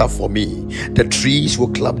into laughter for me. The trees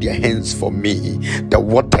will clap their hands for me. The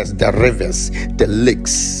waters, the rivers, the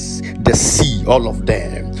lakes, the sea, all of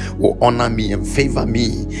them will honor me and favor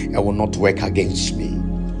me and will not work against me.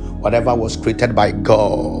 Whatever was created by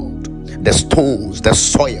God, the stones, the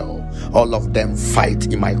soil, all of them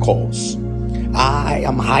fight in my cause. I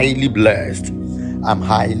am highly blessed. I'm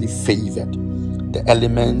highly favored. The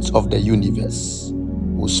elements of the universe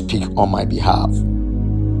will speak on my behalf.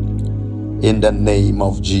 In the name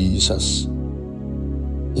of Jesus.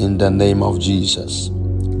 In the name of Jesus.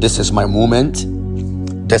 This is my moment.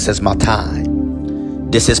 This is my time.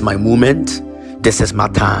 This is my moment. This is my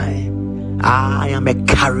time. I am a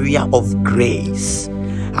carrier of grace.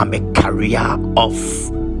 I'm a carrier of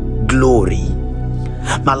glory.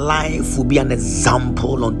 My life will be an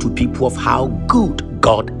example unto people of how good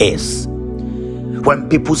God is. When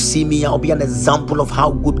people see me, I'll be an example of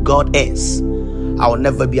how good God is. I will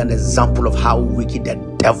never be an example of how wicked the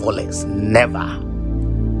devil is. Never.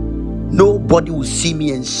 Nobody will see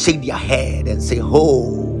me and shake their head and say,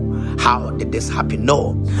 oh, how did this happen?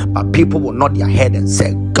 No. But people will nod their head and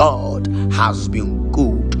say, God has been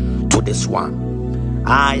good to this one.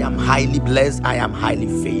 I am highly blessed. I am highly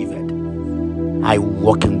favored. I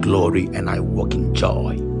walk in glory and I walk in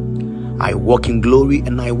joy. I walk in glory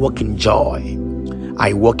and I walk in joy.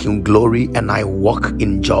 I walk in glory and I walk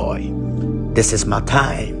in joy. This is my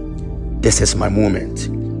time. This is my moment.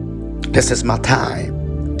 This is my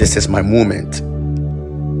time. This is my moment.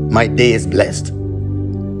 My day is blessed.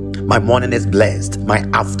 My morning is blessed. My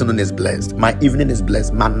afternoon is blessed. My evening is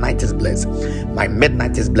blessed. My night is blessed. My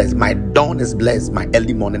midnight is blessed. My dawn is blessed. My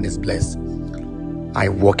early morning is blessed. I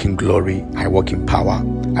walk in glory. I walk in power.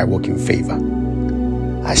 I walk in favor.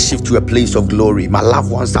 I shift to a place of glory. My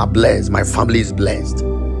loved ones are blessed. My family is blessed.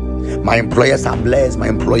 My employers are blessed. My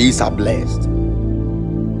employees are blessed.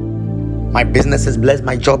 My business is blessed.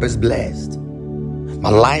 My job is blessed. My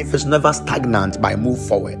life is never stagnant, but I move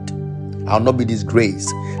forward. I'll not be disgraced.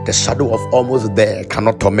 The shadow of almost there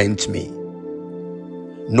cannot torment me.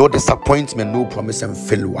 No disappointment, no promise and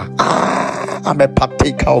failure. I'm a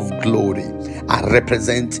partaker of glory. I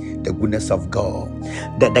represent the goodness of God.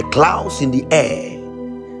 The clouds in the air,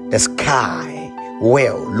 the sky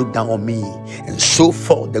will look down on me and show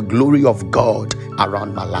forth the glory of God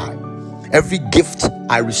around my life. Every gift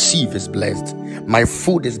I receive is blessed. My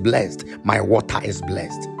food is blessed. My water is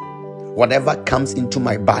blessed. Whatever comes into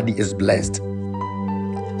my body is blessed.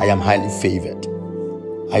 I am highly favored.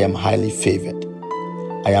 I am highly favored.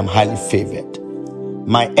 I am highly favored.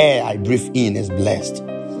 My air I breathe in is blessed.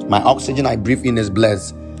 My oxygen I breathe in is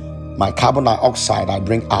blessed. My carbon dioxide I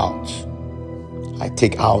bring out. I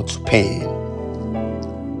take out pain.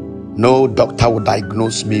 No doctor will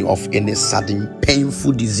diagnose me of any sudden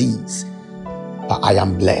painful disease. But I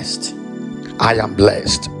am blessed. I am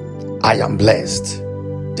blessed. I am blessed.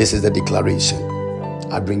 This is the declaration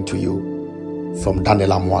I bring to you from Daniel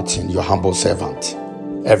Amoatin, your humble servant.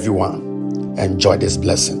 Everyone, enjoy this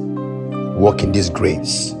blessing. Walk in this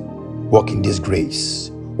grace. Walk in this grace.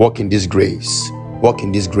 Walk in this grace. Walk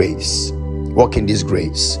in this grace. Walk in this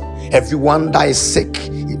grace. Everyone that is sick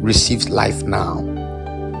receives life now.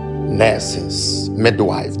 Nurses,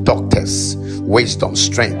 midwives, doctors, wisdom,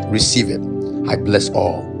 strength, receive it. I bless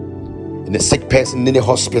all. And the sick person in the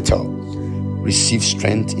hospital, receive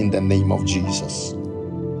strength in the name of Jesus.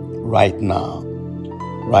 Right now,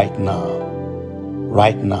 right now,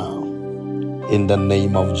 right now, in the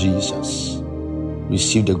name of Jesus.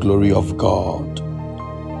 Receive the glory of God.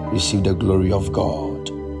 Receive the glory of God.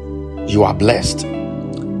 You are blessed.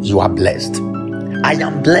 You are blessed. I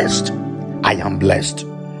am blessed. I am blessed.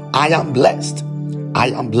 I am blessed. I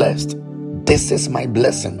am blessed. This is my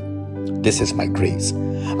blessing. This is my grace.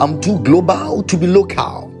 I'm too global to be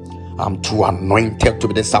local. I'm too anointed to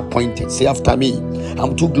be disappointed. Say after me.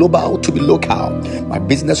 I'm too global to be local. My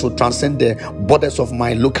business will transcend the borders of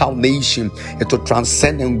my local nation. It will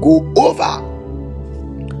transcend and go over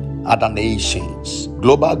other nations.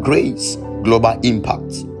 Global grace, global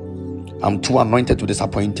impact. I'm too anointed to be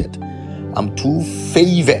disappointed. I'm too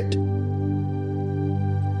favored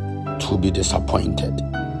to be disappointed.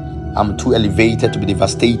 I'm too elevated to be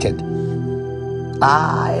devastated.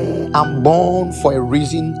 I am born for a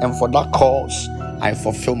reason, and for that cause I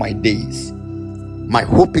fulfill my days. My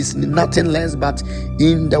hope is in nothing less but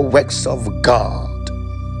in the works of God.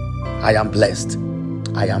 I am blessed.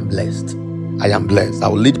 I am blessed. I am blessed. I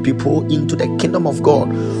will lead people into the kingdom of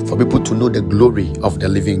God for people to know the glory of the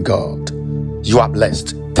living God. You are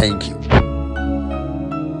blessed. Thank you.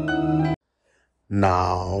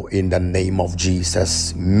 Now, in the name of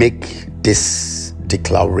Jesus, make this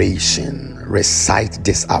declaration. Recite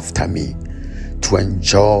this after me to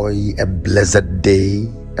enjoy a blessed day,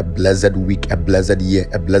 a blessed week, a blessed year,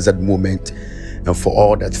 a blessed moment, and for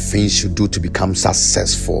all the things you do to become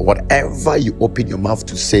successful. Whatever you open your mouth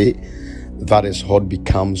to say, that is what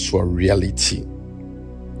becomes your reality.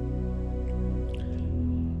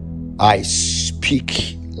 I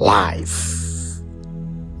speak life.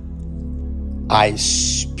 I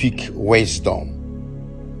speak wisdom.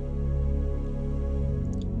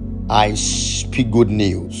 I speak good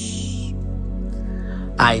news.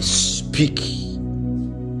 I speak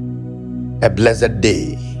a blessed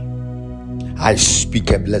day. I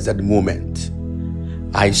speak a blessed moment.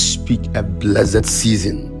 I speak a blessed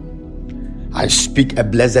season. I speak a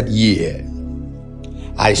blessed year.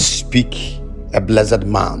 I speak a blessed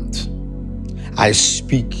month. I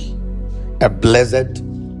speak a blessed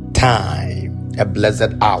time, a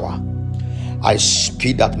blessed hour. I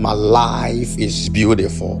speak that my life is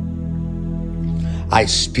beautiful. I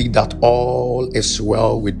speak that all is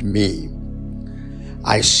well with me.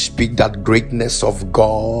 I speak that greatness of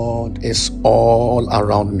God is all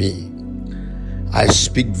around me. I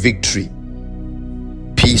speak victory,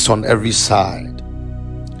 peace on every side.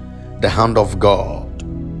 The hand of God,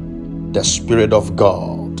 the Spirit of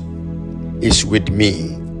God is with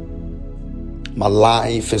me. My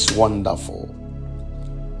life is wonderful.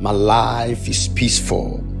 My life is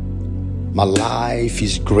peaceful. My life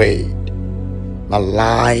is great. My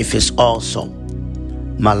life is awesome.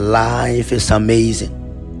 My life is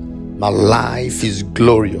amazing. My life is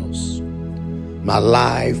glorious. My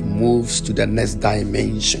life moves to the next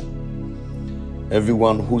dimension.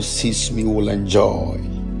 Everyone who sees me will enjoy.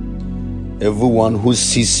 Everyone who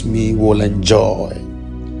sees me will enjoy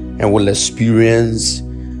and will experience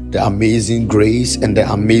the amazing grace and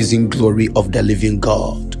the amazing glory of the living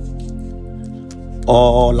God.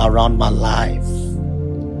 All around my life,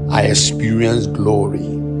 I experience glory.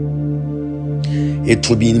 It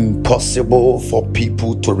will be impossible for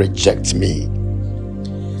people to reject me.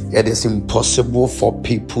 It is impossible for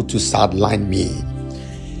people to sideline me.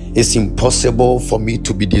 It's impossible for me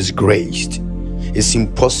to be disgraced. It's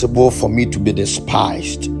impossible for me to be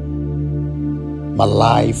despised. My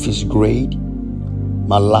life is great.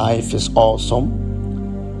 My life is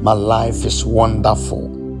awesome. My life is wonderful.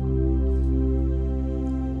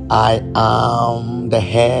 I am the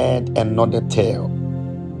head and not the tail.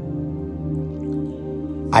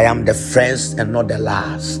 I am the first and not the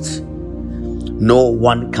last. No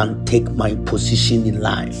one can take my position in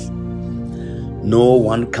life. No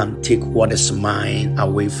one can take what is mine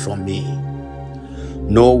away from me.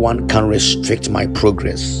 No one can restrict my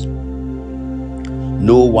progress.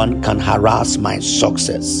 No one can harass my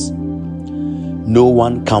success. No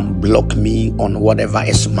one can block me on whatever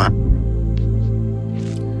is mine.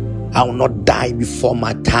 I will not die before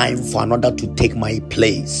my time for another to take my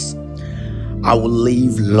place. I will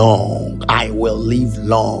live long. I will live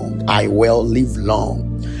long. I will live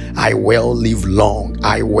long. I will live long.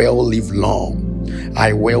 I will live long.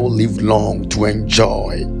 I will live long to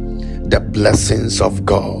enjoy the blessings of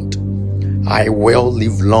God. I will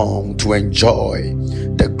live long to enjoy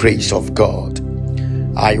the grace of God.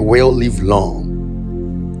 I will live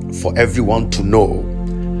long for everyone to know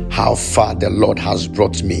how far the Lord has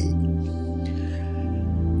brought me.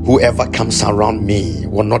 Whoever comes around me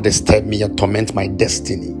will not disturb me and torment my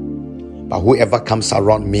destiny, but whoever comes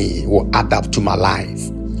around me will add up to my life.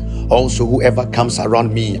 Also, whoever comes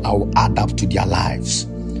around me, I will add up to their lives.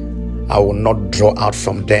 I will not draw out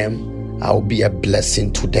from them. I will be a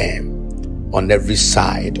blessing to them on every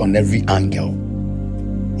side, on every angle.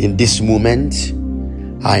 In this moment,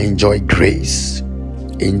 I enjoy grace.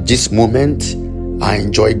 In this moment, I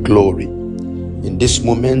enjoy glory. In this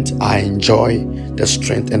moment, I enjoy the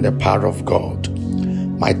strength and the power of God.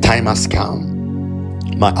 My time has come.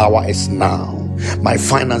 My hour is now. My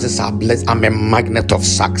finances are blessed. I'm a magnet of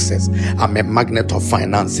success. I'm a magnet of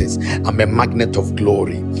finances. I'm a magnet of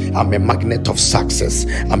glory. I'm a magnet of success.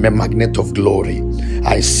 I'm a magnet of glory.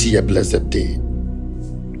 I see a blessed day.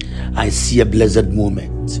 I see a blessed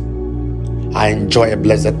moment. I enjoy a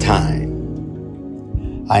blessed time.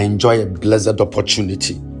 I enjoy a blessed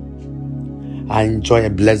opportunity. I enjoy a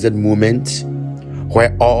blessed moment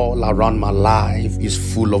where all around my life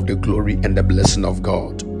is full of the glory and the blessing of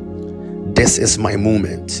God. This is my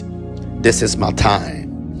moment. This is my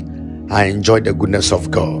time. I enjoy the goodness of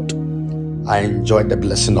God. I enjoy the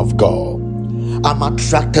blessing of God. I'm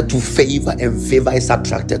attracted to favor, and favor is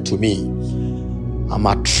attracted to me. I'm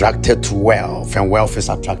attracted to wealth, and wealth is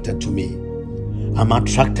attracted to me. I'm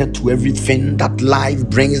attracted to everything that life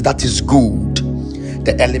brings that is good.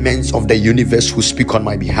 The elements of the universe will speak on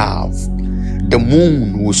my behalf. The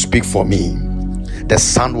moon will speak for me. The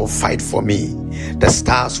sun will fight for me. The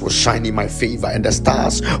stars will shine in my favor, and the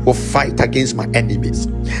stars will fight against my enemies.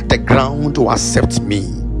 The ground will accept me.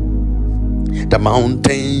 The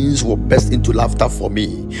mountains will burst into laughter for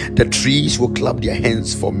me. The trees will clap their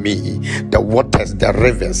hands for me. The waters, the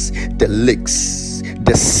rivers, the lakes,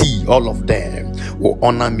 the sea, all of them will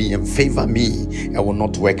honor me and favor me and will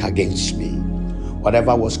not work against me.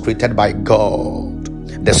 Whatever was created by God,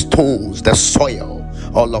 the stones, the soil,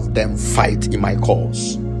 all of them fight in my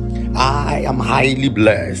cause. I am highly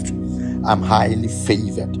blessed. I'm highly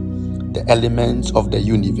favored. The elements of the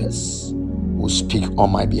universe will speak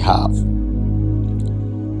on my behalf.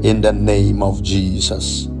 In the name of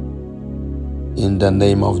Jesus. In the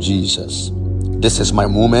name of Jesus. This is my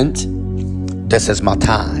moment. This is my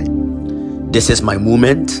time. This is my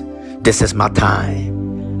moment. This is my time.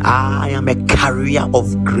 I am a carrier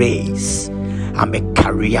of grace. I'm a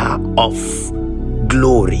carrier of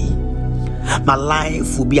glory. My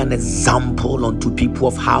life will be an example unto people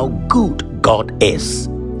of how good God is.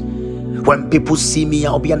 When people see me,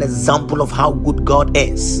 I'll be an example of how good God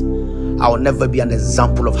is. I will never be an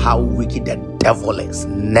example of how wicked the devil is.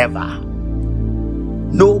 Never.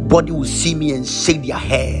 Nobody will see me and shake their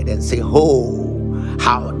head and say, oh,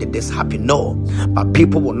 how did this happen? No. But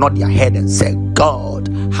people will nod their head and say, God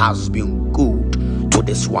has been good to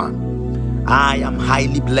this one. I am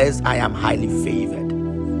highly blessed. I am highly favored.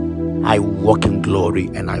 I walk in glory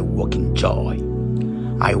and I walk in joy.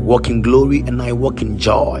 I walk in glory and I walk in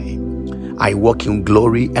joy. I walk in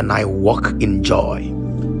glory and I walk in joy.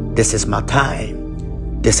 This is my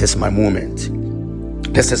time. This is my moment.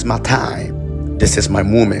 This is my time. This is my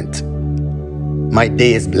moment. My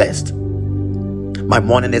day is blessed. My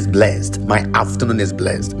morning is blessed. My afternoon is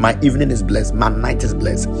blessed. My evening is blessed. My night is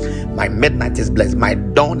blessed. My midnight is blessed. My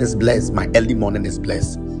dawn is blessed. My early morning is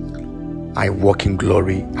blessed. I walk in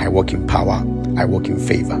glory. I walk in power. I walk in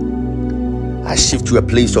favor. I shift to a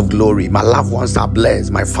place of glory. My loved ones are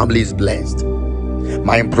blessed. My family is blessed.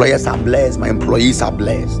 My employers are blessed. My employees are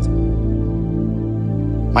blessed.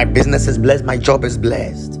 My business is blessed. My job is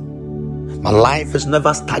blessed. My life is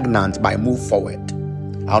never stagnant, but I move forward.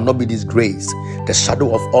 I'll not be disgraced. The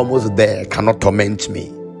shadow of almost there cannot torment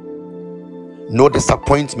me. No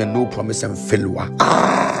disappointment, no promise and failure.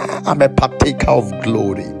 I'm a partaker of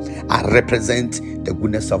glory. I represent the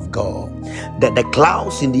goodness of God. The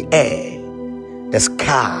clouds in the air, the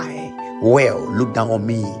sky, look down on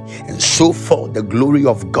me and show forth the glory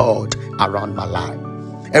of God around my life.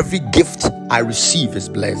 Every gift I receive is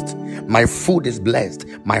blessed. My food is blessed.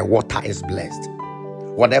 My water is blessed.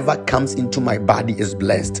 Whatever comes into my body is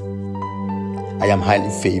blessed. I am highly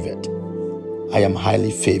favored. I am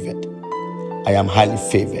highly favored. I am highly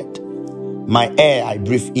favored. My air I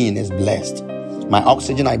breathe in is blessed. My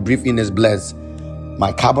oxygen I breathe in is blessed.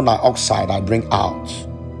 My carbon dioxide I bring out.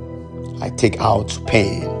 I take out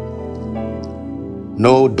pain.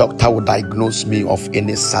 No doctor will diagnose me of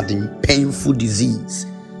any sudden painful disease.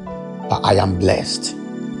 But I am blessed.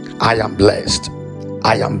 I am blessed.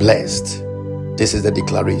 I am blessed. This is the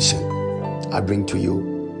declaration I bring to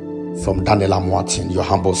you from Daniel Amoatin, your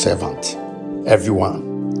humble servant.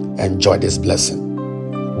 Everyone, enjoy this blessing.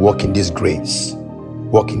 Walk in this grace.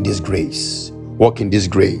 Walk in this grace. Walk in this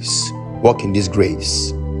grace. Walk in this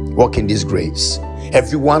grace. Walk in this grace.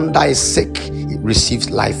 Everyone that is sick receives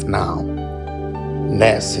life now.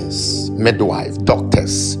 Nurses, midwives,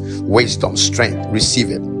 doctors, wisdom, strength, receive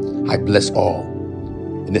it. I bless all.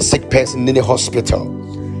 And the sick person in the hospital,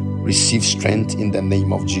 receive strength in the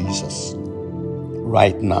name of Jesus.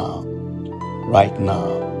 Right now, right now,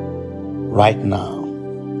 right now,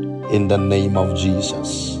 in the name of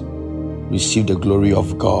Jesus. Receive the glory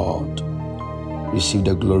of God. Receive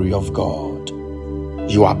the glory of God.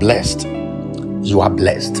 You are blessed. You are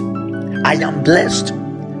blessed. I am blessed.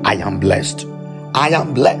 I am blessed. I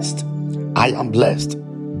am blessed. I am blessed.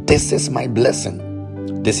 This is my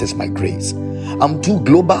blessing. This is my grace. I'm too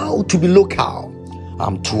global to be local.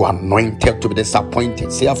 I'm too anointed to be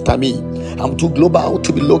disappointed. Say after me. I'm too global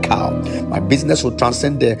to be local. My business will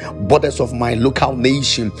transcend the borders of my local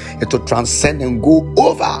nation. It will transcend and go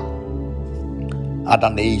over other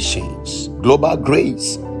nations. Global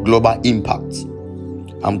grace, global impact.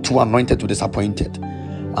 I'm too anointed to be disappointed.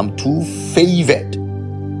 I'm too favored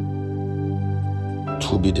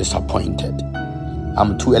to be disappointed.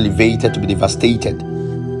 I'm too elevated to be devastated.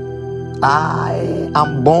 I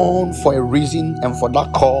am born for a reason, and for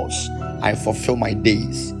that cause I fulfill my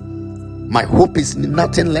days. My hope is in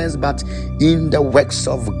nothing less but in the works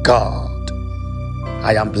of God.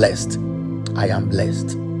 I am blessed. I am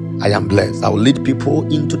blessed. I am blessed. I will lead people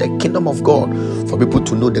into the kingdom of God for people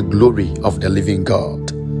to know the glory of the living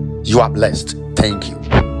God. You are blessed. Thank you.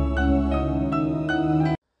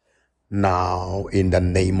 Now, in the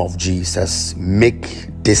name of Jesus, make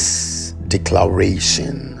this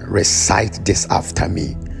declaration. Recite this after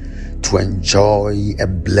me to enjoy a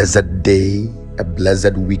blessed day, a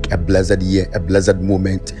blessed week, a blessed year, a blessed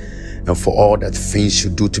moment, and for all the things you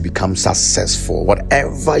do to become successful.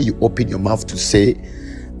 Whatever you open your mouth to say,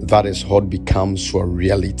 that is what becomes your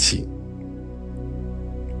reality.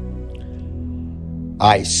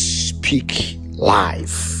 I speak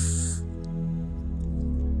life.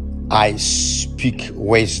 I speak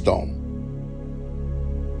wisdom.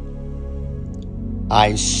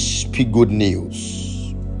 I speak good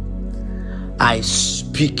news. I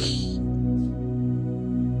speak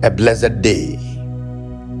a blessed day.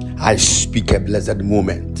 I speak a blessed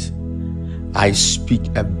moment. I speak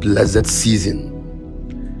a blessed season.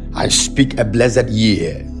 I speak a blessed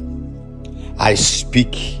year. I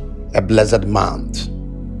speak a blessed month.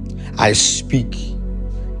 I speak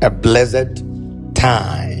a blessed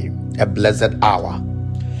time, a blessed hour.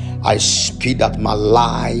 I speak that my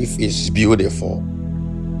life is beautiful.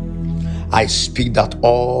 I speak that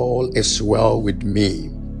all is well with me.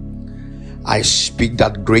 I speak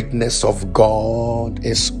that greatness of God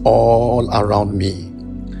is all around me.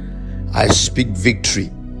 I speak victory,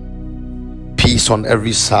 peace on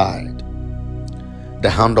every side. The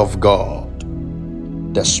hand of God,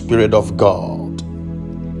 the Spirit of God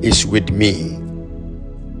is with me.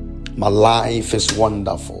 My life is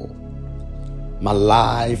wonderful. My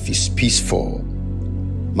life is peaceful.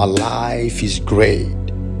 My life is great.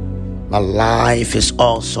 My life is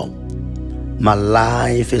awesome. My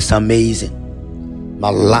life is amazing. My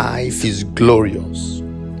life is glorious.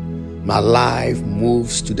 My life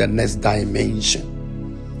moves to the next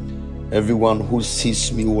dimension. Everyone who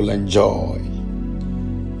sees me will enjoy.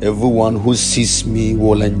 Everyone who sees me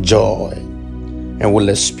will enjoy and will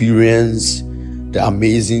experience the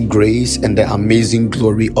amazing grace and the amazing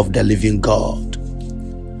glory of the living God.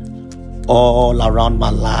 All around my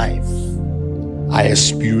life, I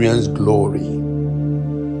experience glory.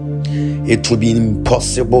 It will be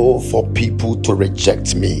impossible for people to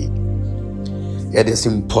reject me. It is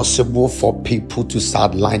impossible for people to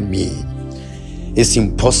sideline me. It's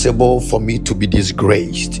impossible for me to be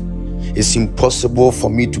disgraced. It's impossible for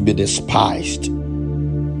me to be despised.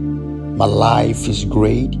 My life is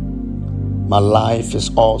great. My life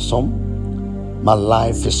is awesome. My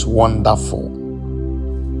life is wonderful.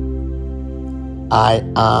 I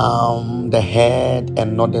am the head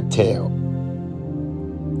and not the tail.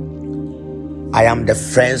 I am the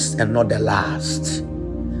first and not the last.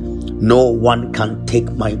 No one can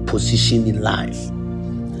take my position in life.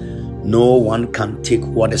 No one can take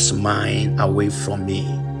what is mine away from me.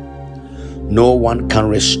 No one can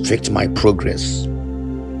restrict my progress.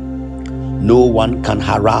 No one can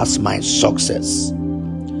harass my success.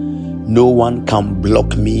 No one can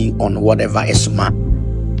block me on whatever is mine.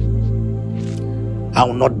 I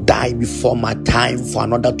will not die before my time for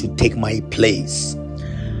another to take my place.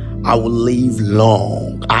 I will live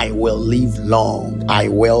long. I will live long. I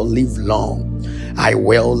will live long. I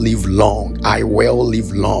will live long. I will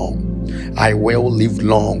live long. I will live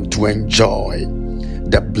long to enjoy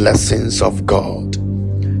the blessings of God.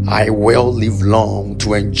 I will live long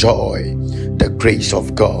to enjoy the grace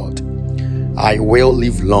of God. I will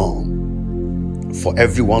live long for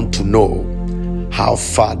everyone to know how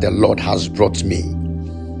far the Lord has brought me.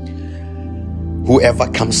 Whoever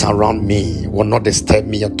comes around me will not disturb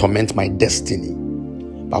me or torment my destiny,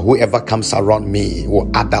 but whoever comes around me will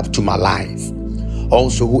add up to my life.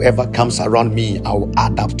 Also, whoever comes around me, I will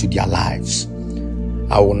add up to their lives.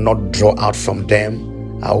 I will not draw out from them.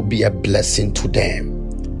 I will be a blessing to them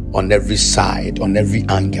on every side, on every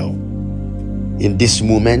angle. In this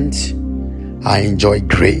moment, I enjoy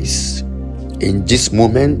grace. In this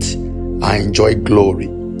moment, I enjoy glory.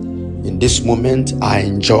 In this moment, I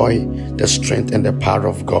enjoy the strength and the power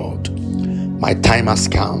of God. My time has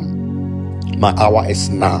come. My hour is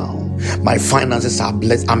now. My finances are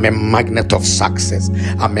blessed. I'm a magnet of success.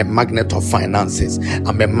 I'm a magnet of finances.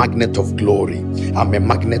 I'm a magnet of glory. I'm a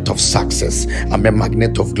magnet of success. I'm a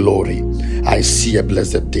magnet of glory. I see a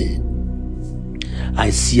blessed day. I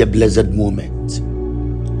see a blessed moment.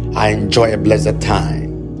 I enjoy a blessed time.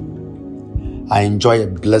 I enjoy a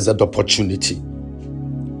blessed opportunity.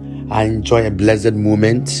 I enjoy a blessed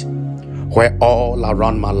moment where all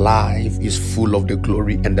around my life is full of the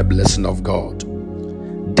glory and the blessing of God.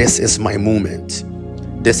 This is my moment.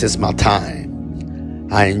 This is my time.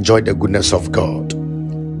 I enjoy the goodness of God.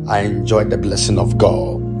 I enjoy the blessing of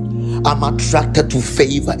God. I'm attracted to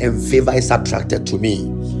favor, and favor is attracted to me.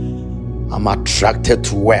 I'm attracted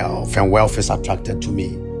to wealth, and wealth is attracted to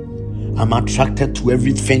me. I'm attracted to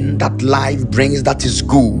everything that life brings that is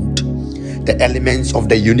good. The elements of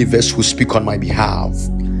the universe will speak on my behalf.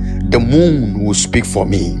 The moon will speak for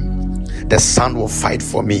me. The sun will fight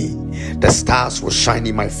for me. The stars will shine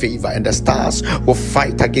in my favor, and the stars will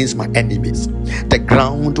fight against my enemies. The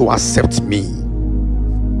ground will accept me.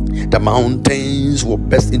 The mountains will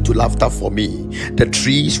burst into laughter for me. The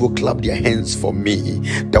trees will clap their hands for me.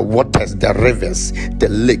 The waters, the rivers, the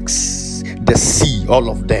lakes, the sea, all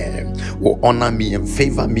of them will honor me and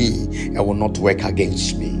favor me and will not work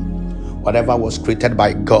against me. Whatever was created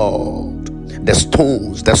by God, the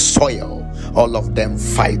stones, the soil, all of them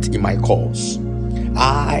fight in my cause.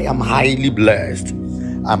 I am highly blessed.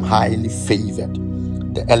 I'm highly favored.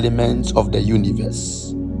 The elements of the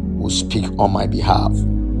universe will speak on my behalf.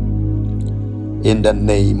 In the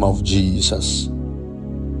name of Jesus.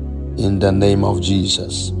 In the name of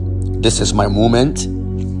Jesus. This is my moment.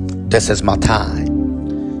 This is my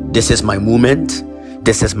time. This is my moment.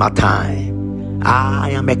 This is my time. I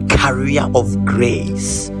am a carrier of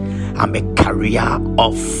grace. I'm a carrier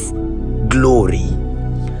of glory.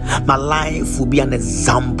 My life will be an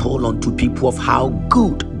example unto people of how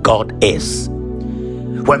good God is.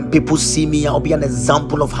 When people see me, I'll be an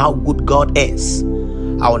example of how good God is.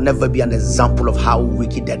 I will never be an example of how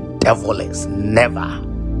wicked the devil is. Never.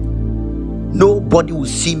 Nobody will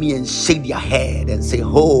see me and shake their head and say,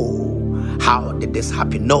 oh, how did this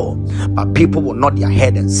happen? No. But people will nod their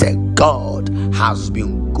head and say, God has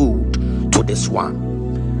been good to this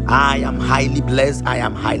one. I am highly blessed. I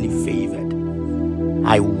am highly favored.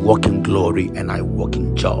 I walk in glory and I walk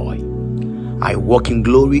in joy. I walk in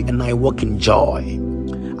glory and I walk in joy.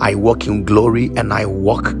 I walk in glory and I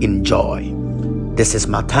walk in joy. This is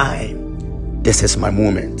my time. This is my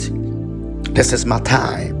moment. This is my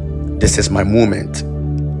time. This is my moment.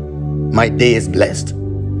 My day is blessed.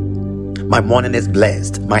 My morning is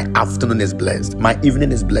blessed. My afternoon is blessed. My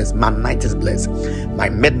evening is blessed. My night is blessed. My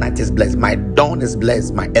midnight is blessed. My dawn is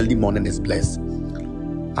blessed. My early morning is blessed.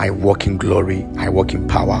 I walk in glory. I walk in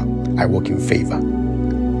power. I walk in favor.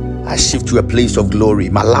 I shift to a place of glory.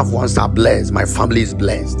 My loved ones are blessed. My family is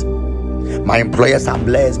blessed. My employers are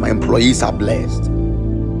blessed. My employees are blessed.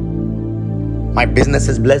 My business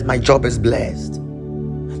is blessed. My job is blessed.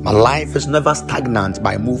 My life is never stagnant,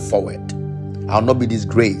 but I move forward. I'll not be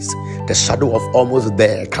disgraced. The shadow of almost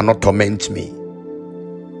there cannot torment me.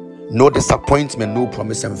 No disappointment, no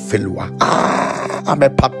promise and failure. I'm a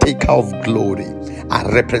partaker of glory. I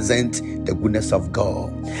represent the goodness of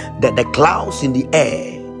God. The clouds in the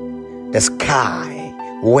air, the sky,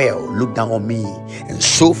 look down on me and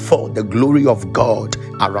show forth the glory of God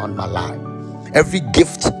around my life. Every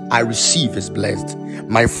gift I receive is blessed.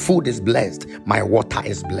 My food is blessed. My water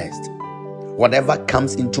is blessed. Whatever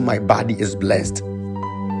comes into my body is blessed.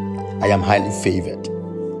 I am highly favored.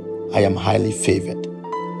 I am highly favored.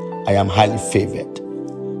 I am highly favored.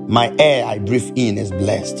 My air I breathe in is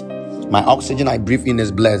blessed. My oxygen I breathe in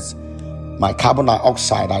is blessed. My carbon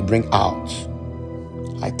dioxide I bring out.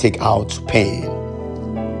 I take out pain.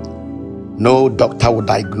 No doctor will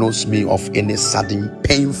diagnose me of any sudden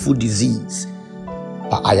painful disease.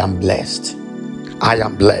 But I am blessed. I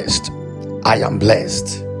am blessed. I am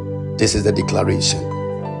blessed. This is the declaration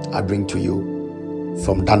I bring to you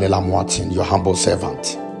from Daniel Amoatin, your humble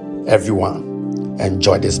servant. Everyone,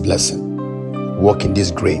 enjoy this blessing. Walk in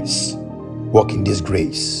this grace. Walk in this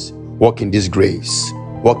grace. Walk in this grace.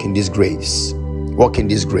 Walk in this grace. Walk in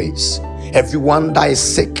this grace. Everyone that is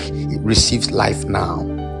sick receives life now.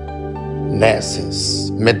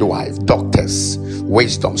 Nurses, midwives, doctors,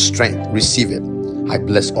 wisdom, strength, receive it. I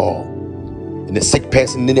bless all. And the sick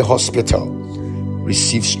person in the hospital,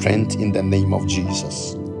 receive strength in the name of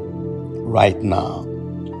Jesus. Right now,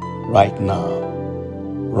 right now,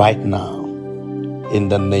 right now, in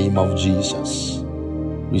the name of Jesus.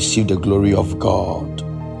 Receive the glory of God.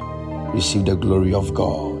 Receive the glory of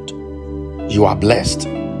God. You are blessed.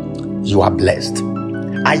 You are blessed.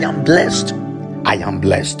 I am blessed. I am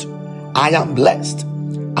blessed. I am blessed.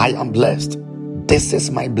 I am blessed. This is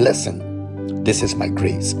my blessing. This is my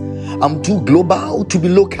grace. I'm too global to be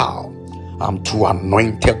local. I'm too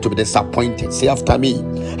anointed to be disappointed. Say after me.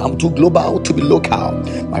 I'm too global to be local.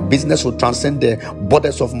 My business will transcend the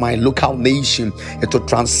borders of my local nation. It will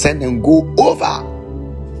transcend and go over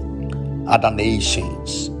other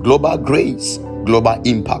nations. Global grace, global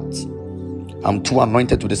impact. I'm too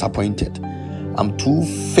anointed to be disappointed. I'm too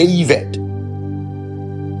favored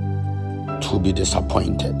to be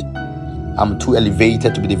disappointed. I'm too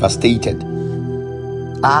elevated to be devastated.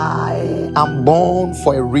 I am born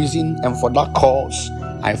for a reason, and for that cause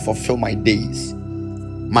I fulfill my days.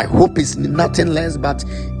 My hope is in nothing less but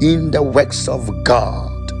in the works of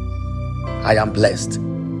God. I am blessed.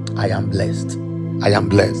 I am blessed. I am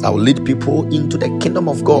blessed. I will lead people into the kingdom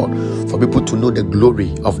of God for people to know the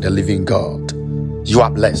glory of the living God. You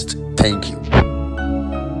are blessed. Thank you.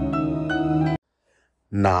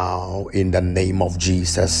 Now, in the name of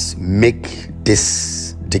Jesus, make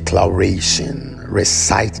this declaration.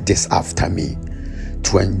 Recite this after me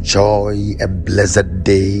to enjoy a blessed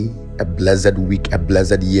day, a blessed week, a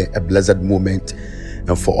blessed year, a blessed moment,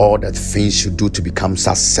 and for all the things you do to become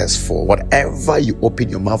successful. Whatever you open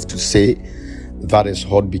your mouth to say, that is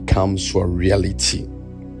what becomes your reality.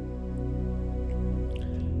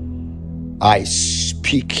 I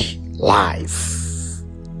speak life.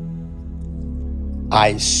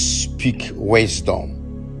 I speak wisdom.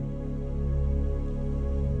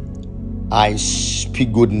 I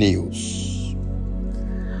speak good news.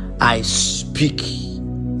 I speak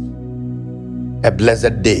a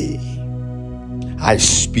blessed day. I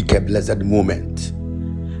speak a blessed moment.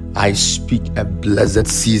 I speak a blessed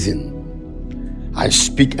season. I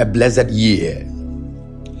speak a blessed year.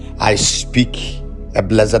 I speak a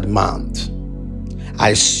blessed month.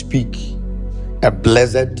 I speak a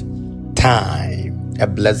blessed time, a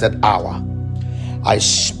blessed hour. I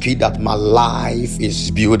speak that my life is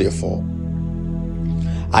beautiful.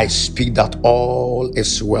 I speak that all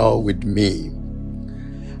is well with me.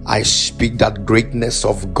 I speak that greatness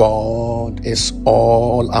of God is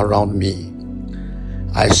all around me.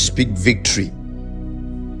 I speak victory,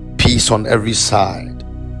 peace on every side.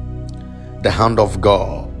 The hand of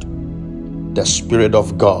God, the Spirit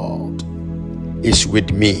of God is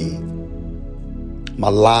with me. My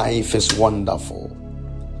life is wonderful.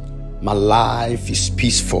 My life is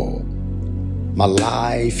peaceful. My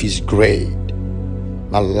life is great.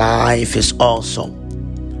 My life is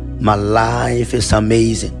awesome. My life is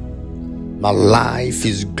amazing. My life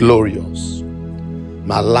is glorious.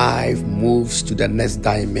 My life moves to the next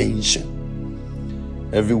dimension.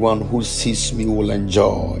 Everyone who sees me will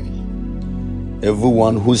enjoy.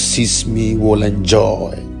 Everyone who sees me will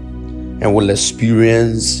enjoy and will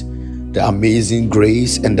experience the amazing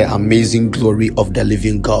grace and the amazing glory of the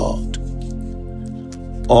living God.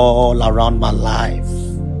 All around my life,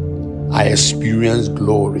 I experience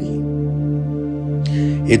glory.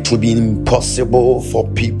 It will be impossible for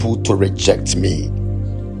people to reject me.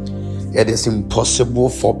 It is impossible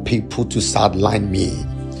for people to sideline me.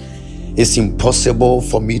 It's impossible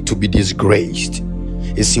for me to be disgraced.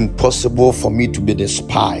 It's impossible for me to be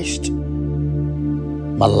despised.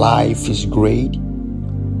 My life is great.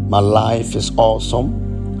 My life is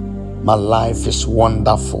awesome. My life is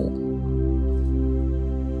wonderful.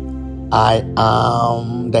 I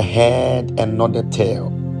am the head and not the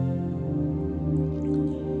tail.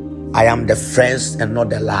 I am the first and not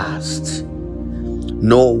the last.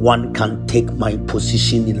 No one can take my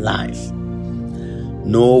position in life.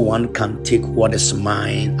 No one can take what is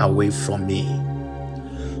mine away from me.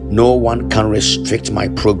 No one can restrict my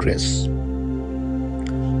progress.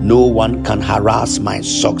 No one can harass my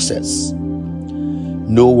success.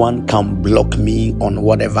 No one can block me on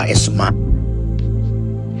whatever is mine.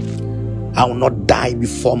 I will not die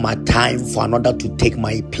before my time for another to take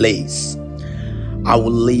my place. I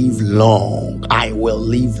will live long. I will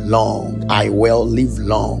live long. I will live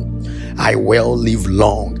long. I will live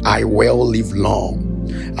long. I will live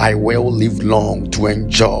long. I will live long to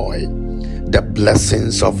enjoy the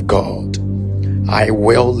blessings of God. I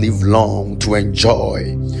will live long to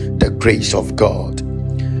enjoy the grace of God.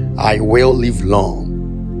 I will live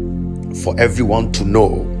long for everyone to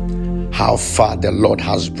know how far the Lord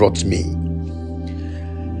has brought me.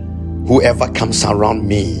 Whoever comes around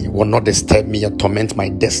me will not disturb me or torment my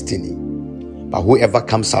destiny, but whoever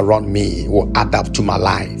comes around me will add up to my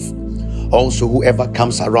life. Also, whoever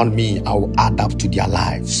comes around me, I will add up to their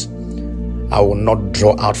lives. I will not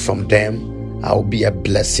draw out from them. I will be a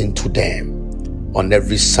blessing to them on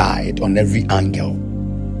every side, on every angle.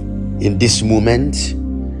 In this moment,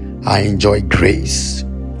 I enjoy grace.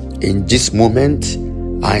 In this moment,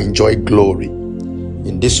 I enjoy glory.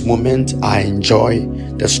 In this moment, I enjoy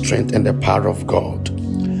the strength and the power of God.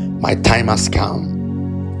 My time has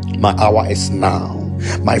come. My hour is now.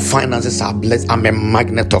 My finances are blessed. I'm a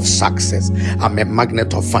magnet of success. I'm a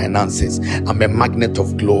magnet of finances. I'm a magnet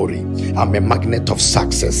of glory. I'm a magnet of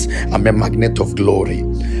success. I'm a magnet of glory.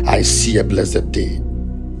 I see a blessed day.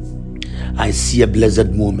 I see a blessed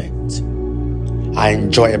moment. I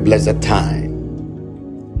enjoy a blessed time.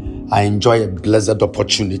 I enjoy a blessed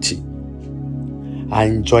opportunity. I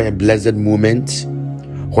enjoy a blessed moment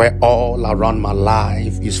where all around my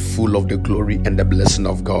life is full of the glory and the blessing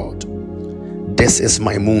of God. This is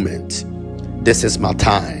my moment. This is my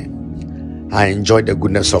time. I enjoy the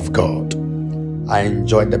goodness of God. I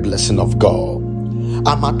enjoy the blessing of God.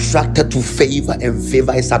 I'm attracted to favor, and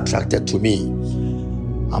favor is attracted to me.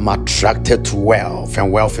 I'm attracted to wealth,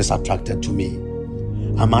 and wealth is attracted to me.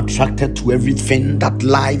 I'm attracted to everything that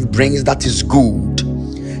life brings that is good.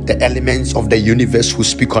 The elements of the universe will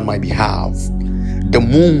speak on my behalf. The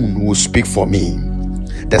moon will speak for me.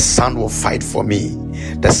 The sun will fight for me.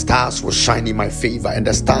 The stars will shine in my favor, and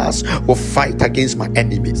the stars will fight against my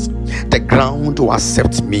enemies. The ground will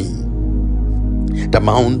accept me. The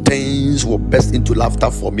mountains will burst into laughter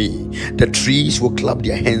for me. The trees will clap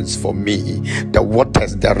their hands for me. The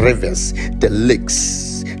waters, the rivers, the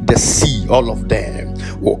lakes, the sea, all of them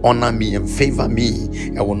will honor me and favor me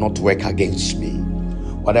and will not work against me.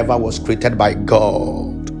 Whatever was created by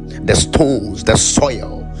God, the stones, the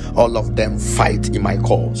soil, all of them fight in my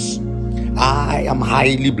cause. I am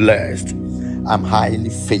highly blessed. I'm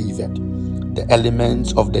highly favored. The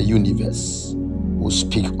elements of the universe will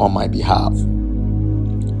speak on my behalf.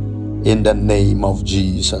 In the name of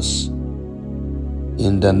Jesus.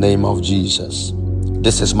 In the name of Jesus.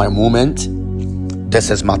 This is my moment.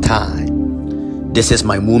 This is my time. This is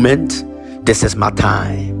my moment. This is my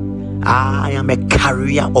time. I am a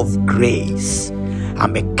carrier of grace.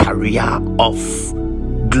 I'm a carrier of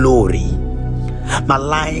glory. My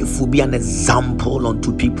life will be an example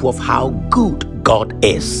unto people of how good God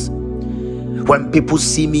is. When people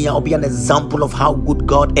see me, I'll be an example of how good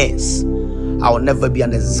God is. I will never be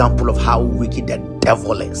an example of how wicked the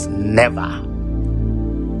devil is. Never.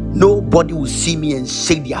 Nobody will see me and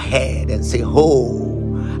shake their head and say,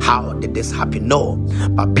 oh, how did this happen? No.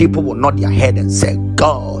 But people will nod their head and say,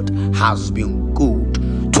 God has been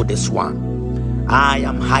good to this one. I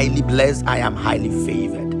am highly blessed. I am highly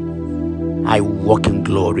favored. I walk in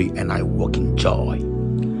glory and I walk in joy.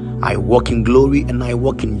 I walk in glory and I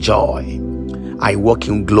walk in joy. I walk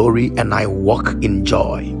in glory and I walk in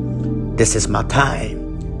joy. This is my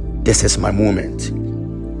time. This is my moment.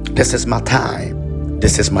 This is my time.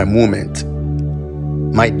 This is my moment.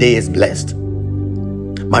 My day is blessed.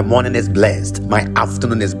 My morning is blessed. My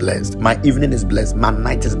afternoon is blessed. My evening is blessed. My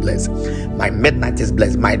night is blessed. My midnight is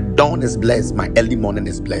blessed. My dawn is blessed. My early morning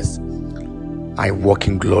is blessed. I walk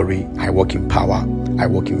in glory. I walk in power. I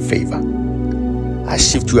walk in favor. I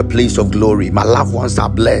shift to a place of glory. My loved ones are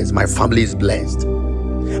blessed. My family is blessed.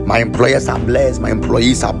 My employers are blessed. My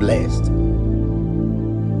employees are blessed.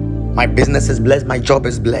 My business is blessed. My job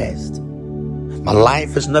is blessed. My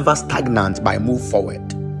life is never stagnant, but I move forward.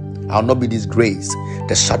 I'll not be disgraced.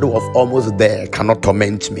 The shadow of almost there cannot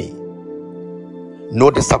torment me. No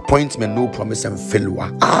disappointment, no promise and failure.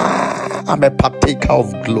 I'm a partaker of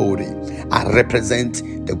glory. I represent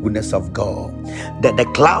the goodness of God. The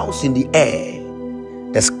clouds in the air,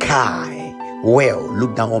 the sky,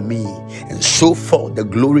 look down on me and show forth the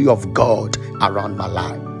glory of God around my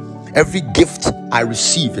life. Every gift I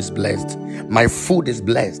receive is blessed. My food is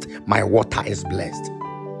blessed. My water is blessed.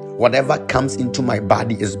 Whatever comes into my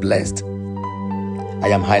body is blessed. I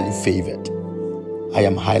am highly favored. I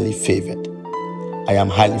am highly favored. I am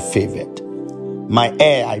highly favored. My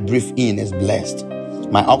air I breathe in is blessed.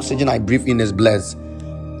 My oxygen I breathe in is blessed.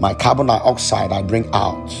 My carbon dioxide I bring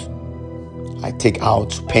out. I take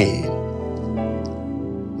out pain.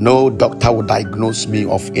 No doctor will diagnose me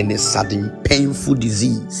of any sudden painful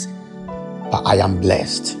disease. But I am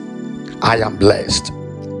blessed. I am blessed.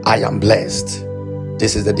 I am blessed.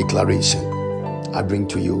 This is the declaration I bring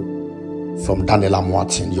to you from Daniel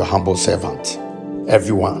Amoatin, your humble servant.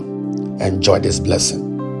 Everyone, enjoy this blessing.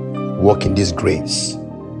 Walk in this grace.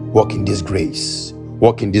 Walk in this grace.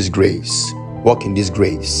 Walk in this grace. Walk in this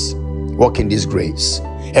grace. Walk in this grace.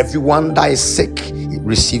 Everyone that is sick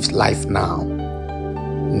receives life now.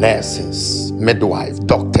 Nurses, midwives,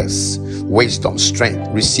 doctors, wisdom, strength,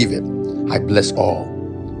 receive it. I bless all.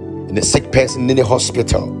 And the sick person in the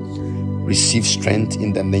hospital, receive strength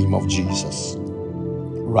in the name of Jesus.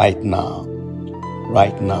 Right now,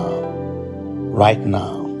 right now, right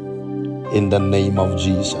now, in the name of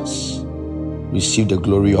Jesus. Receive the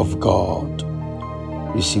glory of God.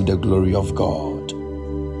 Receive the glory of God.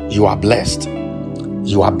 You are blessed.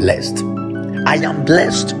 You are blessed. I am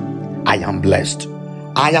blessed. I am blessed.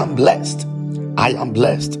 I am blessed. I am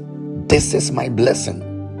blessed. This is my blessing.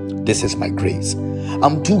 This is my grace.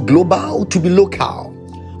 I'm too global to be local.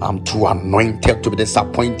 I'm too anointed to be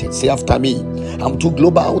disappointed. Say after me. I'm too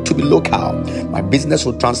global to be local. My business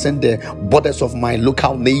will transcend the borders of my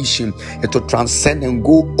local nation. It will transcend and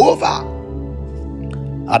go over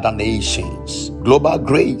other nations. Global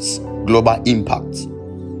grace, global impact.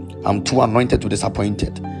 I'm too anointed to be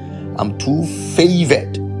disappointed. I'm too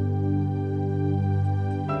favored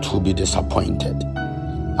to be disappointed.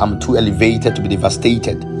 I'm too elevated to be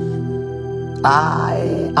devastated.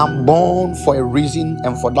 I am born for a reason,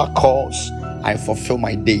 and for that cause I fulfill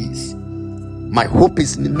my days. My hope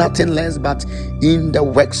is in nothing less but in the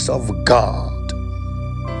works of God.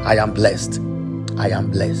 I am blessed. I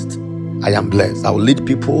am blessed. I am blessed. I will lead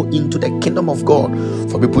people into the kingdom of God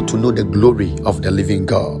for people to know the glory of the living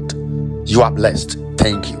God. You are blessed.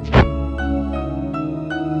 Thank you.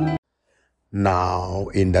 Now,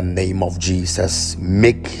 in the name of Jesus,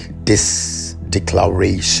 make this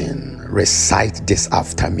declaration. Recite this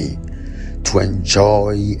after me to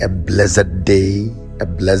enjoy a blessed day, a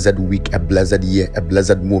blessed week, a blessed year, a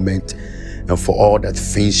blessed moment, and for all the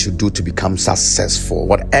things you do to become successful.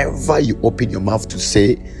 Whatever you open your mouth to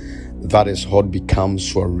say, that is what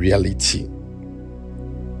becomes your reality.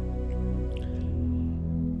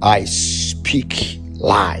 I speak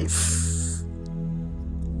life.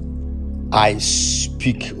 I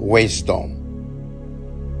speak wisdom.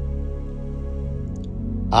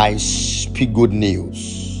 I speak good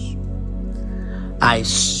news. I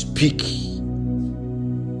speak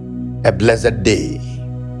a blessed day.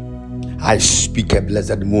 I speak a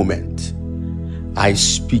blessed moment. I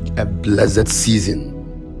speak a blessed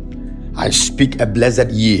season. I speak a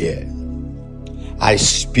blessed year. I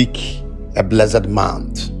speak a blessed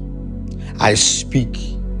month. I speak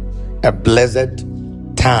a blessed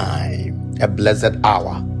time, a blessed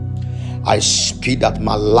hour. I speak that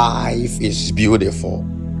my life is beautiful.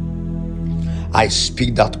 I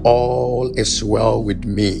speak that all is well with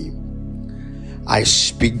me. I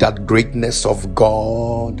speak that greatness of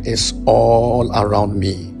God is all around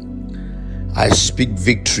me. I speak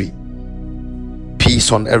victory,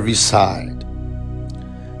 peace on every side.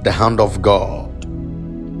 The hand of God,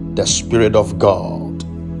 the Spirit of God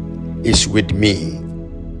is with me.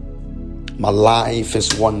 My life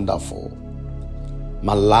is wonderful.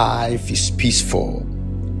 My life is peaceful.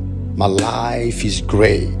 My life is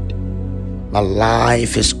great. My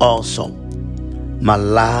life is awesome. My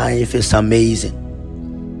life is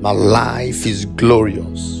amazing. My life is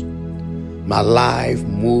glorious. My life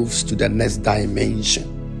moves to the next dimension.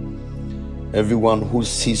 Everyone who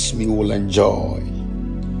sees me will enjoy.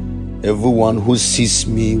 Everyone who sees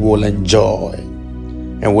me will enjoy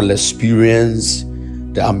and will experience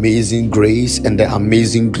the amazing grace and the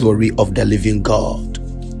amazing glory of the living God.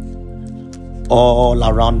 All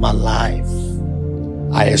around my life,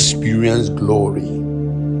 I experience glory.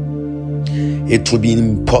 It will be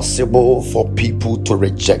impossible for people to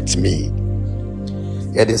reject me.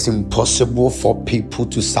 It is impossible for people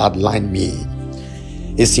to sideline me.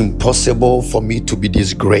 It's impossible for me to be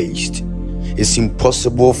disgraced. It's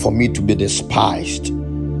impossible for me to be despised.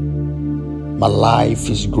 My life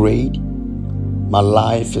is great. My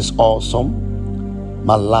life is awesome.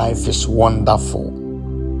 My life is wonderful.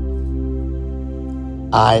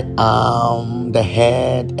 I am the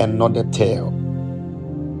head and not the tail.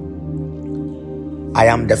 I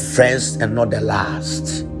am the first and not the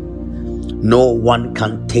last. No one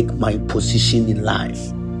can take my position in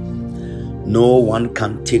life. No one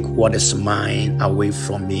can take what is mine away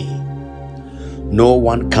from me. No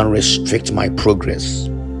one can restrict my progress.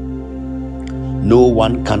 No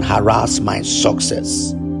one can harass my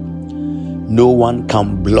success. No one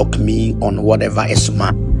can block me on whatever is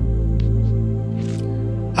mine.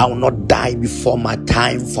 I will not die before my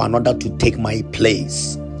time for another to take my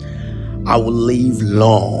place. I will live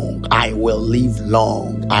long. I will live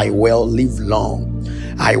long. I will live long.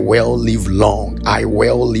 I will live long. I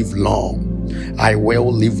will live long. I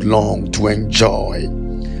will live long to enjoy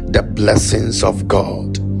the blessings of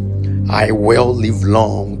God. I will live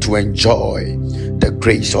long to enjoy the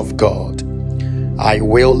grace of God. I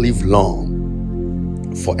will live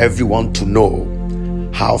long for everyone to know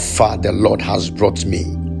how far the Lord has brought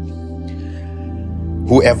me.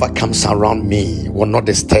 Whoever comes around me will not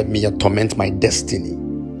disturb me or torment my destiny,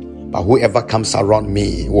 but whoever comes around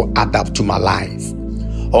me will add up to my life.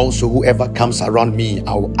 Also, whoever comes around me,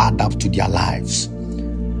 I will add up to their lives.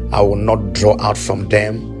 I will not draw out from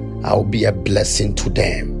them. I will be a blessing to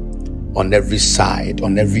them on every side,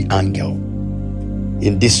 on every angle.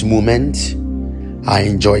 In this moment, I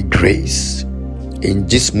enjoy grace. In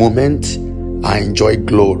this moment, I enjoy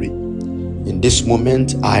glory. In this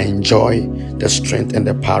moment, I enjoy the strength and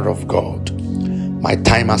the power of God. My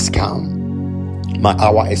time has come. My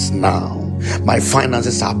hour is now. My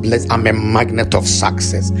finances are blessed. I'm a magnet of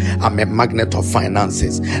success. I'm a magnet of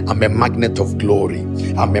finances. I'm a magnet of glory.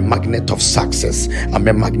 I'm a magnet of success. I'm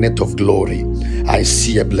a magnet of glory. I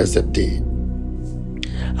see a blessed day.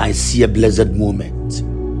 I see a blessed moment.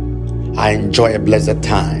 I enjoy a blessed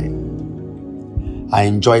time. I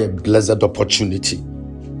enjoy a blessed opportunity.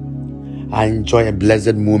 I enjoy a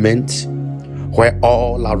blessed moment where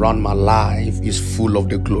all around my life is full of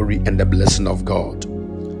the glory and the blessing of God.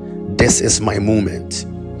 This is my moment.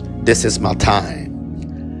 This is my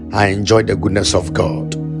time. I enjoy the goodness of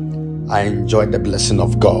God. I enjoy the blessing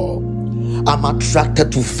of God. I'm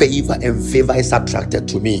attracted to favor, and favor is attracted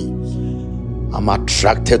to me. I'm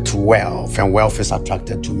attracted to wealth, and wealth is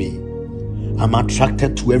attracted to me. I'm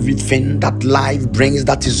attracted to everything that life brings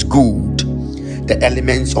that is good. The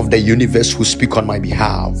elements of the universe will speak on my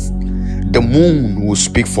behalf. The moon will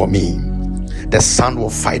speak for me. The sun will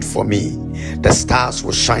fight for me. The stars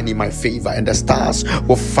will shine in my favor, and the stars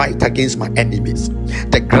will fight against my enemies.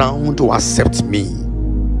 The ground will accept me.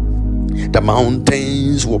 The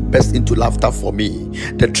mountains will burst into laughter for me.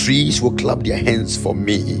 The trees will clap their hands for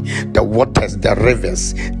me. The waters, the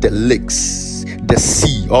rivers, the lakes, the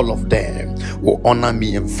sea, all of them will honor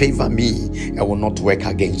me and favor me and will not work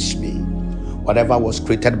against me. Whatever was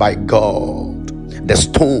created by God, the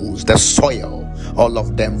stones, the soil, all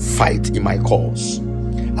of them fight in my cause.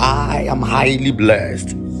 I am highly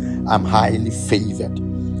blessed. I'm highly favored.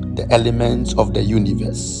 The elements of the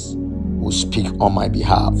universe will speak on my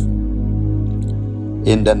behalf.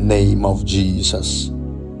 In the name of Jesus.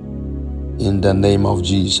 In the name of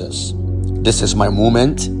Jesus. This is my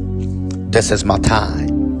moment. This is my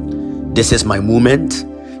time. This is my moment.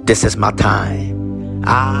 This is my time.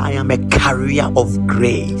 I am a carrier of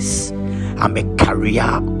grace. I'm a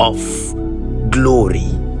carrier of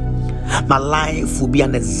glory. My life will be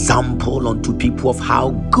an example unto people of how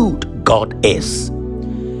good God is.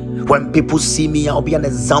 When people see me, I'll be an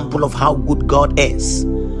example of how good God is.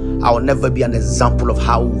 I will never be an example of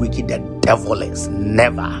how wicked the devil is.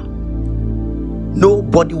 Never.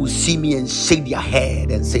 Nobody will see me and shake their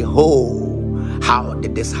head and say, oh, how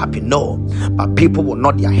did this happen? No. But people will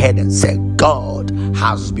nod their head and say, God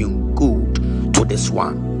has been good to this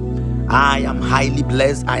one. I am highly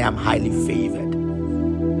blessed. I am highly favored.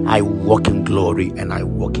 I walk in glory and I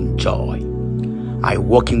walk in joy. I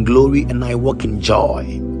walk in glory and I walk in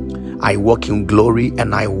joy. I walk in glory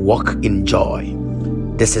and I walk in joy.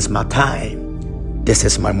 This is my time. This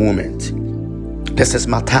is my moment. This is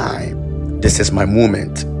my time. This is my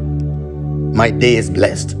moment. My day is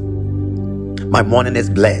blessed. My morning is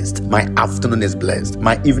blessed. My afternoon is blessed.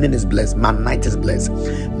 My evening is blessed. My night is blessed.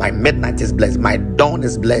 My midnight is blessed. My dawn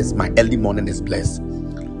is blessed. My early morning is blessed.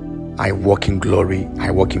 I walk in glory. I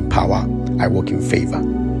walk in power. I walk in favor.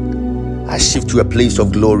 I shift to a place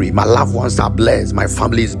of glory. My loved ones are blessed. My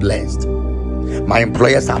family is blessed. My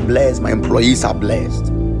employers are blessed. My employees are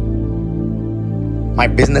blessed. My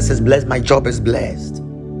business is blessed. My job is blessed.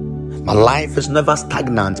 My life is never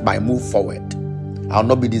stagnant, but I move forward. I'll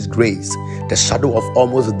not be disgraced. The shadow of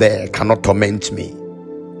almost there cannot torment me.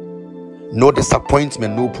 No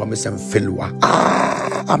disappointment, no promise and failure.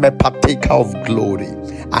 I'm a partaker of glory.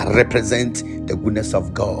 I represent the goodness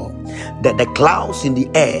of God. The clouds in the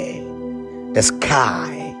air, the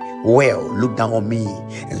sky, look down on me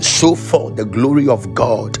and show forth the glory of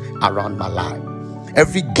God around my life.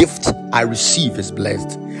 Every gift I receive is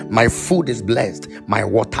blessed. My food is blessed. My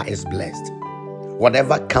water is blessed.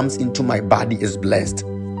 Whatever comes into my body is blessed.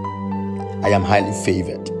 I am highly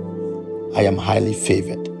favored. I am highly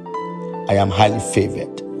favored. I am highly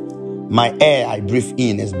favored. My air I breathe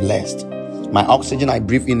in is blessed. My oxygen I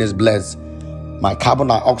breathe in is blessed. My carbon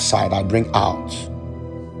dioxide I bring out.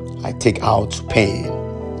 I take out pain.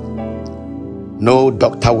 No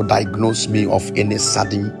doctor will diagnose me of any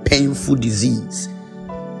sudden painful disease.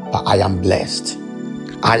 But I am blessed.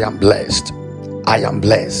 I am blessed. I am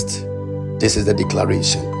blessed. This is the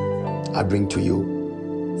declaration I bring to you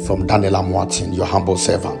from Daniel Amoatin, your humble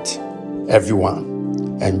servant.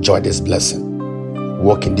 Everyone, enjoy this blessing.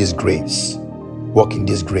 Walk in this grace. Walk in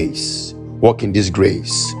this grace. Walk in this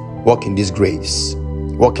grace. Walk in this grace.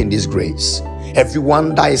 Walk in this grace.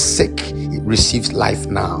 Everyone that is sick receives life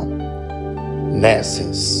now.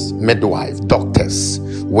 Nurses, midwives, doctors,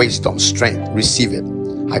 wisdom, strength, receive it.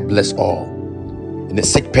 I bless all. And the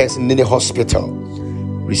sick person in the hospital,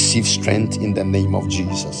 receive strength in the name of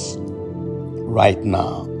Jesus. Right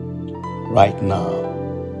now, right now,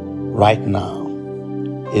 right now,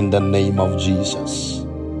 in the name of Jesus.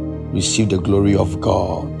 Receive the glory of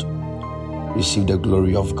God. Receive the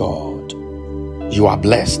glory of God. You are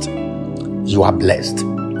blessed. You are blessed.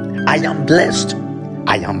 I am blessed.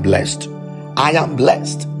 I am blessed. I am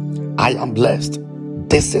blessed. I am blessed.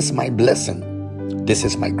 This is my blessing. This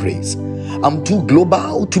is my grace. I'm too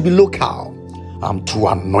global to be local. I'm too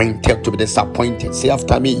anointed to be disappointed. Say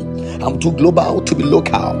after me. I'm too global to be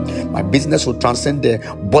local. My business will transcend the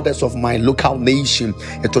borders of my local nation.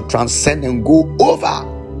 It will transcend and go over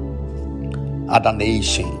other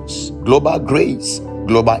nations. Global grace,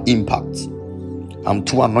 global impact. I'm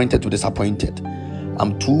too anointed to be disappointed.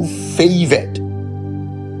 I'm too favored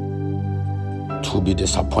to be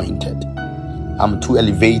disappointed. I'm too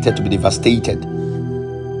elevated to be devastated.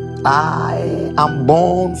 I am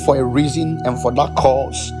born for a reason, and for that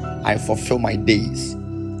cause I fulfill my days.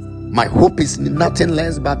 My hope is in nothing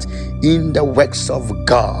less but in the works of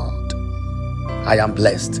God. I am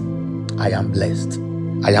blessed. I am blessed.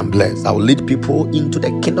 I am blessed. I will lead people into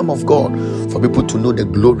the kingdom of God for people to know the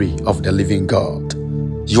glory of the living God.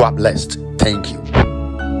 You are blessed. Thank you.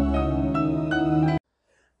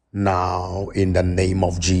 Now, in the name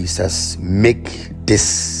of Jesus, make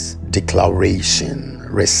this declaration.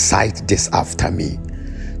 Recite this after me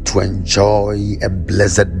to enjoy a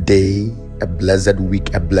blessed day, a blessed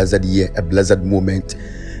week, a blessed year, a blessed moment,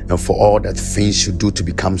 and for all the things you do to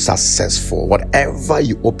become successful. Whatever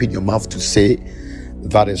you open your mouth to say,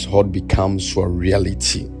 that is what becomes your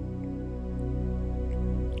reality.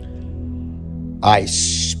 I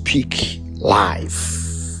speak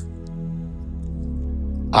life.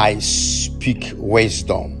 I speak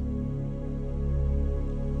wisdom.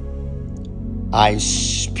 I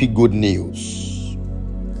speak good news.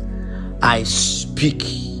 I speak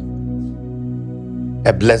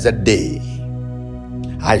a blessed day.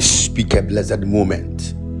 I speak a blessed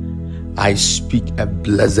moment. I speak a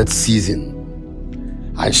blessed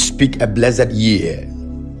season. I speak a blessed year.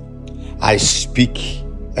 I speak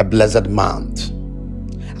a blessed month.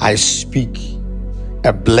 I speak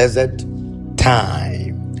a blessed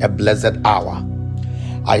time, a blessed hour.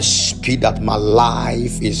 I speak that my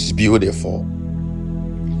life is beautiful.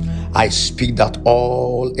 I speak that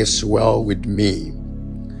all is well with me.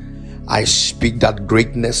 I speak that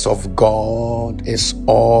greatness of God is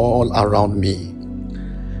all around me.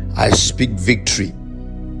 I speak victory,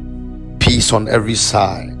 peace on every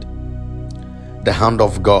side. The hand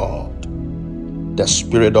of God, the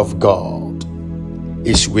Spirit of God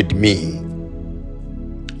is with me.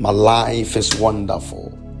 My life is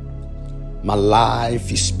wonderful. My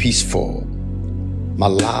life is peaceful. My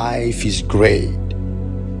life is great.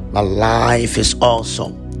 My life is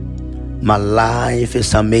awesome. My life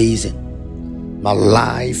is amazing. My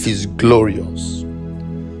life is glorious.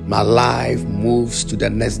 My life moves to the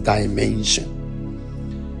next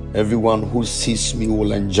dimension. Everyone who sees me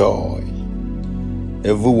will enjoy.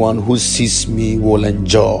 Everyone who sees me will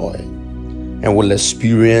enjoy and will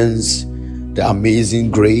experience the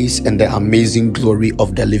amazing grace and the amazing glory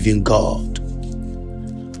of the living God.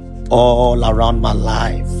 All around my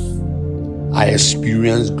life, I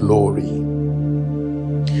experience glory.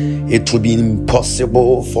 It will be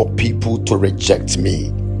impossible for people to reject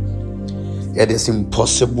me. It is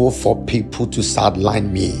impossible for people to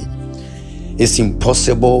sideline me. It's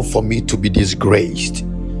impossible for me to be disgraced.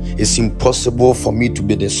 It's impossible for me to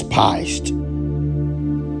be despised.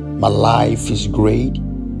 My life is great.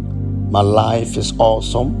 My life is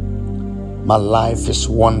awesome. My life is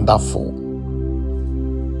wonderful.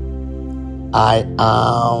 I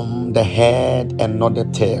am the head and not the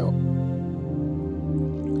tail.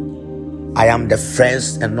 I am the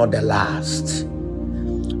first and not the last.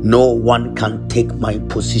 No one can take my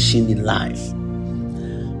position in life.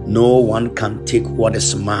 No one can take what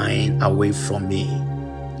is mine away from me.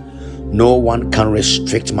 No one can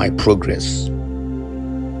restrict my progress.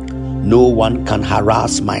 No one can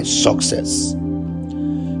harass my success.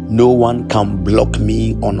 No one can block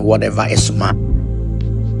me on whatever is mine.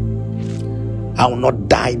 I will not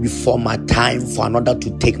die before my time for another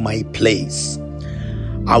to take my place.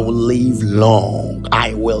 I will live long.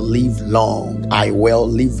 I will live long. I will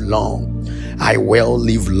live long. I will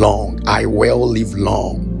live long. I will live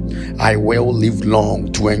long. I will live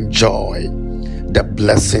long to enjoy the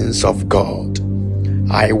blessings of God.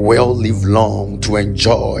 I will live long to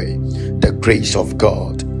enjoy the grace of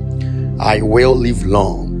God. I will live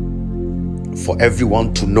long for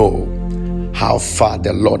everyone to know how far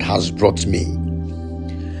the Lord has brought me.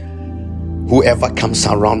 Whoever comes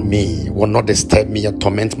around me will not disturb me or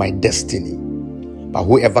torment my destiny, but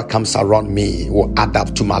whoever comes around me will add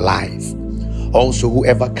up to my life. Also,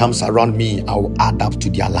 whoever comes around me, I will add up to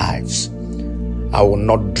their lives. I will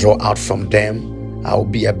not draw out from them. I will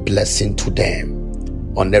be a blessing to them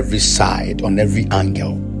on every side, on every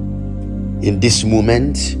angle. In this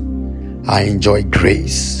moment, I enjoy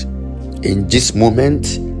grace. In this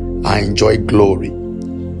moment, I enjoy glory.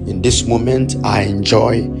 In this moment, I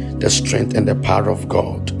enjoy the strength and the power of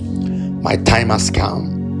God. My time has come.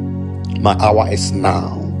 My hour is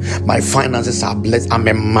now. My finances are blessed. I'm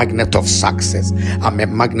a magnet of success. I'm a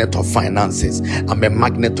magnet of finances. I'm a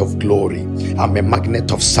magnet of glory. I'm a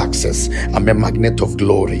magnet of success. I'm a magnet of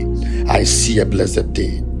glory. I see a blessed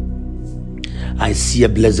day. I see a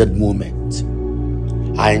blessed moment.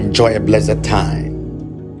 I enjoy a blessed time.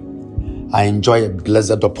 I enjoy a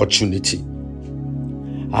blessed opportunity.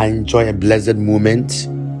 I enjoy a blessed moment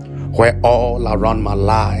where all around my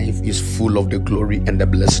life is full of the glory and the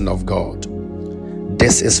blessing of God.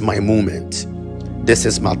 This is my moment. This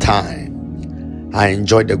is my time. I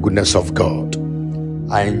enjoy the goodness of God.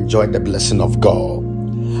 I enjoy the blessing of God.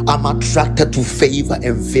 I'm attracted to favor,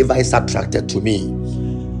 and favor is attracted to me.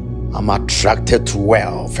 I'm attracted to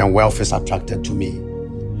wealth, and wealth is attracted to me.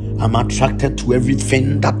 I'm attracted to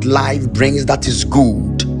everything that life brings that is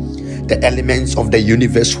good. The elements of the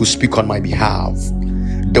universe will speak on my behalf.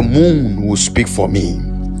 The moon will speak for me.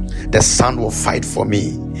 The sun will fight for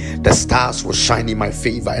me. The stars will shine in my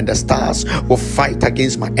favor, and the stars will fight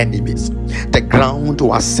against my enemies. The ground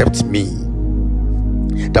will accept me.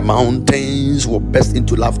 The mountains will burst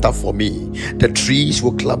into laughter for me. The trees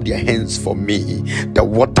will clap their hands for me. The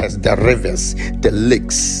waters, the rivers, the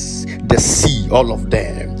lakes, the sea, all of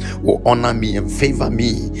them will honor me and favor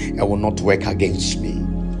me and will not work against me.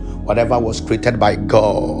 Whatever was created by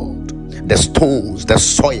God, the stones, the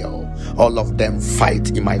soil, all of them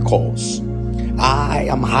fight in my cause. I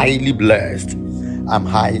am highly blessed. I'm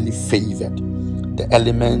highly favored. The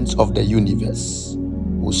elements of the universe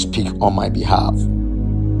will speak on my behalf.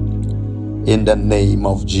 In the name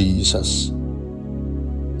of Jesus.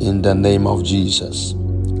 In the name of Jesus.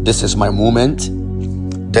 This is my moment.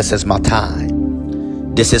 This is my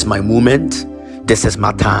time. This is my moment. This is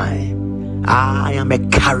my time. I am a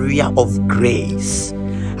carrier of grace.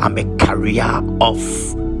 I'm a carrier of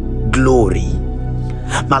glory.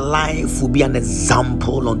 My life will be an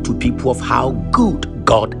example unto people of how good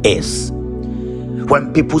God is.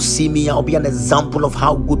 When people see me, I'll be an example of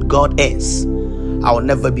how good God is. I will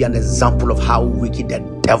never be an example of how wicked the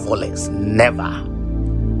devil is. Never.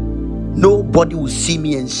 Nobody will see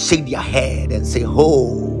me and shake their head and say,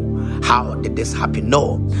 oh, how did this happen?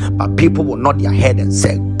 No. But people will nod their head and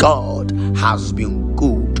say, God has been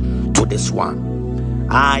good to this one.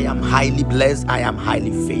 I am highly blessed. I am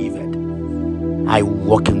highly favored. I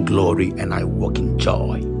walk in glory and I walk in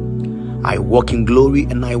joy. I walk in glory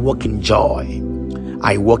and I walk in joy.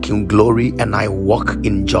 I walk in glory and I walk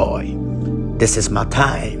in joy. This is my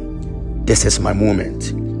time. This is my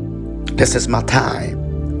moment. This is my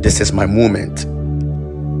time. This is my moment.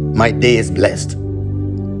 My day is blessed.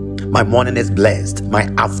 My morning is blessed. My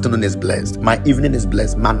afternoon is blessed. My evening is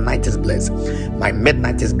blessed. My night is blessed. My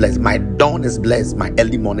midnight is blessed. My dawn is blessed. My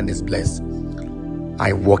early morning is blessed.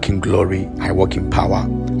 I walk in glory. I walk in power.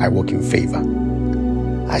 I walk in favor.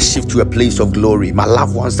 I shift to a place of glory. My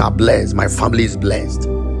loved ones are blessed. My family is blessed.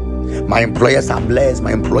 My employers are blessed.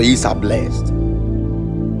 My employees are blessed.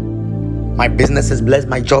 My business is blessed.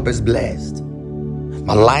 My job is blessed.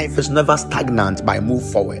 My life is never stagnant, but I move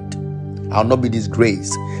forward. I'll not be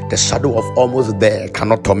disgraced. The shadow of almost there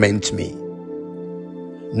cannot torment me.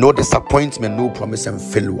 No disappointment, no promise and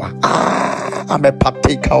failure. I'm a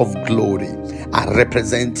partaker of glory. I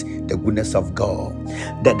represent the goodness of God.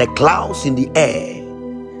 The clouds in the air,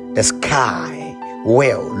 the sky,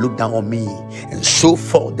 look down on me and show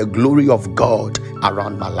forth the glory of God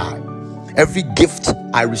around my life. Every gift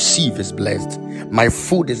I receive is blessed. My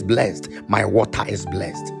food is blessed. My water is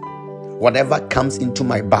blessed. Whatever comes into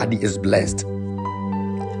my body is blessed.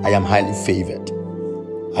 I am highly favored.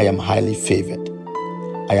 I am highly favored.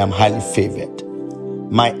 I am highly favored.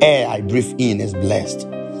 My air I breathe in is blessed.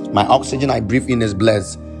 My oxygen I breathe in is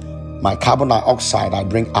blessed. My carbon dioxide I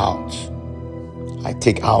bring out. I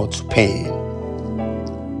take out pain.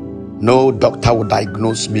 No doctor will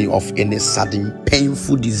diagnose me of any sudden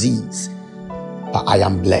painful disease. But I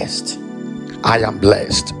am blessed. I am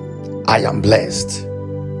blessed. I am blessed.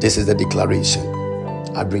 This is the declaration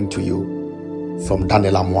I bring to you from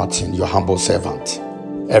Daniel Amoatin, your humble servant.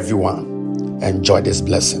 Everyone, enjoy this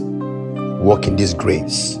blessing. Walk in this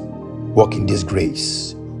grace. Walk in this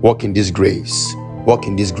grace. Walk in this grace. Walk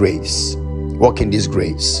in this grace. Walk in this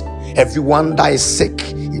grace. Everyone that is sick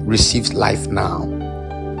receives life now.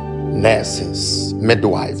 Nurses,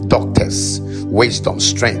 midwives, doctors, wisdom,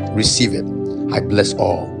 strength, receive it. I bless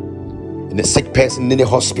all. And the sick person in the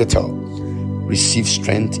hospital, receive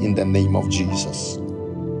strength in the name of Jesus.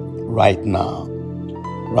 Right now,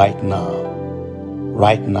 right now,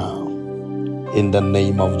 right now, in the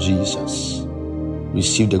name of Jesus.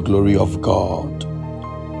 Receive the glory of God.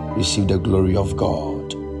 Receive the glory of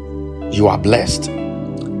God. You are blessed.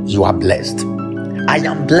 You are blessed. I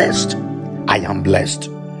am blessed. I am blessed.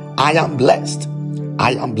 I am blessed.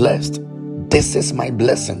 I am blessed. This is my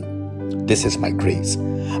blessing. This is my grace.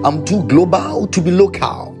 I'm too global to be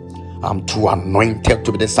local. I'm too anointed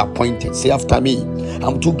to be disappointed. Say after me.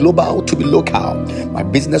 I'm too global to be local. My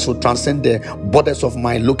business will transcend the borders of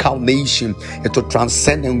my local nation. It will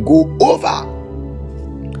transcend and go over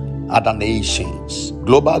other nations.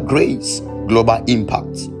 Global grace, global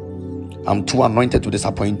impact. I'm too anointed to be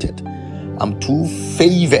disappointed. I'm too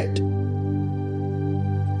favored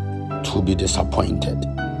to be disappointed.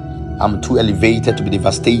 I'm too elevated to be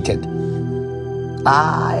devastated.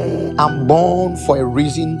 I am born for a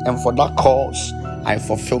reason, and for that cause I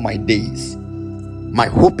fulfill my days. My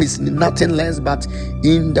hope is in nothing less but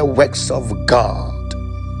in the works of God.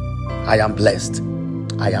 I am blessed.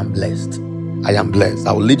 I am blessed. I am blessed.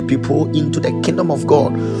 I will lead people into the kingdom of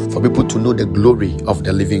God for people to know the glory of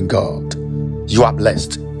the living God. You are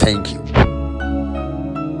blessed. Thank you.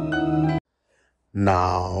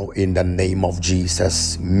 Now, in the name of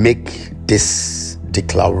Jesus, make this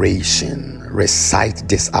declaration. Recite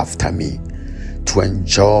this after me to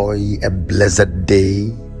enjoy a blessed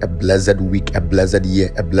day, a blessed week, a blessed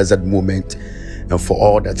year, a blessed moment, and for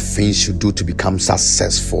all that things you do to become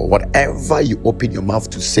successful. Whatever you open your mouth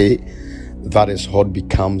to say, that is what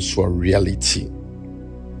becomes your reality.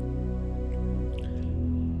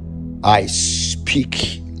 I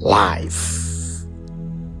speak life.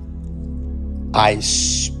 I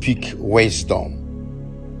speak wisdom.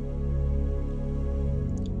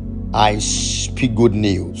 I speak good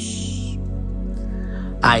news.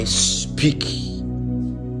 I speak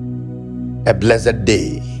a blessed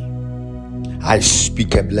day. I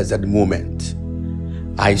speak a blessed moment.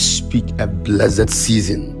 I speak a blessed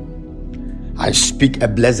season. I speak a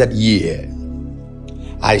blessed year.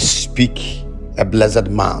 I speak a blessed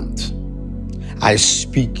month. I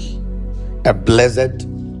speak a blessed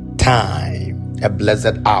time, a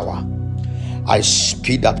blessed hour. I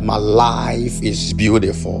speak that my life is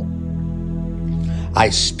beautiful. I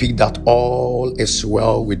speak that all is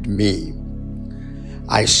well with me.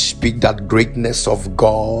 I speak that greatness of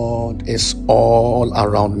God is all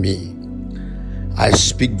around me. I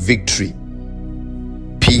speak victory,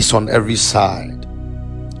 peace on every side.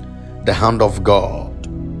 The hand of God,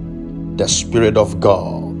 the Spirit of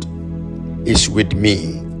God is with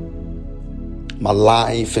me. My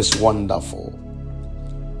life is wonderful.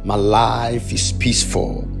 My life is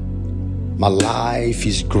peaceful. My life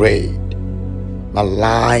is great. My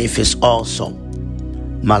life is awesome.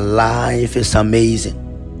 My life is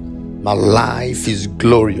amazing. My life is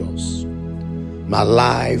glorious. My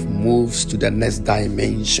life moves to the next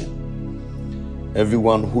dimension.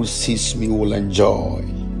 Everyone who sees me will enjoy.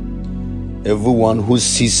 Everyone who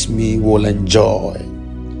sees me will enjoy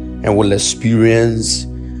and will experience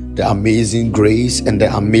the amazing grace and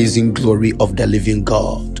the amazing glory of the living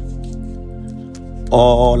God.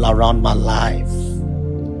 All around my life,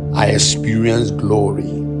 I experience glory.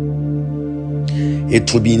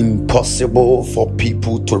 It will be impossible for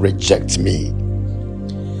people to reject me.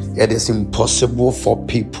 It is impossible for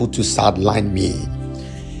people to sideline me.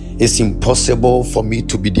 It's impossible for me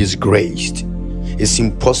to be disgraced. It's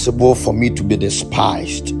impossible for me to be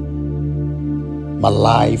despised. My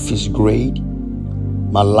life is great.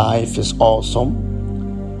 My life is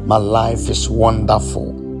awesome. My life is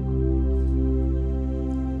wonderful.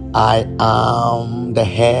 I am the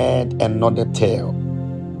head and not the tail.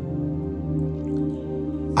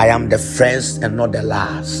 I am the first and not the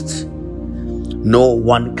last. No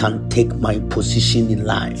one can take my position in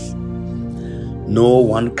life. No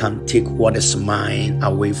one can take what is mine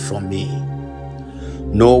away from me.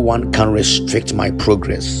 No one can restrict my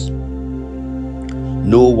progress.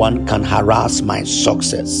 No one can harass my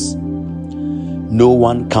success. No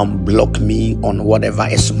one can block me on whatever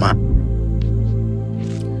is mine.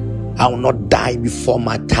 I will not die before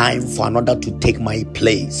my time for another to take my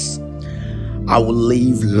place. I will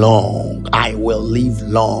live long. I will live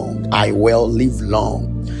long. I will live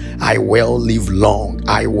long. I will live long.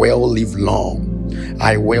 I will live long.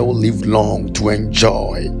 I will live long to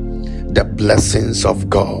enjoy the blessings of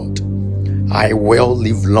God. I will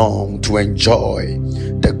live long to enjoy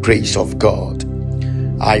the grace of God.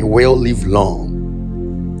 I will live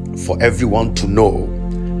long for everyone to know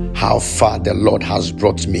how far the Lord has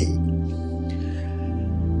brought me.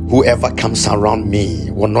 Whoever comes around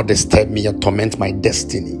me will not disturb me or torment my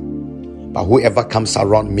destiny, but whoever comes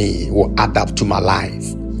around me will add up to my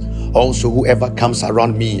life. Also, whoever comes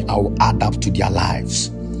around me, I will add up to their lives.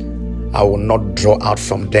 I will not draw out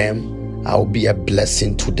from them. I will be a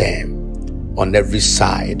blessing to them on every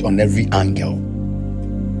side, on every angle.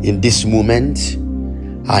 In this moment,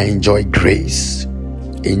 I enjoy grace.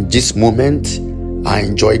 In this moment, I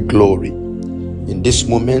enjoy glory. In this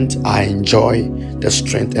moment, I enjoy the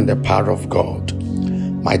strength and the power of God.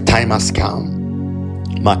 My time has come.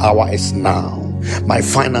 My hour is now. My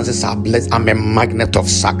finances are blessed. I'm a magnet of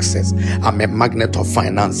success. I'm a magnet of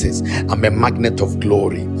finances. I'm a magnet of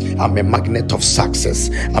glory. I'm a magnet of success.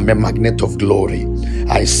 I'm a magnet of glory.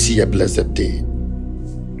 I see a blessed day.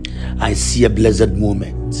 I see a blessed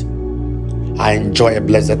moment. I enjoy a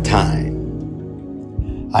blessed time.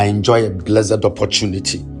 I enjoy a blessed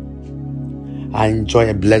opportunity. I enjoy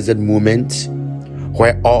a blessed moment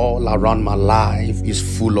where all around my life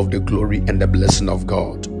is full of the glory and the blessing of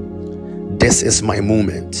God. This is my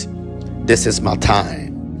moment. This is my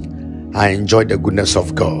time. I enjoy the goodness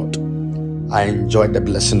of God. I enjoy the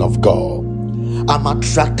blessing of God. I'm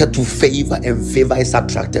attracted to favor, and favor is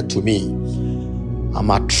attracted to me. I'm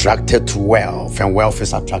attracted to wealth, and wealth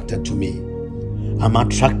is attracted to me. I'm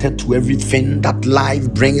attracted to everything that life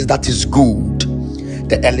brings that is good.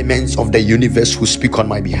 The elements of the universe will speak on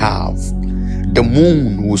my behalf. The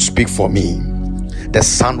moon will speak for me. The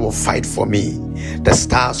sun will fight for me. The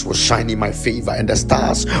stars will shine in my favor, and the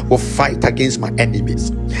stars will fight against my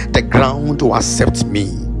enemies. The ground will accept me.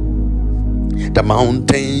 The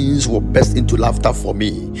mountains will burst into laughter for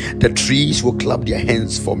me. The trees will clap their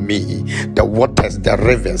hands for me. The waters, the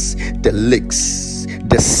rivers, the lakes,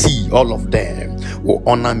 the sea, all of them will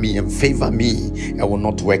honor me and favor me and will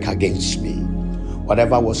not work against me.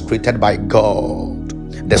 Whatever was created by God,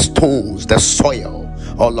 the stones, the soil,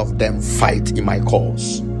 all of them fight in my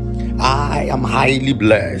cause. I am highly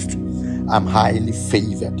blessed. I'm highly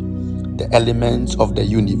favored. The elements of the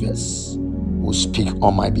universe will speak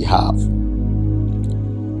on my behalf.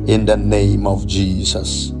 In the name of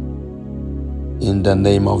Jesus. In the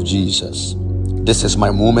name of Jesus. This is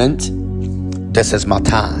my moment. This is my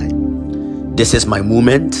time. This is my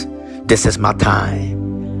moment. This is my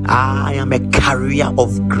time. I am a carrier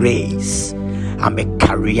of grace. I'm a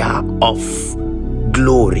carrier of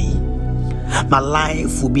glory. My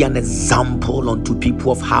life will be an example unto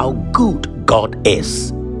people of how good God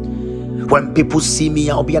is. When people see me,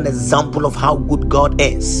 I'll be an example of how good God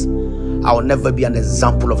is. I'll never be an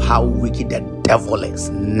example of how wicked the devil is.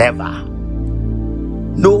 Never.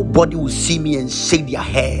 Nobody will see me and shake their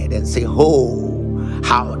head and say, oh,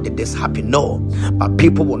 how did this happen? No. But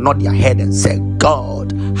people will nod their head and say,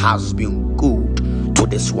 God has been good to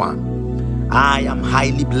this one. I am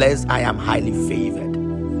highly blessed. I am highly favored.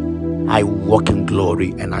 I walk in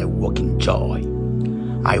glory and I walk in joy.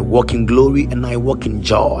 I walk in glory and I walk in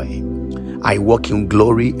joy. I walk in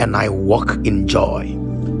glory and I walk in joy.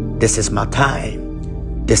 This is my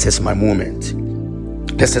time. This is my moment.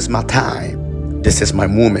 This is my time. This is my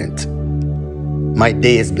moment. My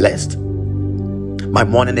day is blessed. My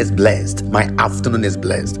morning is blessed. My afternoon is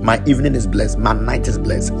blessed. My evening is blessed. My night is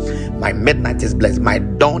blessed. My midnight is blessed. My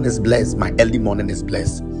dawn is blessed. My early morning is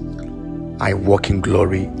blessed. I walk in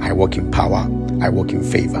glory. I walk in power. I walk in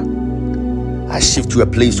favor. I shift to a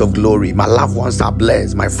place of glory. My loved ones are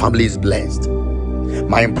blessed. My family is blessed.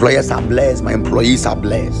 My employers are blessed. My employees are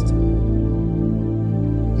blessed.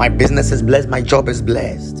 My business is blessed. My job is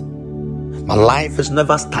blessed. My life is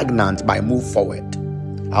never stagnant, but I move forward.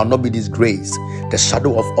 I'll not be disgraced. The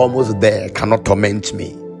shadow of almost there cannot torment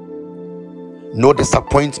me. No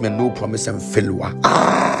disappointment, no promise and failure.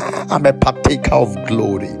 I'm a partaker of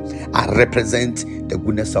glory. I represent the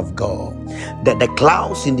goodness of God. The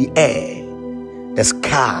clouds in the air, the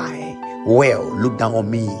sky, look down on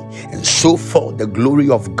me and show forth the glory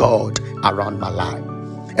of God around my life.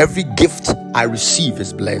 Every gift I receive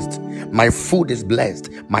is blessed. My food is blessed.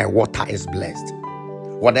 My water is blessed.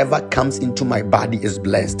 Whatever comes into my body is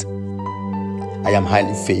blessed. I am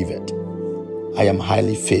highly favored. I am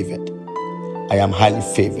highly favored. I am highly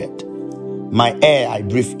favored. My air I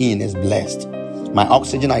breathe in is blessed. My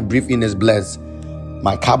oxygen I breathe in is blessed.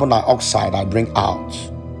 My carbon dioxide I bring out.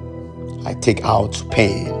 I take out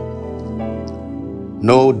pain.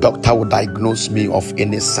 No doctor will diagnose me of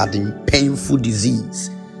any sudden painful disease.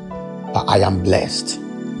 But I am blessed.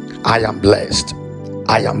 I am blessed.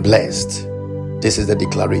 I am blessed. This is the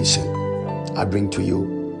declaration I bring to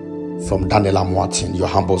you from Daniel Amoatin, your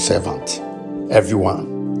humble servant.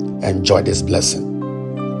 Everyone, enjoy this blessing.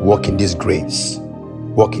 Walk in this grace.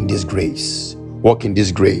 Walk in this grace. Walk in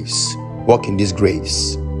this grace. Walk in this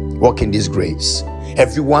grace. Walk in this grace.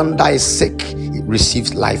 Everyone that is sick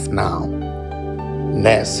receives life now.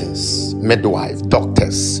 Nurses, midwives,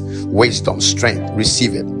 doctors, wisdom, strength,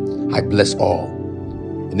 receive it. I bless all.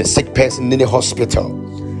 And the sick person in the hospital,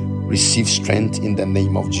 receive strength in the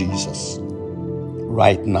name of Jesus.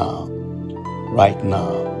 Right now, right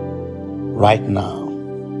now, right now,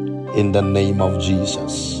 in the name of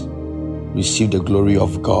Jesus. Receive the glory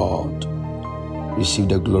of God. Receive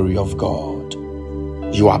the glory of God.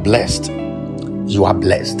 You are blessed. You are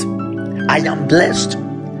blessed. I am blessed.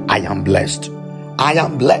 I am blessed. I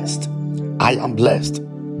am blessed. I am blessed.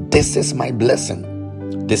 This is my blessing.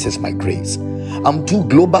 This is my grace. I'm too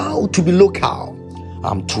global to be local.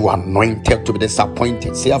 I'm too anointed to be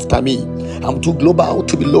disappointed. Say after me. I'm too global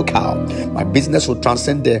to be local. My business will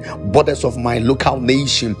transcend the borders of my local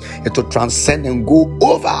nation. It will transcend and go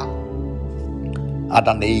over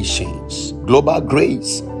other nations. Global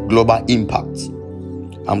grace, global impact.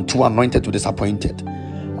 I'm too anointed to be disappointed.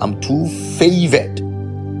 I'm too favored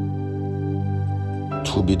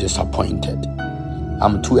to be disappointed.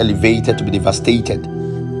 I'm too elevated to be devastated.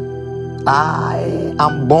 I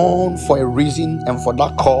am born for a reason, and for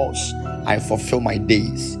that cause I fulfill my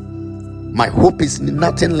days. My hope is in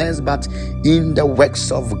nothing less but in the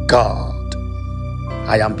works of God.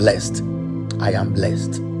 I am blessed. I am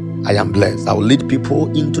blessed. I am blessed. I will lead people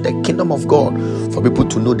into the kingdom of God for people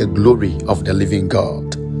to know the glory of the living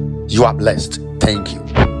God. You are blessed. Thank you.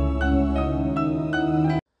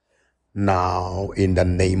 Now, in the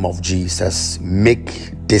name of Jesus,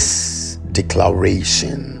 make this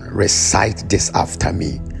declaration. Recite this after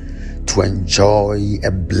me to enjoy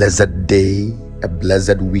a blessed day, a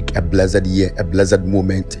blessed week, a blessed year, a blessed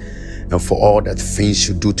moment, and for all that things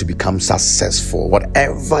you do to become successful.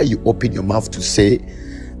 Whatever you open your mouth to say,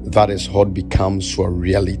 that is what becomes your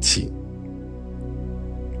reality.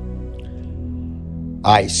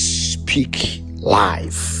 I speak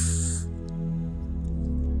life.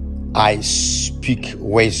 I speak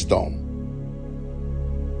wisdom.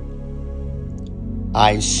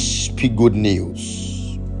 I speak good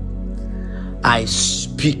news. I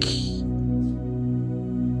speak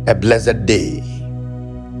a blessed day.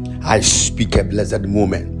 I speak a blessed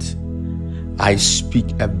moment. I speak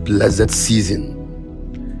a blessed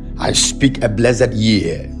season. I speak a blessed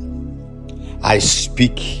year. I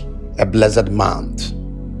speak a blessed month.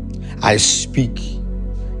 I speak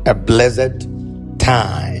a blessed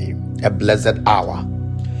time, a blessed hour.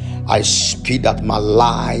 I speak that my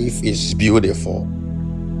life is beautiful.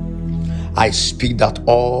 I speak that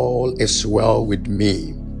all is well with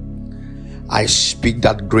me. I speak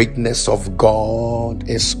that greatness of God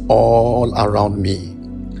is all around me.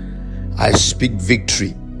 I speak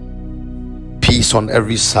victory, peace on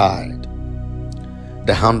every side.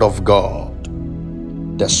 The hand of God,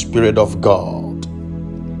 the Spirit of God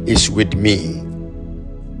is with me.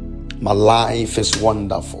 My life is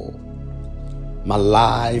wonderful. My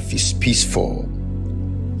life is peaceful.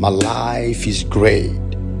 My life is great.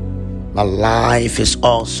 My life is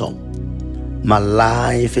awesome. My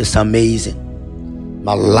life is amazing.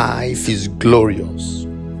 My life is glorious.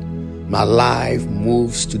 My life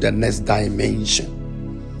moves to the next dimension.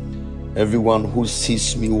 Everyone who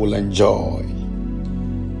sees me will enjoy.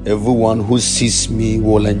 Everyone who sees me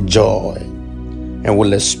will enjoy and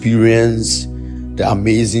will experience the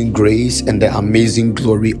amazing grace and the amazing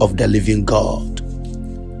glory of the living God.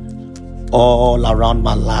 All around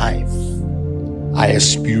my life, I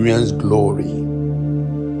experience glory.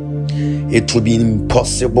 It will be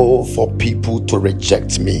impossible for people to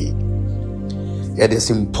reject me. It is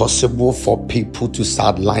impossible for people to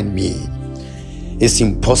sideline me. It's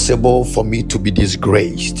impossible for me to be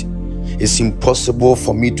disgraced. It's impossible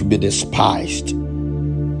for me to be despised.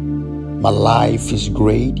 My life is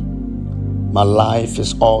great. My life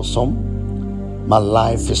is awesome. My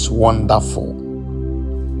life is wonderful.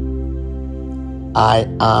 I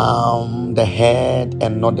am the head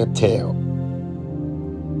and not the tail.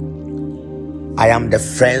 I am the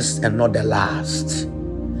first and not the last.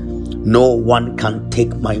 No one can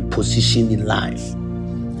take my position in life.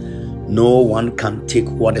 No one can take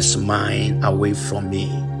what is mine away from me.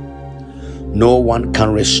 No one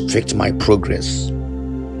can restrict my progress.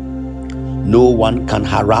 No one can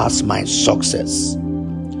harass my success.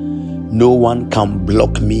 No one can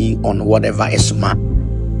block me on whatever is mine.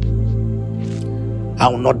 I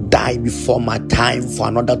will not die before my time for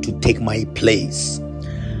another to take my place.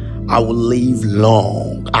 I will live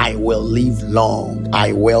long. I will live long.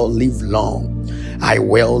 I will live long. I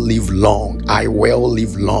will live long. I will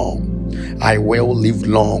live long. I will live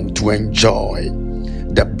long to enjoy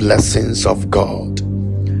the blessings of God.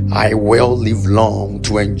 I will live long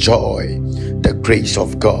to enjoy the grace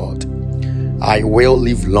of God. I will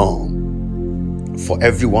live long for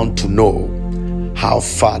everyone to know how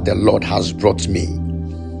far the Lord has brought me.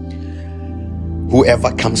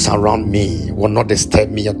 Whoever comes around me will not disturb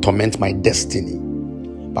me or torment my destiny,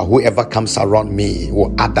 but whoever comes around me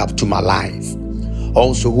will add up to my life.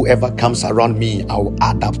 Also, whoever comes around me, I will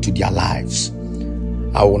add up to their lives.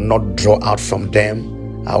 I will not draw out from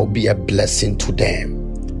them. I will be a blessing to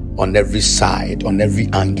them on every side, on every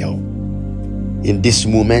angle. In this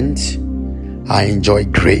moment, I enjoy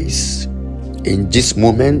grace. In this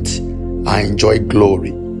moment, I enjoy glory.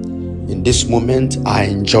 In this moment, I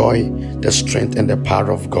enjoy the strength and the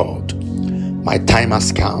power of God. My time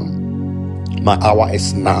has come. My hour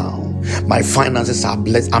is now. My finances are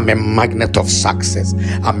blessed. I'm a magnet of success.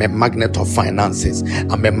 I'm a magnet of finances.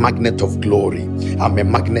 I'm a magnet of glory. I'm a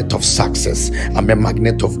magnet of success. I'm a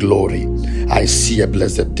magnet of glory. I see a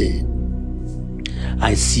blessed day.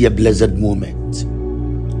 I see a blessed moment.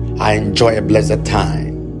 I enjoy a blessed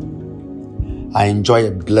time. I enjoy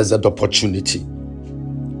a blessed opportunity.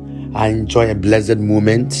 I enjoy a blessed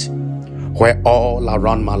moment where all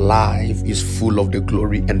around my life is full of the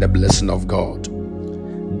glory and the blessing of God.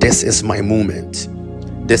 This is my moment.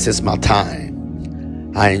 This is my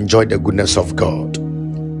time. I enjoy the goodness of God.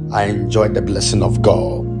 I enjoy the blessing of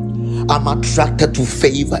God. I'm attracted to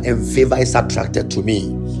favor, and favor is attracted to me.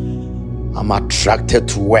 I'm attracted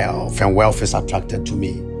to wealth, and wealth is attracted to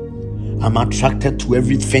me. I'm attracted to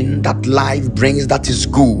everything that life brings that is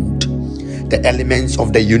good. The elements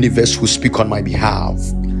of the universe will speak on my behalf.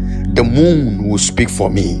 The moon will speak for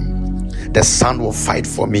me. The sun will fight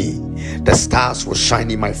for me. The stars will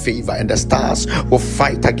shine in my favor, and the stars will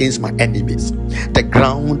fight against my enemies. The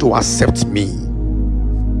ground will accept me.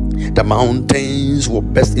 The mountains will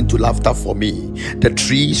burst into laughter for me. The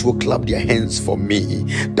trees will clap their hands for me.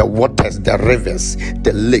 The waters, the rivers,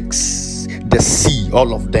 the lakes, the sea,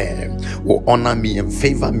 all of them will honor me and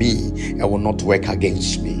favor me and will not work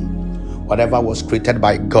against me. Whatever was created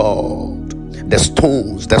by God, the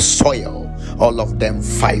stones, the soil, all of them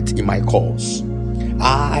fight in my cause.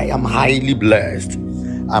 I am highly blessed.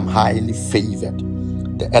 I'm highly favored.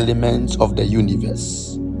 The elements of the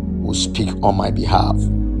universe will speak on my behalf.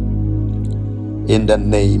 In the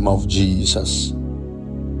name of Jesus.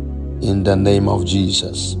 In the name of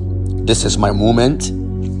Jesus. This is my moment.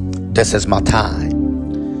 This is my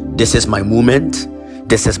time. This is my moment.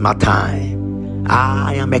 This is my time.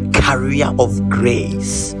 I am a carrier of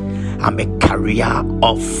grace. I'm a carrier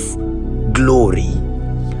of glory.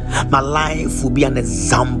 My life will be an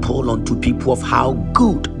example unto people of how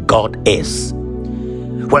good God is.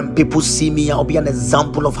 When people see me, I'll be an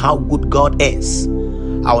example of how good God is.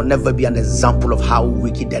 I will never be an example of how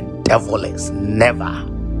wicked the devil is. Never.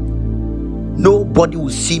 Nobody will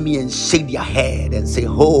see me and shake their head and say,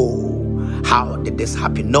 oh, how did this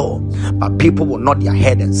happen? No, but people will nod their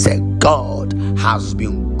head and say, God has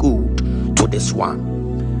been good to this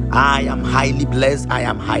one. I am highly blessed. I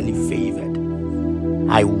am highly favored.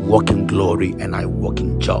 I walk in glory and I walk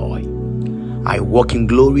in joy. I walk in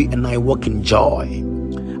glory and I walk in joy.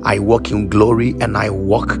 I walk in glory and I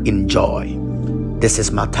walk in joy. This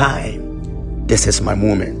is my time. This is my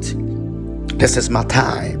moment. This is my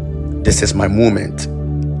time. This is my moment.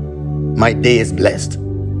 My day is blessed.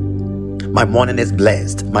 My morning is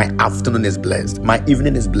blessed. My afternoon is blessed. My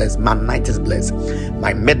evening is blessed. My night is blessed.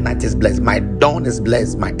 My midnight is blessed. My dawn is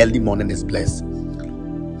blessed. My early morning is blessed.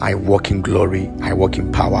 I walk in glory. I walk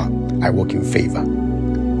in power. I walk in favor.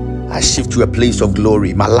 I shift to a place of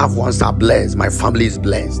glory. My loved ones are blessed. My family is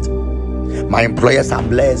blessed. My employers are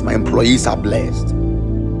blessed. My employees are blessed.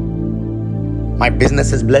 My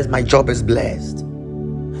business is blessed. My job is blessed.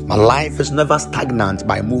 My life is never stagnant,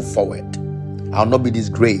 but I move forward. I'll not be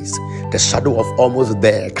disgraced. The shadow of almost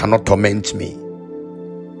there cannot torment me.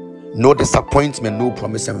 No disappointment, no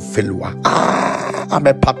promise and failure. I'm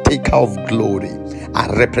a partaker of glory. I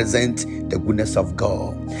represent the goodness of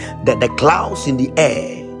God. The clouds in the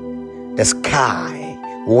air, the sky,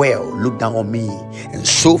 well, look down on me and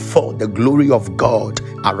show forth the glory of God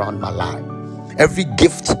around my life. Every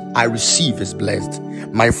gift I receive is blessed.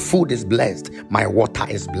 My food is blessed. My water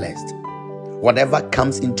is blessed. Whatever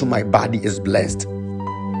comes into my body is blessed.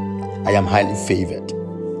 I am highly favored.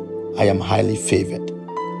 I am highly favored.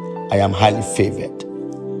 I am highly favored.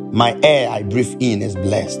 My air I breathe in is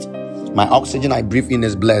blessed. My oxygen I breathe in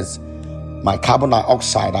is blessed. My carbon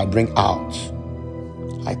dioxide I bring out.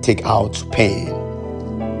 I take out pain.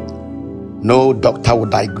 No doctor will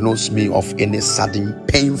diagnose me of any sudden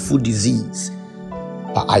painful disease.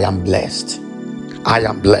 But I am blessed. I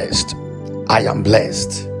am blessed. I am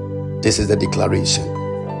blessed. This is the declaration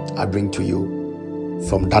I bring to you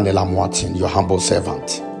from Daniel Amoatin, your humble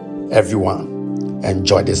servant. Everyone,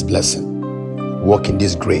 enjoy this blessing. Walk in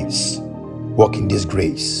this grace. Walk in this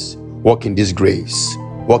grace. Walk in this grace.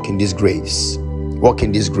 Walk in this grace. Walk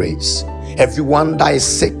in this grace. Everyone that is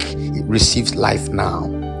sick, it receives life now.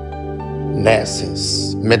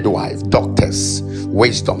 Nurses, midwives, doctors,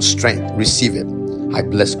 wisdom, strength, receive it. I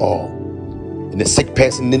bless all. And the sick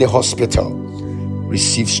person in the hospital,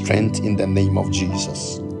 receive strength in the name of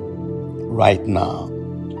Jesus. Right now,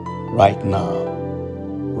 right now,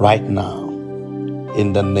 right now,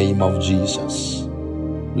 in the name of Jesus.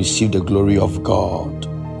 Receive the glory of God.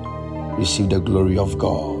 Receive the glory of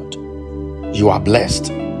God. You are blessed.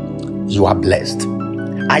 You are blessed.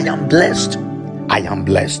 I am blessed. I am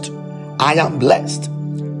blessed. I am blessed.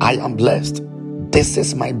 I am blessed. This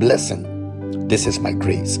is my blessing. This is my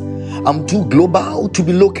grace. I'm too global to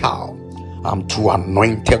be local. I'm too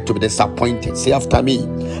anointed to be disappointed. Say after me.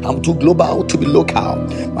 I'm too global to be local.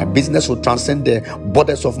 My business will transcend the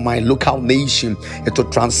borders of my local nation. It will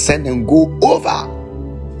transcend and go over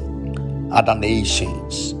other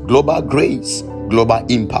nations. Global grace, global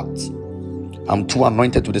impact. I'm too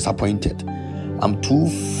anointed to be disappointed. I'm too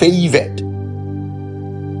favored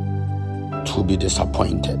to be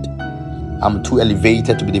disappointed. I'm too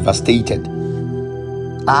elevated to be devastated.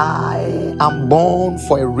 I am born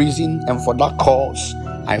for a reason, and for that cause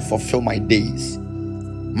I fulfill my days.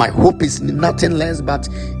 My hope is in nothing less but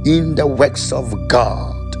in the works of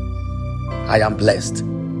God. I am blessed.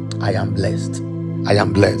 I am blessed. I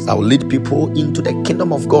am blessed. I will lead people into the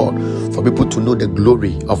kingdom of God for people to know the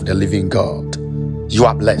glory of the living God. You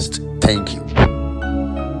are blessed. Thank you.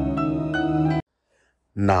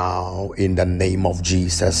 Now, in the name of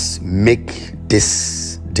Jesus, make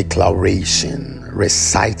this declaration.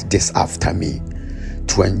 Recite this after me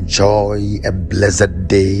to enjoy a blessed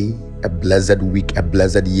day, a blessed week, a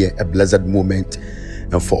blessed year, a blessed moment,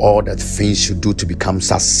 and for all that things you do to become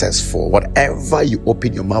successful. Whatever you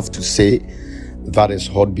open your mouth to say, that is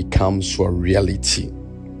what becomes your reality.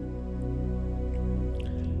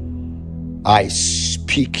 I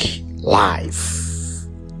speak life.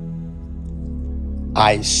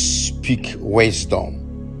 I speak wisdom.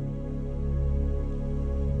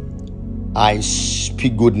 I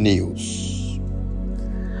speak good news.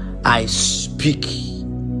 I speak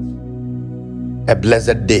a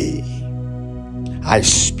blessed day. I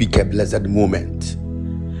speak a blessed moment.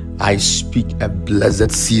 I speak a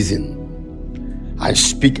blessed season. I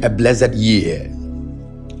speak a blessed year.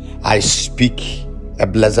 I speak a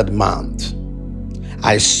blessed month.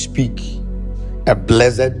 I speak a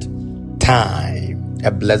blessed time,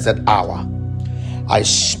 a blessed hour. I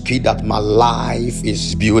speak that my life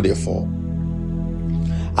is beautiful.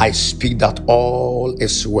 I speak that all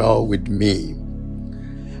is well with me.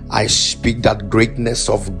 I speak that greatness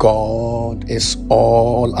of God is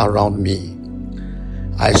all around me.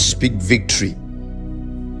 I speak victory,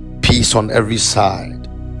 peace on every side.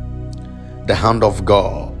 The hand of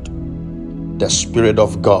God, the Spirit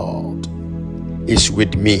of God is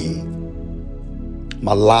with me.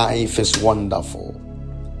 My life is wonderful.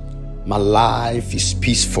 My life is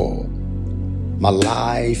peaceful. My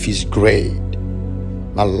life is great.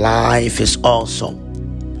 My life is awesome.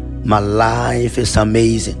 My life is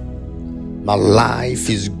amazing. My life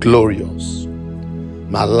is glorious.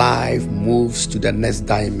 My life moves to the next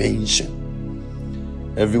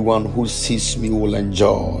dimension. Everyone who sees me will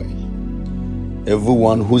enjoy.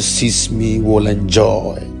 Everyone who sees me will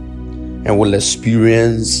enjoy and will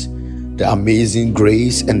experience the amazing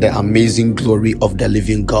grace and the amazing glory of the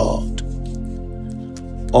living God.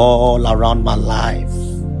 All around my life,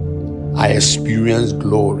 I experience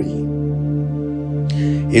glory.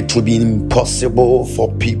 It will be impossible for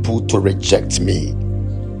people to reject me.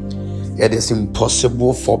 It is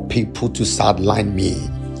impossible for people to sideline me.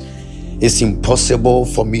 It's impossible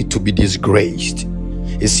for me to be disgraced.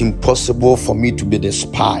 It's impossible for me to be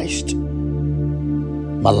despised.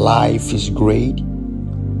 My life is great.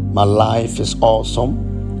 My life is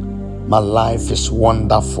awesome. My life is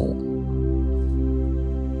wonderful.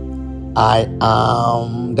 I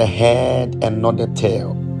am the head and not the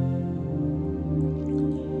tail.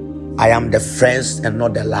 I am the first and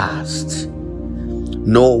not the last.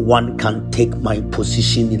 No one can take my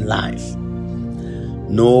position in life.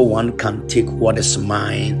 No one can take what is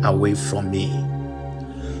mine away from me.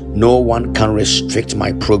 No one can restrict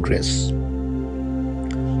my progress.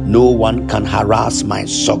 No one can harass my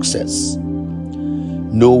success.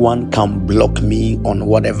 No one can block me on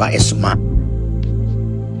whatever is mine.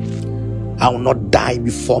 I will not die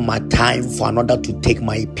before my time for another to take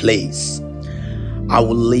my place. I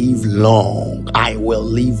will live long. I will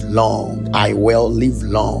live long. I will live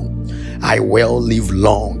long. I will live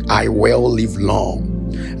long. I will live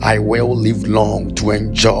long. I will live long to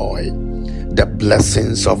enjoy the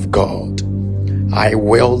blessings of God. I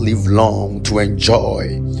will live long to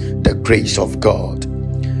enjoy the grace of God.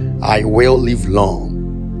 I will live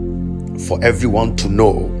long for everyone to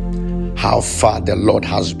know how far the Lord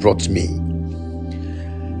has brought me.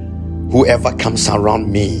 Whoever comes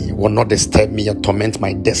around me will not disturb me or torment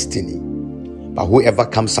my destiny, but whoever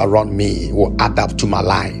comes around me will add up to my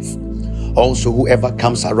life. Also, whoever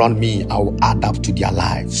comes around me, I will add up to their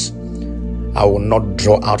lives. I will not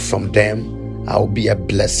draw out from them. I will be a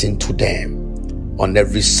blessing to them on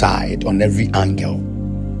every side, on every angle.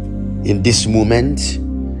 In this moment,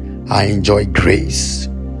 I enjoy grace.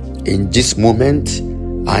 In this moment,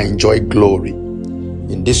 I enjoy glory.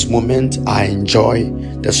 In this moment, I enjoy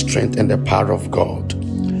the strength and the power of God.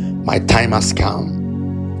 My time has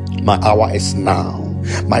come. My hour is now.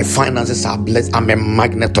 My finances are blessed. I'm a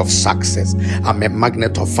magnet of success. I'm a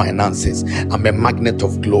magnet of finances. I'm a magnet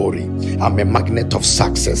of glory. I'm a magnet of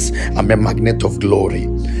success. I'm a magnet of glory.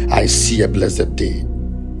 I see a blessed day.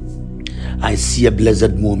 I see a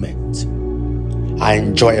blessed moment. I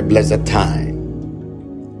enjoy a blessed time.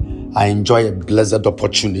 I enjoy a blessed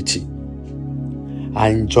opportunity. I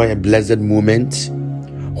enjoy a blessed moment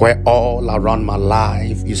where all around my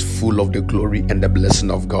life is full of the glory and the blessing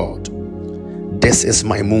of God. This is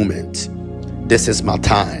my moment. This is my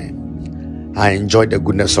time. I enjoy the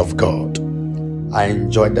goodness of God. I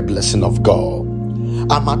enjoy the blessing of God.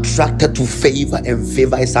 I'm attracted to favor, and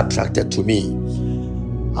favor is attracted to me.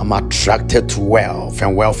 I'm attracted to wealth,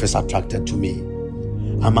 and wealth is attracted to me.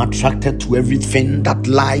 I'm attracted to everything that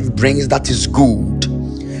life brings that is good.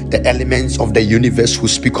 The elements of the universe will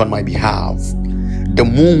speak on my behalf. The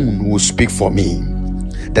moon will speak for me.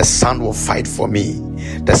 The sun will fight for me.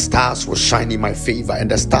 The stars will shine in my favor,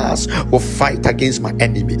 and the stars will fight against my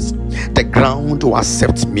enemies. The ground will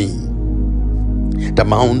accept me. The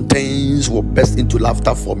mountains will burst into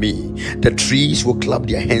laughter for me. The trees will clap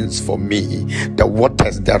their hands for me. The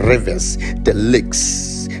waters, the rivers, the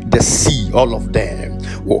lakes, the sea, all of them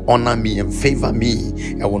will honor me and favor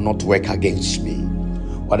me and will not work against me.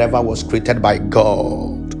 Whatever was created by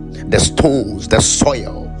God, the stones, the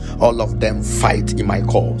soil, all of them fight in my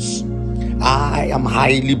cause. I am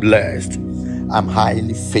highly blessed. I'm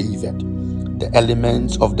highly favored. The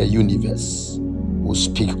elements of the universe will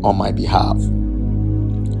speak on my behalf.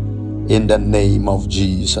 In the name of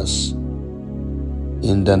Jesus.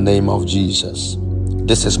 In the name of Jesus.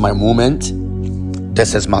 This is my moment.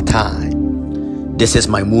 This is my time. This is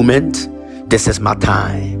my moment. This is my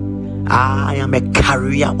time. I am a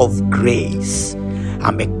carrier of grace.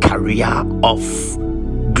 I'm a carrier of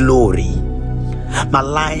glory. My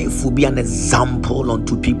life will be an example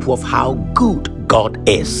unto people of how good God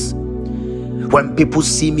is. When people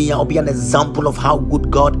see me, I'll be an example of how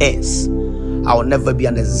good God is. I'll never be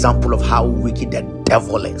an example of how wicked the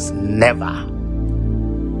devil is. Never.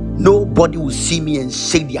 Nobody will see me and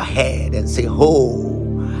shake their head and say,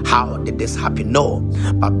 oh, how did this happen? No.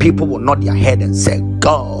 But people will nod their head and say,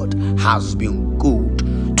 God has been good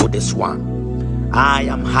to this one. I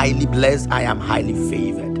am highly blessed. I am highly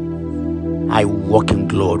favored. I walk in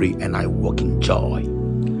glory and I walk in joy.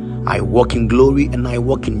 I walk in glory and I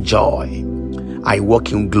walk in joy. I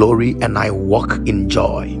walk in glory and I walk in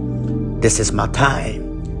joy. This is my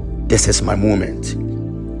time. This is my moment.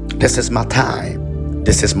 This is my time.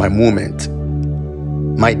 This is my moment.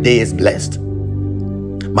 My day is blessed.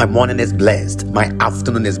 My morning is blessed. My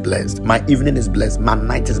afternoon is blessed. My evening is blessed. My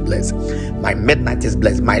night is blessed. My midnight is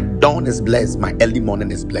blessed. My dawn is blessed. My early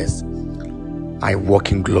morning is blessed. I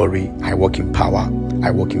walk in glory. I walk in power.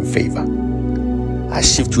 I walk in favor. I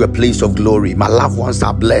shift to a place of glory. My loved ones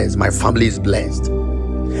are blessed. My family is blessed.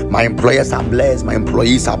 My employers are blessed. My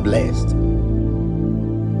employees are blessed.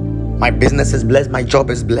 My business is blessed. My job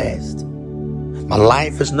is blessed. My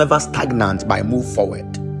life is never stagnant, but I move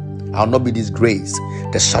forward. I'll not be disgraced.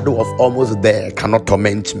 The shadow of almost there cannot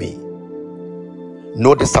torment me.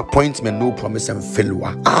 No disappointment, no promise and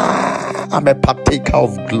failure. I'm a partaker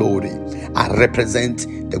of glory. I represent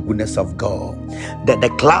the goodness of God. The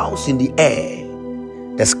clouds in the air,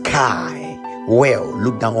 the sky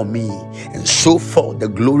look down on me and show forth the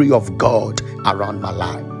glory of God around my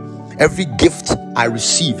life. Every gift I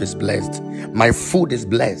receive is blessed. My food is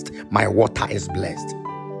blessed. My water is blessed.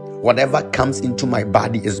 Whatever comes into my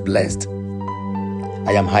body is blessed.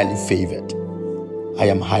 I am highly favored. I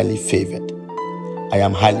am highly favored. I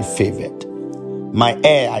am highly favored. My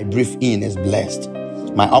air I breathe in is blessed.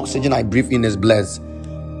 My oxygen I breathe in is blessed.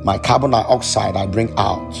 My carbon dioxide I bring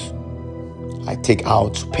out. I take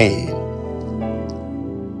out pain.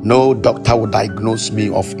 No doctor will diagnose me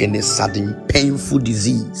of any sudden painful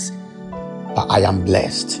disease. But I am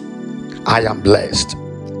blessed. I am blessed.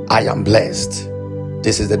 I am blessed.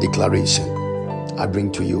 This is the declaration I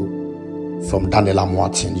bring to you from Daniel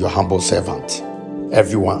Amoatin, your humble servant.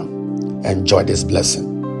 Everyone, enjoy this blessing.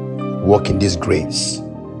 Walk in this grace.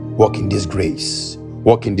 Walk in this grace.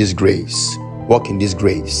 Walk in this grace. Walk in this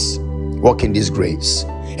grace. Walk in this grace.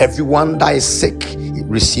 Everyone that is sick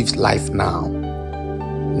receives life now.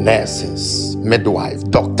 Nurses, midwives,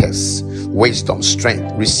 doctors, wisdom,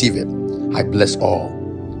 strength, receive it. I bless all.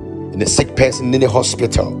 And the sick person in the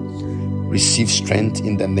hospital, receive strength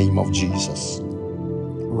in the name of Jesus.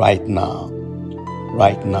 Right now,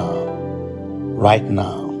 right now, right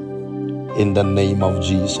now, in the name of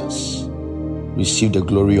Jesus. Receive the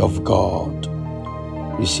glory of God.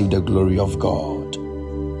 Receive the glory of God.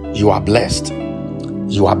 You are blessed.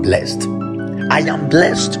 You are blessed. I am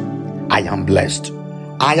blessed. I am blessed.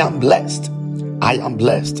 I am blessed. I am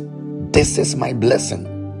blessed. This is my blessing.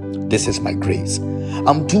 This is my grace.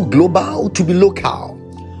 I'm too global to be local.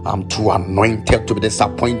 I'm too anointed to be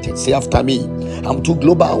disappointed. Say after me. I'm too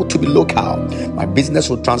global to be local. My business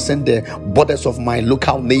will transcend the borders of my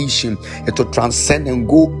local nation. It will transcend and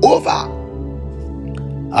go over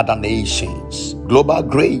other nations. Global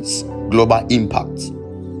grace, global impact.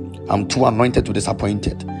 I'm too anointed to be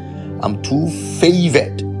disappointed. I'm too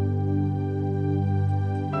favored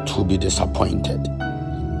to be disappointed.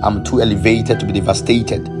 I'm too elevated to be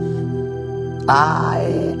devastated.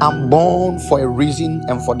 I am born for a reason,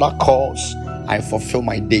 and for that cause I fulfill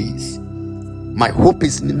my days. My hope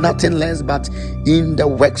is in nothing less but in the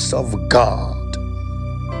works of God.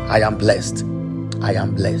 I am blessed. I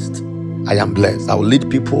am blessed. I am blessed. I will lead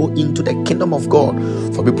people into the kingdom of God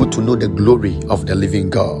for people to know the glory of the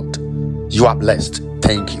living God. You are blessed.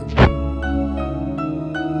 Thank you.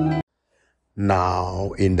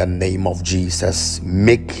 Now, in the name of Jesus,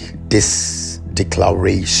 make this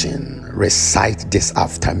declaration. Recite this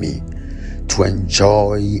after me to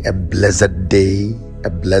enjoy a blessed day, a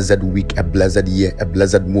blessed week, a blessed year, a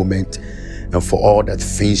blessed moment, and for all that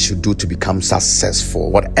things you do to become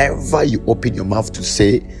successful. Whatever you open your mouth to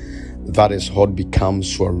say, that is what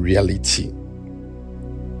becomes your reality.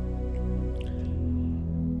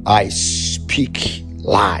 I speak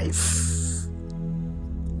life.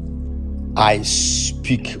 I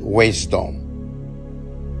speak wisdom.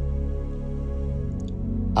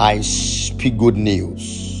 I speak good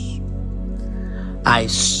news. I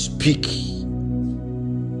speak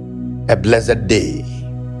a blessed day.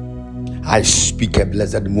 I speak a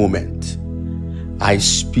blessed moment. I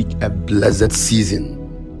speak a blessed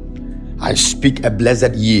season. I speak a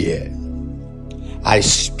blessed year. I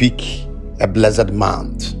speak a blessed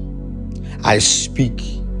month. I speak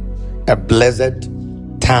a blessed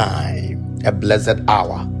time. a blessed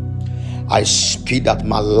hour. I speak that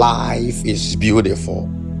my life is beautiful.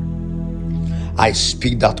 I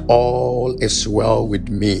speak that all is well with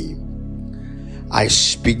me. I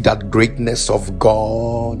speak that greatness of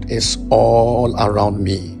God is all around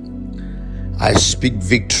me. I speak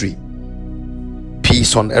victory,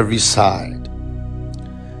 peace on every side.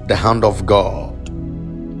 The hand of God,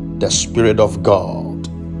 the Spirit of God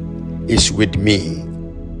is with me.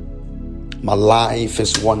 My life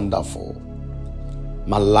is wonderful.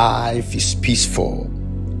 My life is peaceful.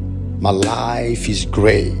 My life is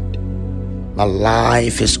great. My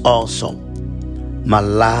life is awesome. My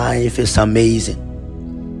life is amazing.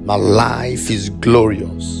 My life is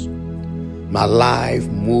glorious. My life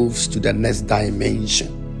moves to the next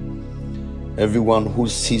dimension. Everyone who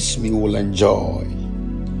sees me will enjoy.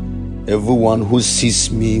 Everyone who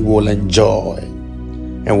sees me will enjoy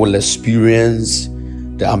and will experience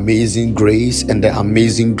the amazing grace and the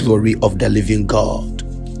amazing glory of the living God.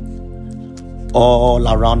 All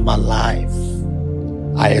around my life,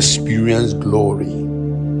 I experience glory.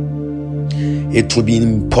 It will be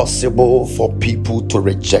impossible for people to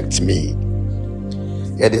reject me.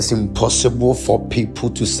 It is impossible for people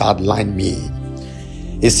to sideline me.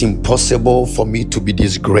 It's impossible for me to be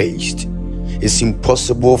disgraced. It's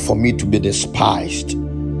impossible for me to be despised.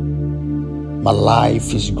 My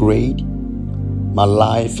life is great. My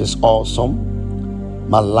life is awesome.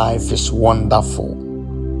 My life is wonderful.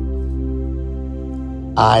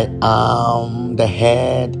 I am the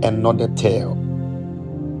head and not the tail.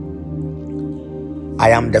 I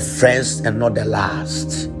am the first and not the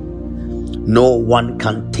last. No one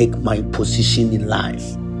can take my position in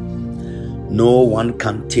life. No one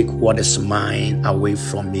can take what is mine away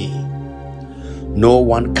from me. No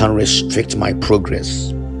one can restrict my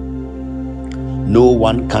progress. No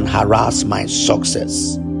one can harass my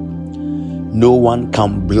success. No one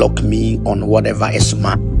can block me on whatever is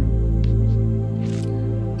mine.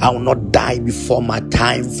 I will not die before my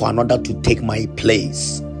time for another to take my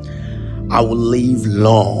place. I will live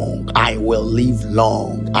long. I will live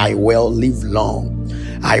long. I will live long.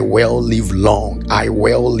 I will live long. I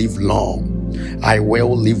will live long. I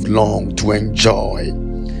will live long to enjoy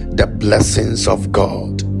the blessings of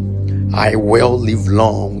God. I will live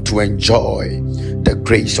long to enjoy the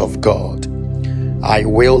grace of God. I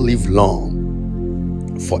will live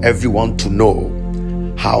long for everyone to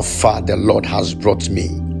know how far the Lord has brought me.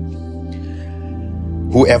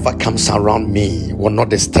 Whoever comes around me will not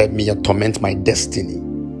disturb me or torment my destiny,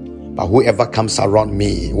 but whoever comes around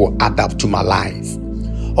me will add up to my life.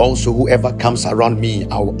 Also, whoever comes around me,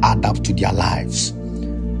 I will add up to their lives.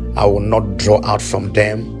 I will not draw out from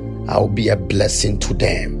them. I will be a blessing to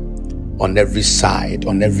them on every side,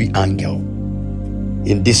 on every angle.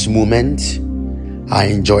 In this moment, I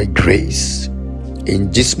enjoy grace.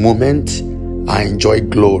 In this moment, I enjoy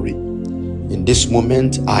glory. In this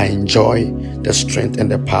moment, I enjoy the strength and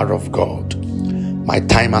the power of God. My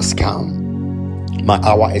time has come. My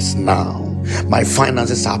hour is now. My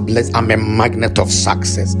finances are blessed. I'm a magnet of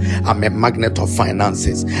success. I'm a magnet of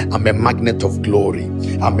finances. I'm a magnet of glory.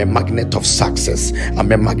 I'm a magnet of success.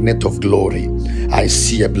 I'm a magnet of glory. I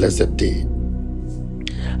see a blessed day.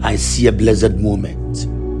 I see a blessed moment.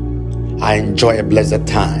 I enjoy a blessed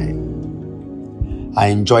time. I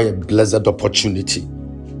enjoy a blessed opportunity.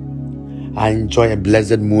 I enjoy a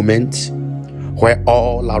blessed moment where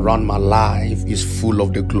all around my life is full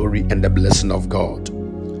of the glory and the blessing of God.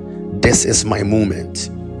 This is my moment.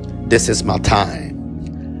 This is my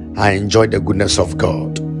time. I enjoy the goodness of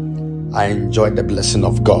God. I enjoy the blessing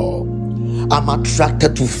of God. I'm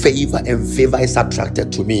attracted to favor, and favor is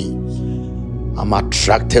attracted to me. I'm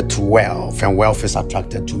attracted to wealth, and wealth is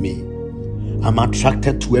attracted to me. I'm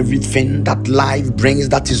attracted to everything that life brings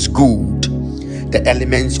that is good. The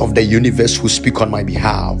elements of the universe will speak on my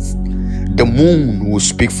behalf. The moon will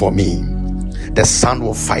speak for me. The sun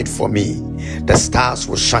will fight for me. The stars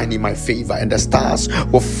will shine in my favor, and the stars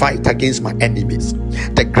will fight against my enemies.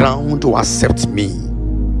 The ground will accept me.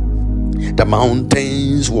 The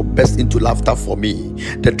mountains will burst into laughter for me.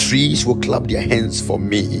 The trees will clap their hands for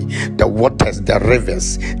me. The waters, the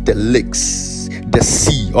rivers, the lakes, the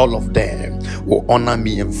sea, all of them will honor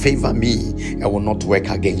me and favor me and will not work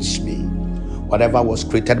against me. Whatever was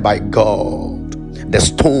created by God, the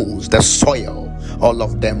stones, the soil, all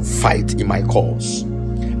of them fight in my cause.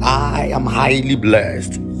 I am highly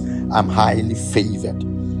blessed. I'm highly favored.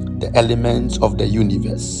 The elements of the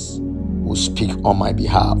universe will speak on my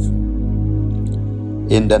behalf.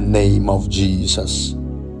 In the name of Jesus.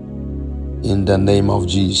 In the name of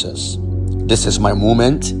Jesus. This is my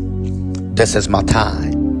moment. This is my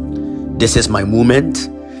time. This is my moment.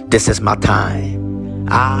 This is my time.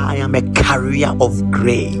 I am a carrier of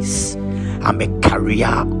grace. I'm a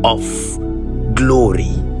carrier of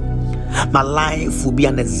glory. My life will be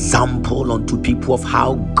an example unto people of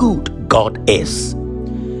how good God is.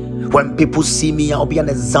 When people see me, I'll be an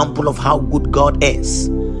example of how good God is.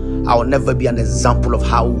 I'll never be an example of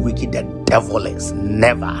how wicked the devil is.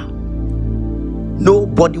 Never.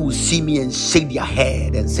 Nobody will see me and shake their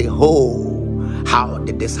head and say, oh, how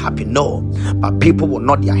did this happen? No. But people will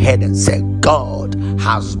nod their head and say, God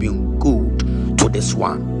has been good to this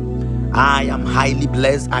one. I am highly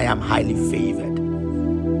blessed. I am highly favored.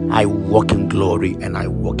 I walk in glory and I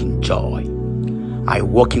walk in joy. I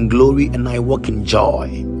walk in glory and I walk in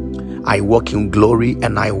joy. I walk in glory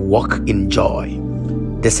and I walk in joy.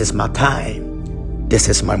 This is my time. This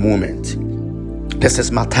is my moment. This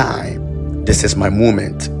is my time. This is my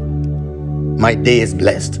moment. My day is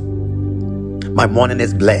blessed. My morning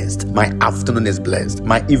is blessed. My afternoon is blessed.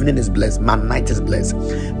 My evening is blessed. My night is blessed.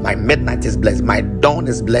 My midnight is blessed. My dawn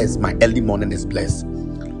is blessed. My early morning is blessed.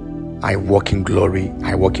 I walk in glory.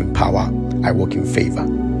 I walk in power. I walk in favor.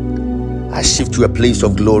 I shift to a place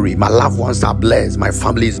of glory. My loved ones are blessed. My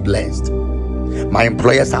family is blessed. My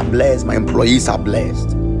employers are blessed. My employees are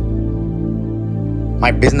blessed.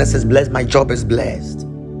 My business is blessed. My job is blessed.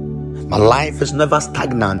 My life is never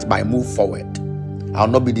stagnant, but I move forward. I'll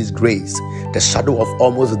not be disgraced. The shadow of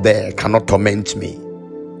almost there cannot torment me.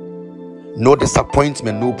 No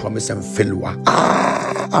disappointment, no promise and failure.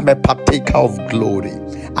 I'm a partaker of glory.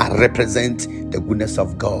 I represent the goodness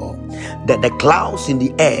of God. The clouds in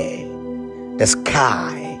the air, the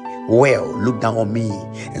sky, look down on me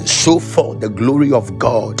and show forth the glory of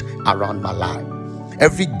God around my life.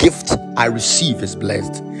 Every gift I receive is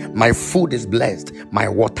blessed. My food is blessed. My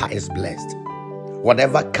water is blessed.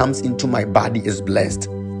 Whatever comes into my body is blessed.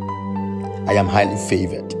 I am highly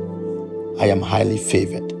favored. I am highly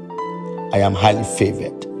favored. I am highly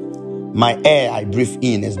favored. My air I breathe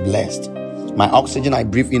in is blessed. My oxygen I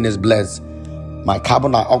breathe in is blessed. My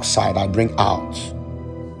carbon dioxide I bring out.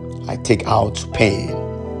 I take out pain.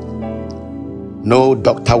 No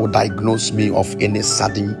doctor will diagnose me of any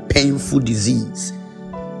sudden painful disease.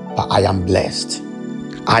 But I am blessed.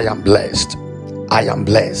 I am blessed. I am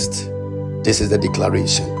blessed. This is the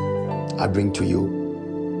declaration I bring to you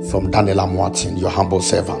from Daniel Amoatin, your humble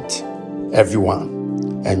servant.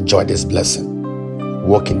 Everyone, enjoy this blessing.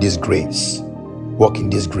 Walk in this grace. Walk in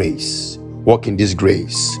this grace. Walk in this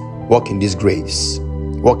grace. Walk in this grace.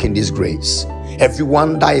 Walk in this grace.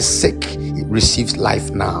 Everyone that is sick receives life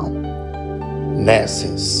now.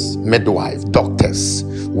 Nurses, midwives, doctors,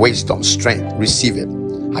 wisdom, strength, receive it.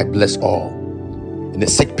 I bless all. And the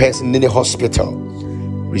sick person in the hospital,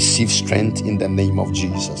 receive strength in the name of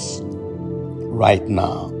Jesus. Right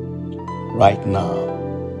now, right now,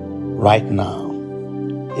 right now,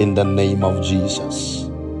 in the name of Jesus.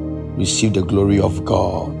 Receive the glory of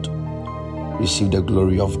God. Receive the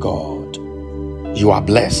glory of God. You are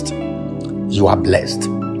blessed. You are blessed.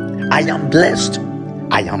 I am blessed.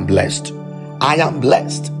 I am blessed. I am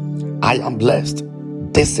blessed. I am blessed.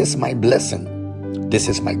 This is my blessing. This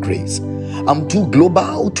is my grace. I'm too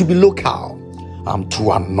global to be local. I'm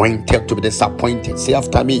too anointed to be disappointed. Say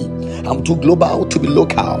after me. I'm too global to be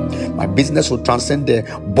local. My business will transcend the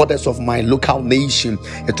borders of my local nation.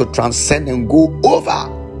 It will transcend and go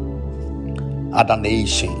over other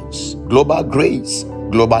nations. Global grace,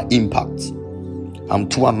 global impact. I'm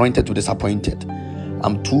too anointed to be disappointed.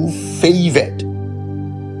 I'm too favored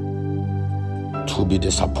to be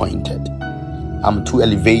disappointed. I'm too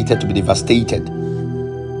elevated to be devastated.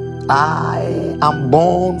 I am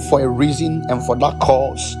born for a reason, and for that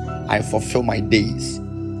cause I fulfill my days.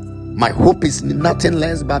 My hope is in nothing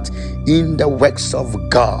less but in the works of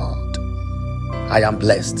God. I am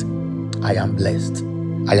blessed. I am blessed.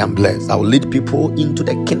 I am blessed. I will lead people into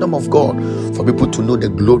the kingdom of God for people to know the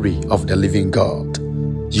glory of the living God.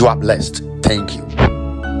 You are blessed. Thank you.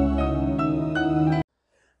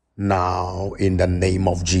 Now, in the name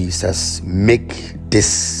of Jesus, make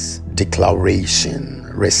this declaration.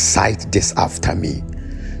 Recite this after me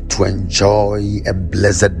to enjoy a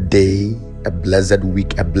blessed day, a blessed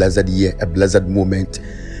week, a blessed year, a blessed moment,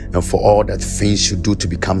 and for all the things you do to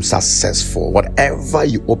become successful. Whatever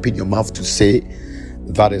you open your mouth to say,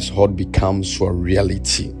 that is what becomes your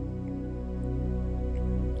reality.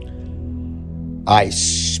 I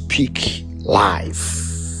speak life.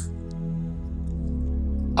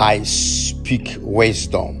 I speak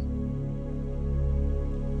wisdom.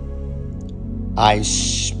 I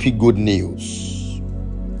speak good news.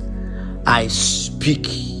 I speak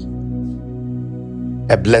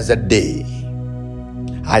a blessed day.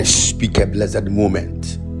 I speak a blessed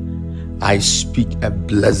moment. I speak a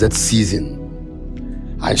blessed season.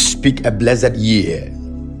 I speak a blessed year.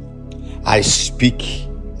 I speak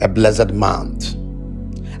a blessed month.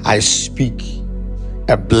 I speak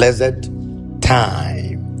a blessed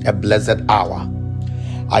time, a blessed hour.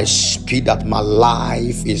 I speak that my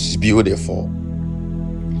life is beautiful.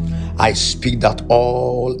 I speak that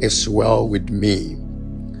all is well with me.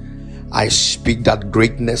 I speak that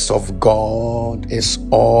greatness of God is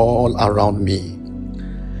all around me.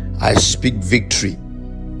 I speak victory,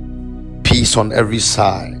 peace on every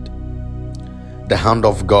side. The hand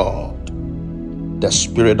of God, the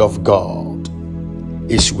Spirit of God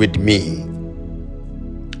is with me.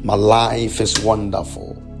 My life is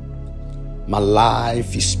wonderful. My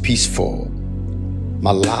life is peaceful.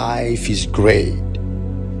 My life is great.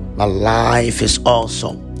 My life is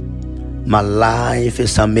awesome. My life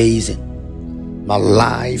is amazing. My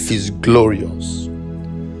life is glorious.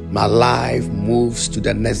 My life moves to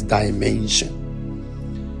the next dimension.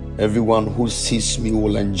 Everyone who sees me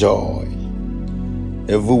will enjoy.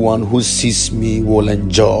 Everyone who sees me will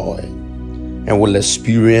enjoy and will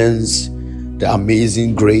experience the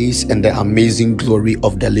amazing grace and the amazing glory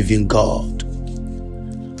of the living God.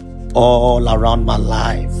 All around my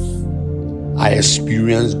life, I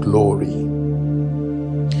experience glory.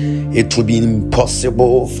 It will be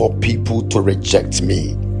impossible for people to reject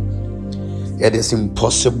me. It is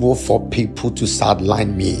impossible for people to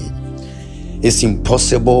sideline me. It's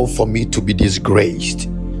impossible for me to be disgraced.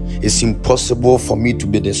 It's impossible for me to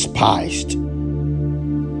be despised.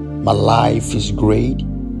 My life is great.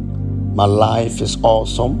 My life is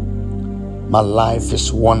awesome. My life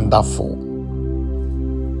is wonderful.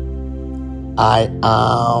 I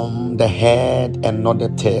am the head and not the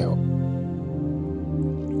tail.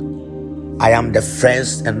 I am the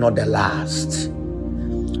first and not the last.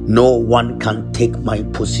 No one can take my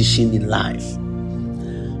position in life.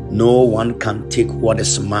 No one can take what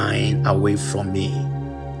is mine away from me.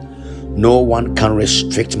 No one can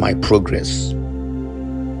restrict my progress.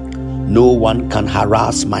 No one can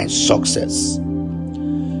harass my success.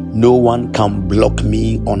 No one can block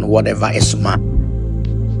me on whatever is mine.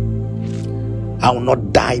 I will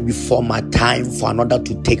not die before my time for another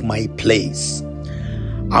to take my place.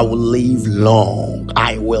 I will live long.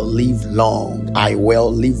 I will live long. I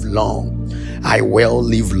will live long. I will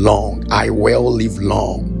live long. I will live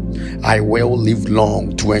long. I will live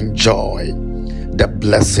long to enjoy the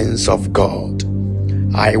blessings of God.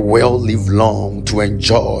 I will live long to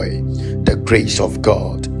enjoy the grace of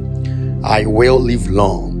God. I will live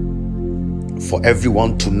long for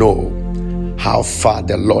everyone to know how far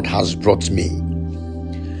the Lord has brought me.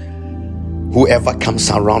 Whoever comes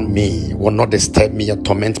around me will not disturb me or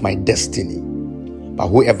torment my destiny, but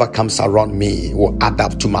whoever comes around me will add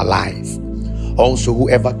up to my life. Also,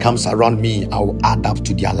 whoever comes around me, I will add up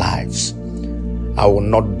to their lives. I will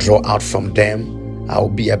not draw out from them. I will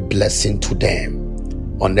be a blessing to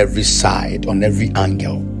them on every side, on every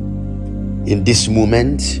angle. In this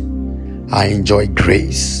moment, I enjoy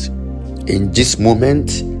grace. In this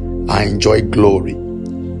moment, I enjoy glory.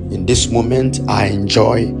 In this moment, I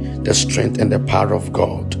enjoy the strength and the power of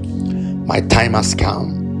God. My time has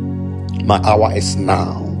come. My hour is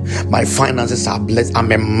now. My finances are blessed.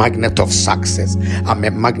 I'm a magnet of success. I'm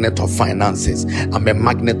a magnet of finances. I'm a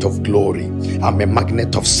magnet of glory. I'm a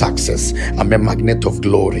magnet of success. I'm a magnet of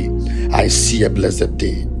glory. I see a blessed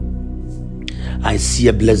day. I see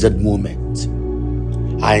a blessed moment.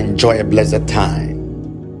 I enjoy a blessed time.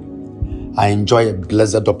 I enjoy a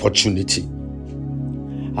blessed opportunity.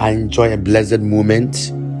 I enjoy a blessed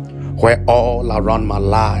moment where all around my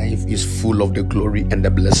life is full of the glory and the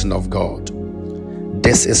blessing of God.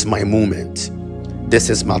 This is my moment. This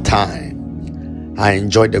is my time. I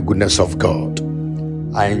enjoy the goodness of God.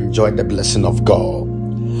 I enjoy the blessing of God.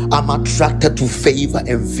 I'm attracted to favor,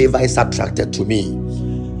 and favor is attracted to me.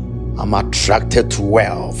 I'm attracted to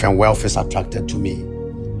wealth, and wealth is attracted to me.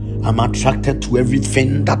 I'm attracted to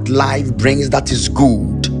everything that life brings that is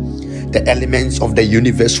good. The elements of the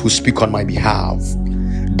universe will speak on my behalf.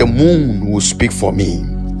 The moon will speak for me.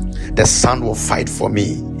 The sun will fight for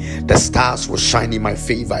me. The stars will shine in my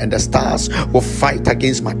favor, and the stars will fight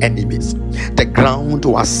against my enemies. The ground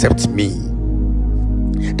will accept me.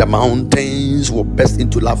 The mountains will burst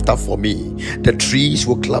into laughter for me. The trees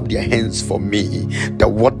will clap their hands for me. The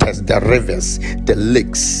waters, the rivers, the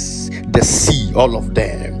lakes, the sea, all of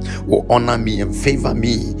them will honor me and favor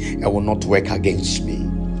me and will not work against me.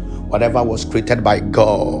 Whatever was created by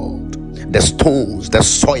God, the stones, the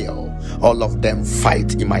soil, all of them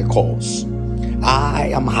fight in my cause.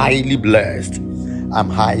 I am highly blessed. I'm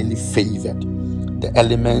highly favored. The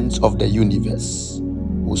elements of the universe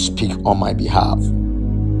will speak on my behalf.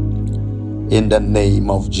 In the name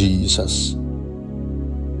of Jesus.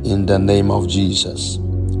 In the name of Jesus.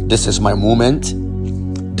 This is my moment.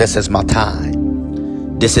 This is my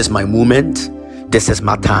time. This is my moment. This is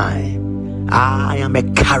my time. I am a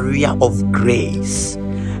carrier of grace.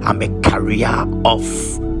 I'm a carrier of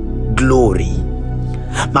glory.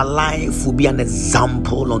 My life will be an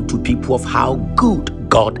example unto people of how good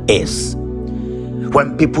God is.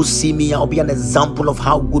 When people see me, I'll be an example of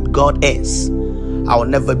how good God is. I'll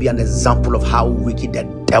never be an example of how wicked the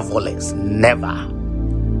devil is. Never.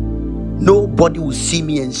 Nobody will see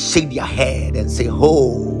me and shake their head and say,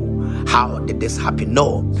 oh, how did this happen?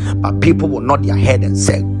 No. But people will nod their head and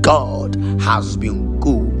say, God has been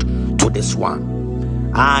good to this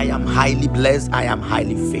one. I am highly blessed. I am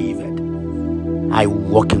highly favored. I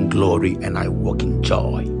walk in glory and I walk in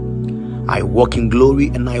joy. I walk in glory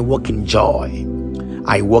and I walk in joy.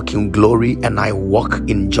 I walk in glory and I walk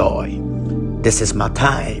in joy. This is my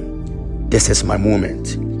time. This is my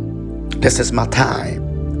moment. This is my time.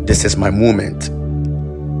 This is my moment.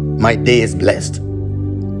 My day is blessed.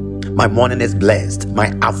 My morning is blessed. My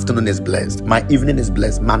afternoon is blessed. My evening is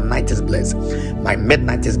blessed. My night is blessed. My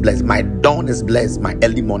midnight is blessed. My dawn is blessed. My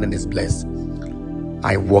early morning is blessed.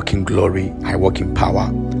 I walk in glory. I walk in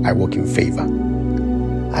power. I walk in favor.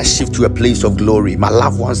 I shift to a place of glory. My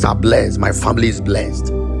loved ones are blessed. My family is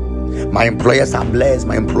blessed. My employers are blessed.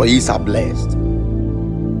 My employees are blessed.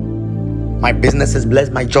 My business is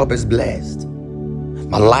blessed. My job is blessed.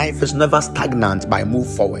 My life is never stagnant, but I move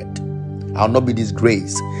forward. I'll not be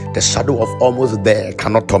disgraced. The shadow of almost there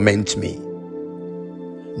cannot torment me.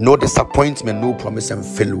 No disappointment, no promise and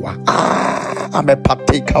failure. I'm a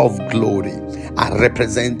partaker of glory. I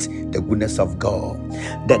represent the goodness of God.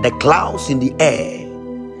 The clouds in the air,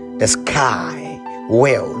 the sky,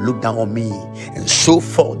 look down on me and show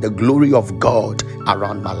forth the glory of God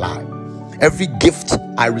around my life. Every gift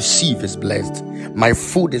I receive is blessed. My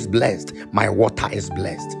food is blessed. My water is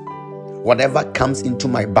blessed. Whatever comes into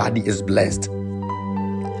my body is blessed.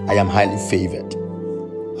 I am highly favored.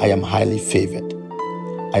 I am highly favored.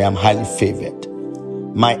 I am highly favored.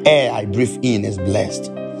 My air I breathe in is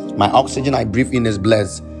blessed. My oxygen I breathe in is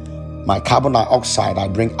blessed. My carbon dioxide I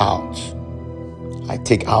bring out. I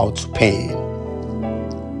take out pain.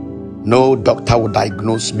 No doctor will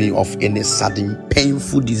diagnose me of any sudden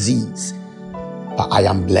painful disease. But I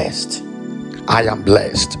am blessed. I am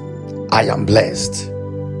blessed. I am blessed.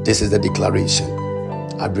 This is the declaration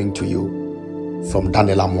I bring to you from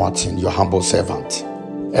Daniel Amoatin, your humble servant.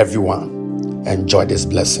 Everyone, enjoy this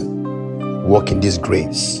blessing. Walk in this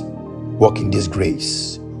grace. Walk in this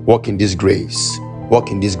grace. Walk in this grace.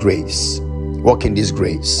 Walk in this grace. Walk in this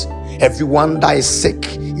grace. Everyone that is sick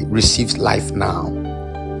receives life now.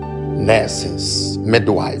 Nurses,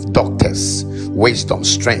 midwives, doctors, wisdom,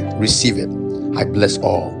 strength, receive it. I bless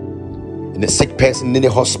all. And the sick person in the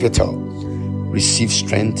hospital, receive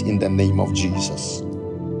strength in the name of Jesus.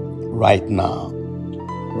 Right now,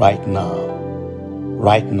 right now,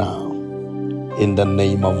 right now, in the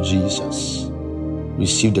name of Jesus.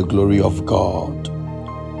 Receive the glory of God.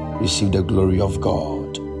 Receive the glory of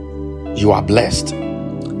God. You are blessed.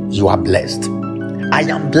 You are blessed. I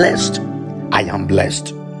am blessed. I am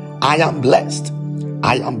blessed. I am blessed.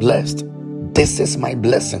 I am blessed. This is my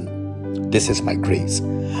blessing. This is my grace.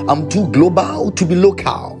 I'm too global to be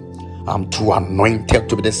local. I'm too anointed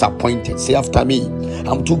to be disappointed. Say after me.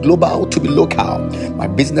 I'm too global to be local. My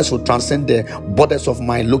business will transcend the borders of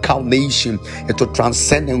my local nation. It will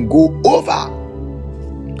transcend and go over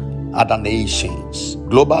other nations.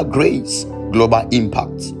 Global grace, global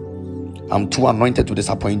impact. I'm too anointed to be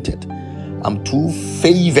disappointed. I'm too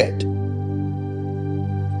favored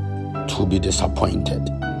to be disappointed.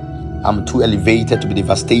 I'm too elevated to be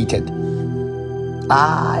devastated.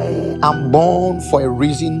 I am born for a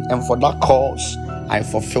reason, and for that cause I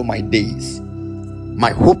fulfill my days.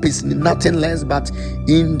 My hope is in nothing less but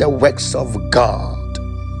in the works of God.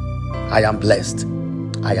 I am blessed.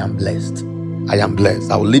 I am blessed. I am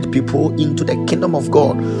blessed. I will lead people into the kingdom of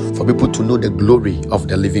God for people to know the glory of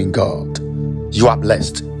the living God. You are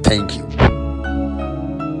blessed. Thank you.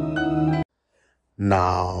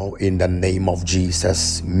 Now, in the name of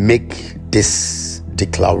Jesus, make this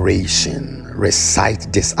declaration.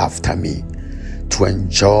 Recite this after me to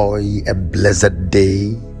enjoy a blessed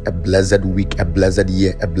day, a blessed week, a blessed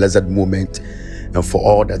year, a blessed moment, and for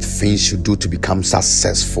all the things you do to become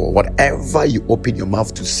successful. Whatever you open your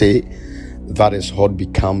mouth to say, that is what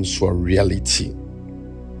becomes your reality.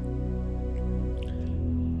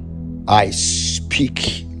 I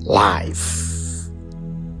speak life.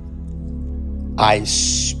 I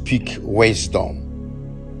speak wisdom.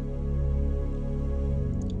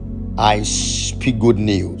 I speak good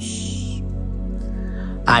news.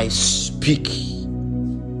 I speak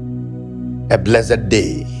a blessed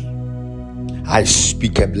day. I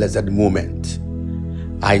speak a blessed moment.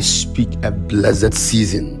 I speak a blessed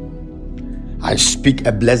season. I speak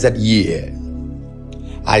a blessed year.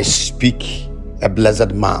 I speak a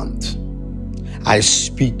blessed month. I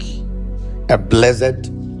speak a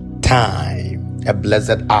blessed time, a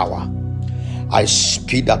blessed hour. I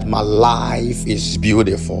speak that my life is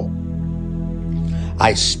beautiful.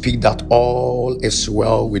 I speak that all is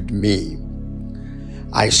well with me.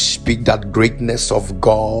 I speak that greatness of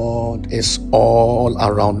God is all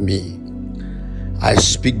around me. I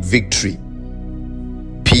speak victory,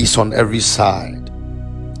 peace on every side.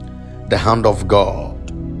 The hand of God,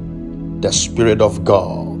 the Spirit of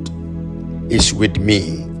God is with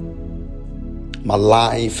me. My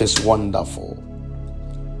life is wonderful.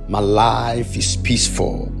 My life is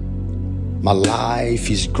peaceful. My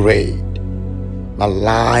life is great. My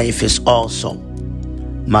life is awesome.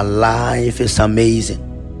 My life is amazing.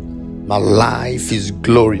 My life is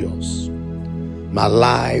glorious. My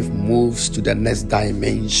life moves to the next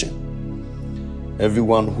dimension.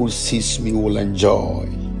 Everyone who sees me will enjoy.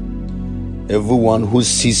 Everyone who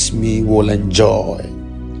sees me will enjoy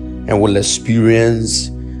and will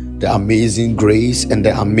experience the amazing grace and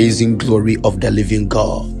the amazing glory of the living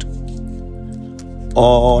God.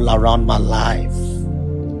 All around my life,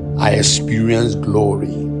 I experience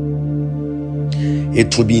glory.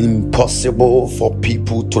 It will be impossible for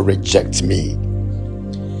people to reject me.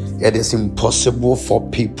 It is impossible for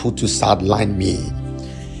people to sideline me.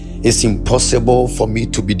 It's impossible for me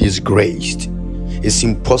to be disgraced. It's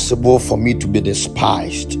impossible for me to be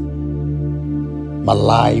despised. My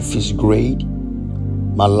life is great.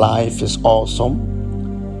 My life is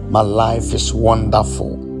awesome. My life is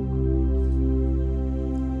wonderful.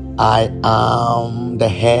 I am the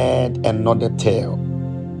head and not the tail.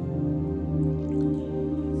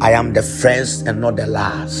 I am the first and not the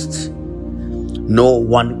last. No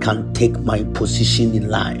one can take my position in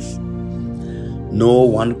life. No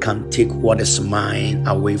one can take what is mine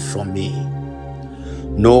away from me.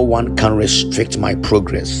 No one can restrict my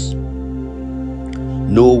progress.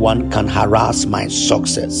 No one can harass my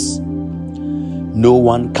success. No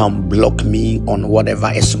one can block me on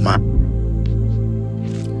whatever is mine.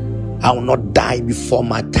 I will not die before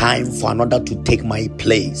my time for another to take my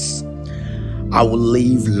place. I will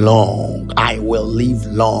live long. I will live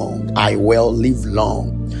long. I will live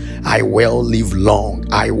long. I will live long.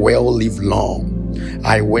 I will live long.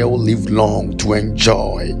 I will live long to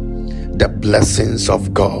enjoy the blessings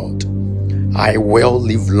of God. I will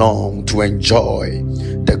live long to enjoy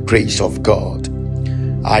the grace of God.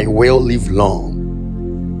 I will live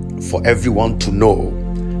long for everyone to know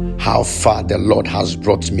how far the Lord has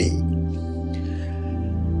brought me.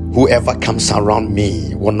 Whoever comes around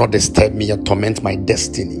me will not disturb me or torment my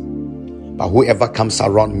destiny, but whoever comes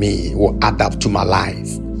around me will add up to my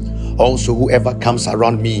life. Also, whoever comes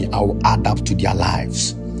around me, I will add up to their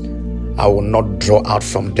lives. I will not draw out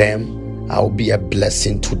from them. I will be a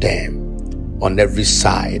blessing to them on every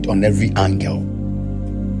side, on every angle.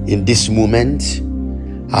 In this moment,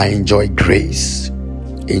 I enjoy grace.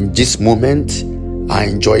 In this moment, I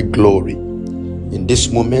enjoy glory. In this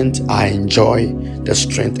moment, I enjoy the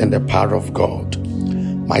strength and the power of God.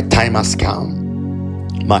 My time has come.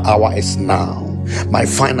 My hour is now. My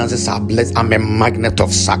finances are blessed. I'm a magnet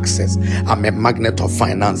of success. I'm a magnet of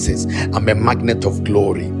finances. I'm a magnet of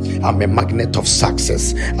glory. I'm a magnet of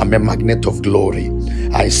success. I'm a magnet of glory.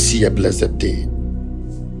 I see a blessed day.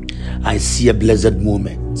 I see a blessed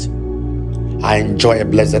moment. I enjoy a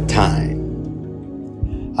blessed time.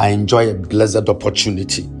 I enjoy a blessed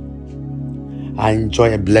opportunity. I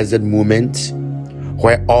enjoy a blessed moment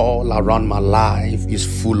where all around my life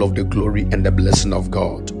is full of the glory and the blessing of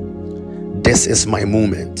God. This is my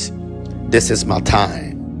moment. This is my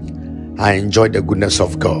time. I enjoy the goodness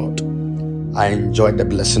of God. I enjoy the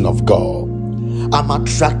blessing of God. I'm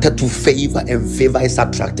attracted to favor, and favor is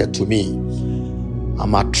attracted to me.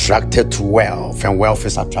 I'm attracted to wealth, and wealth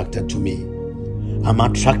is attracted to me. I'm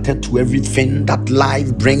attracted to everything that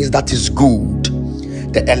life brings that is good.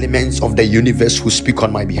 The elements of the universe will speak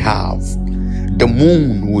on my behalf. The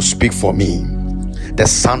moon will speak for me. The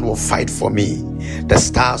sun will fight for me. The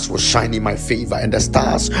stars will shine in my favor, and the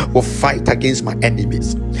stars will fight against my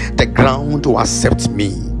enemies. The ground will accept me.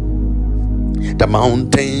 The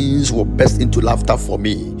mountains will burst into laughter for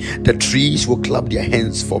me. The trees will clap their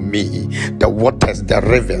hands for me. The waters, the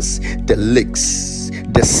rivers, the lakes,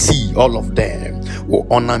 the sea, all of them will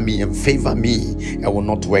honor me and favor me and will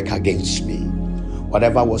not work against me.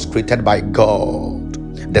 Whatever was created by God,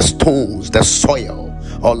 the stones, the soil,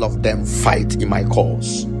 all of them fight in my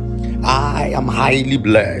cause. I am highly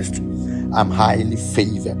blessed. I'm highly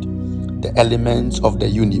favored. The elements of the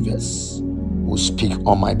universe will speak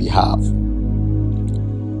on my behalf.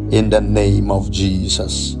 In the name of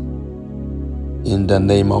Jesus. In the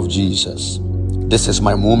name of Jesus. This is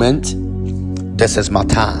my moment. This is my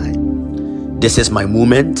time. This is my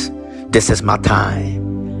moment. This is my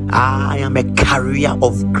time. I am a carrier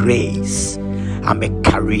of grace. I'm a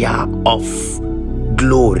carrier of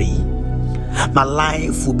glory. My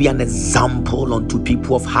life will be an example unto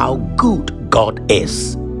people of how good God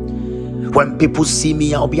is. When people see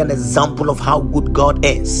me, I'll be an example of how good God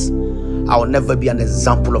is. I'll never be an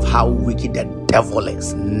example of how wicked the devil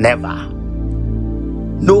is. Never.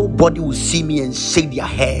 Nobody will see me and shake their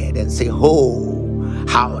head and say, oh,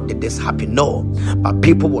 how did this happen? No. But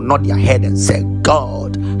people will nod their head and say,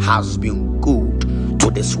 God has been good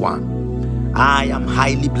to this one. I am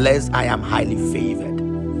highly blessed. I am highly favored.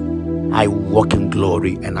 I walk in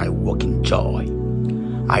glory and I walk in joy.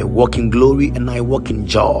 I walk in glory and I walk in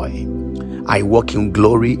joy. I walk in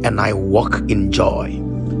glory and I walk in joy.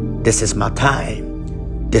 This is my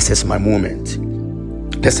time. This is my moment.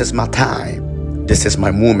 This is my time. This is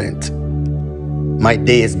my moment. My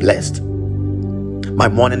day is blessed. My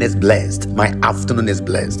morning is blessed. My afternoon is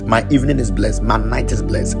blessed. My evening is blessed. My night is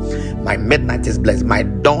blessed. My midnight is blessed. My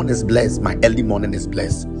dawn is blessed. My early morning is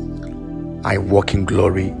blessed. I walk in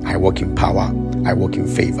glory. I walk in power. I walk in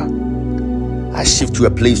favor. I shift to a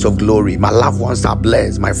place of glory. My loved ones are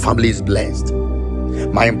blessed. My family is blessed.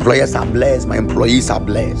 My employers are blessed. My employees are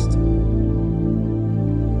blessed.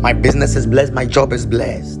 My business is blessed. My job is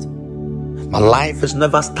blessed. My life is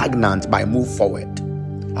never stagnant, but I move forward.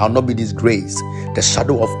 I'll not be disgraced. The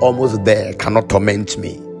shadow of almost there cannot torment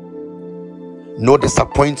me. No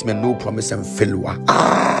disappointment, no promise and failure.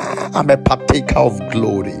 I'm a partaker of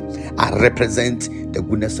glory. I represent the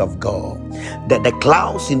goodness of God. The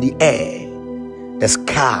clouds in the air, the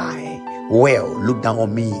sky will look down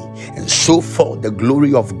on me and show forth the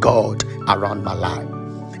glory of God around my life.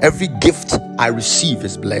 Every gift I receive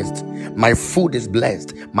is blessed. My food is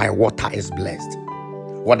blessed. My water is blessed.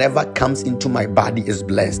 Whatever comes into my body is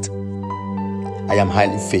blessed. I am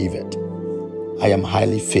highly favored. I am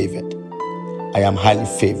highly favored. I am highly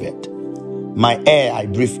favored. My air I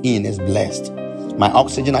breathe in is blessed. My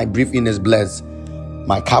oxygen I breathe in is blessed.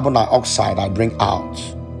 My carbon dioxide I bring out.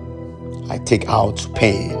 I take out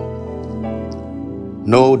pain.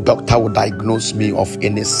 No doctor will diagnose me of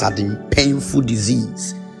any sudden painful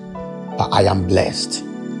disease. But I am blessed.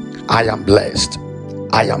 I am blessed.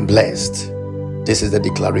 I am blessed. This is the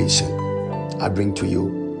declaration I bring to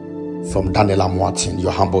you from Daniel Amoatin,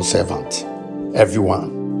 your humble servant.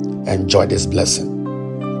 Everyone, enjoy this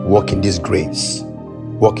blessing. Walk in this grace.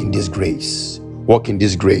 Walk in this grace. Walk in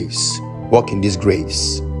this grace. Walk in this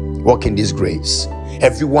grace. Walk in this grace.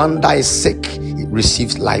 Everyone that is sick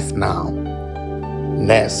receives life now.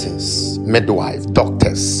 Nurses, midwives,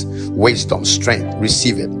 doctors, wisdom, strength,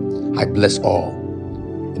 receive it. I bless all.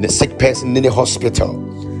 And the sick person in the hospital,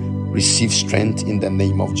 receive strength in the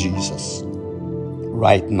name of Jesus.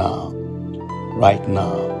 Right now, right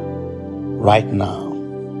now, right now,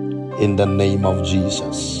 in the name of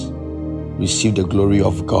Jesus. Receive the glory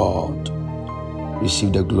of God.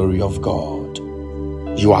 Receive the glory of God.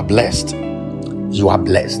 You are blessed. You are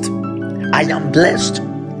blessed. I am blessed.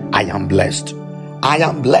 I am blessed. I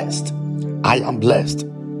am blessed. I am blessed.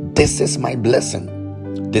 This is my blessing.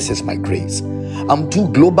 This is my grace. I'm too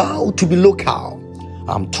global to be local.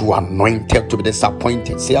 I'm too anointed to be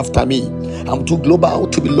disappointed. Say after me. I'm too global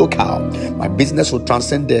to be local. My business will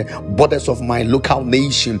transcend the borders of my local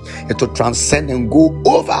nation. It will transcend and go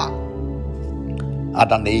over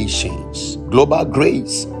other nations. Global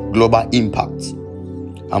grace, global impact.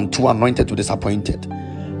 I'm too anointed to be disappointed.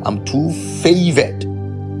 I'm too favored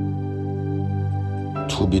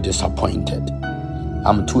to be disappointed.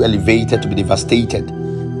 I'm too elevated to be devastated.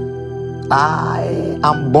 I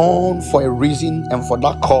am born for a reason, and for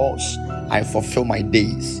that cause I fulfill my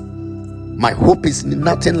days. My hope is in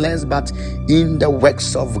nothing less but in the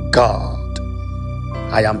works of God.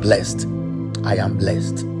 I am blessed. I am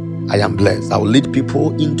blessed. I am blessed. I will lead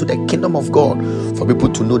people into the kingdom of God for people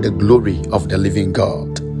to know the glory of the living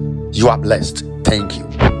God. You are blessed. Thank you.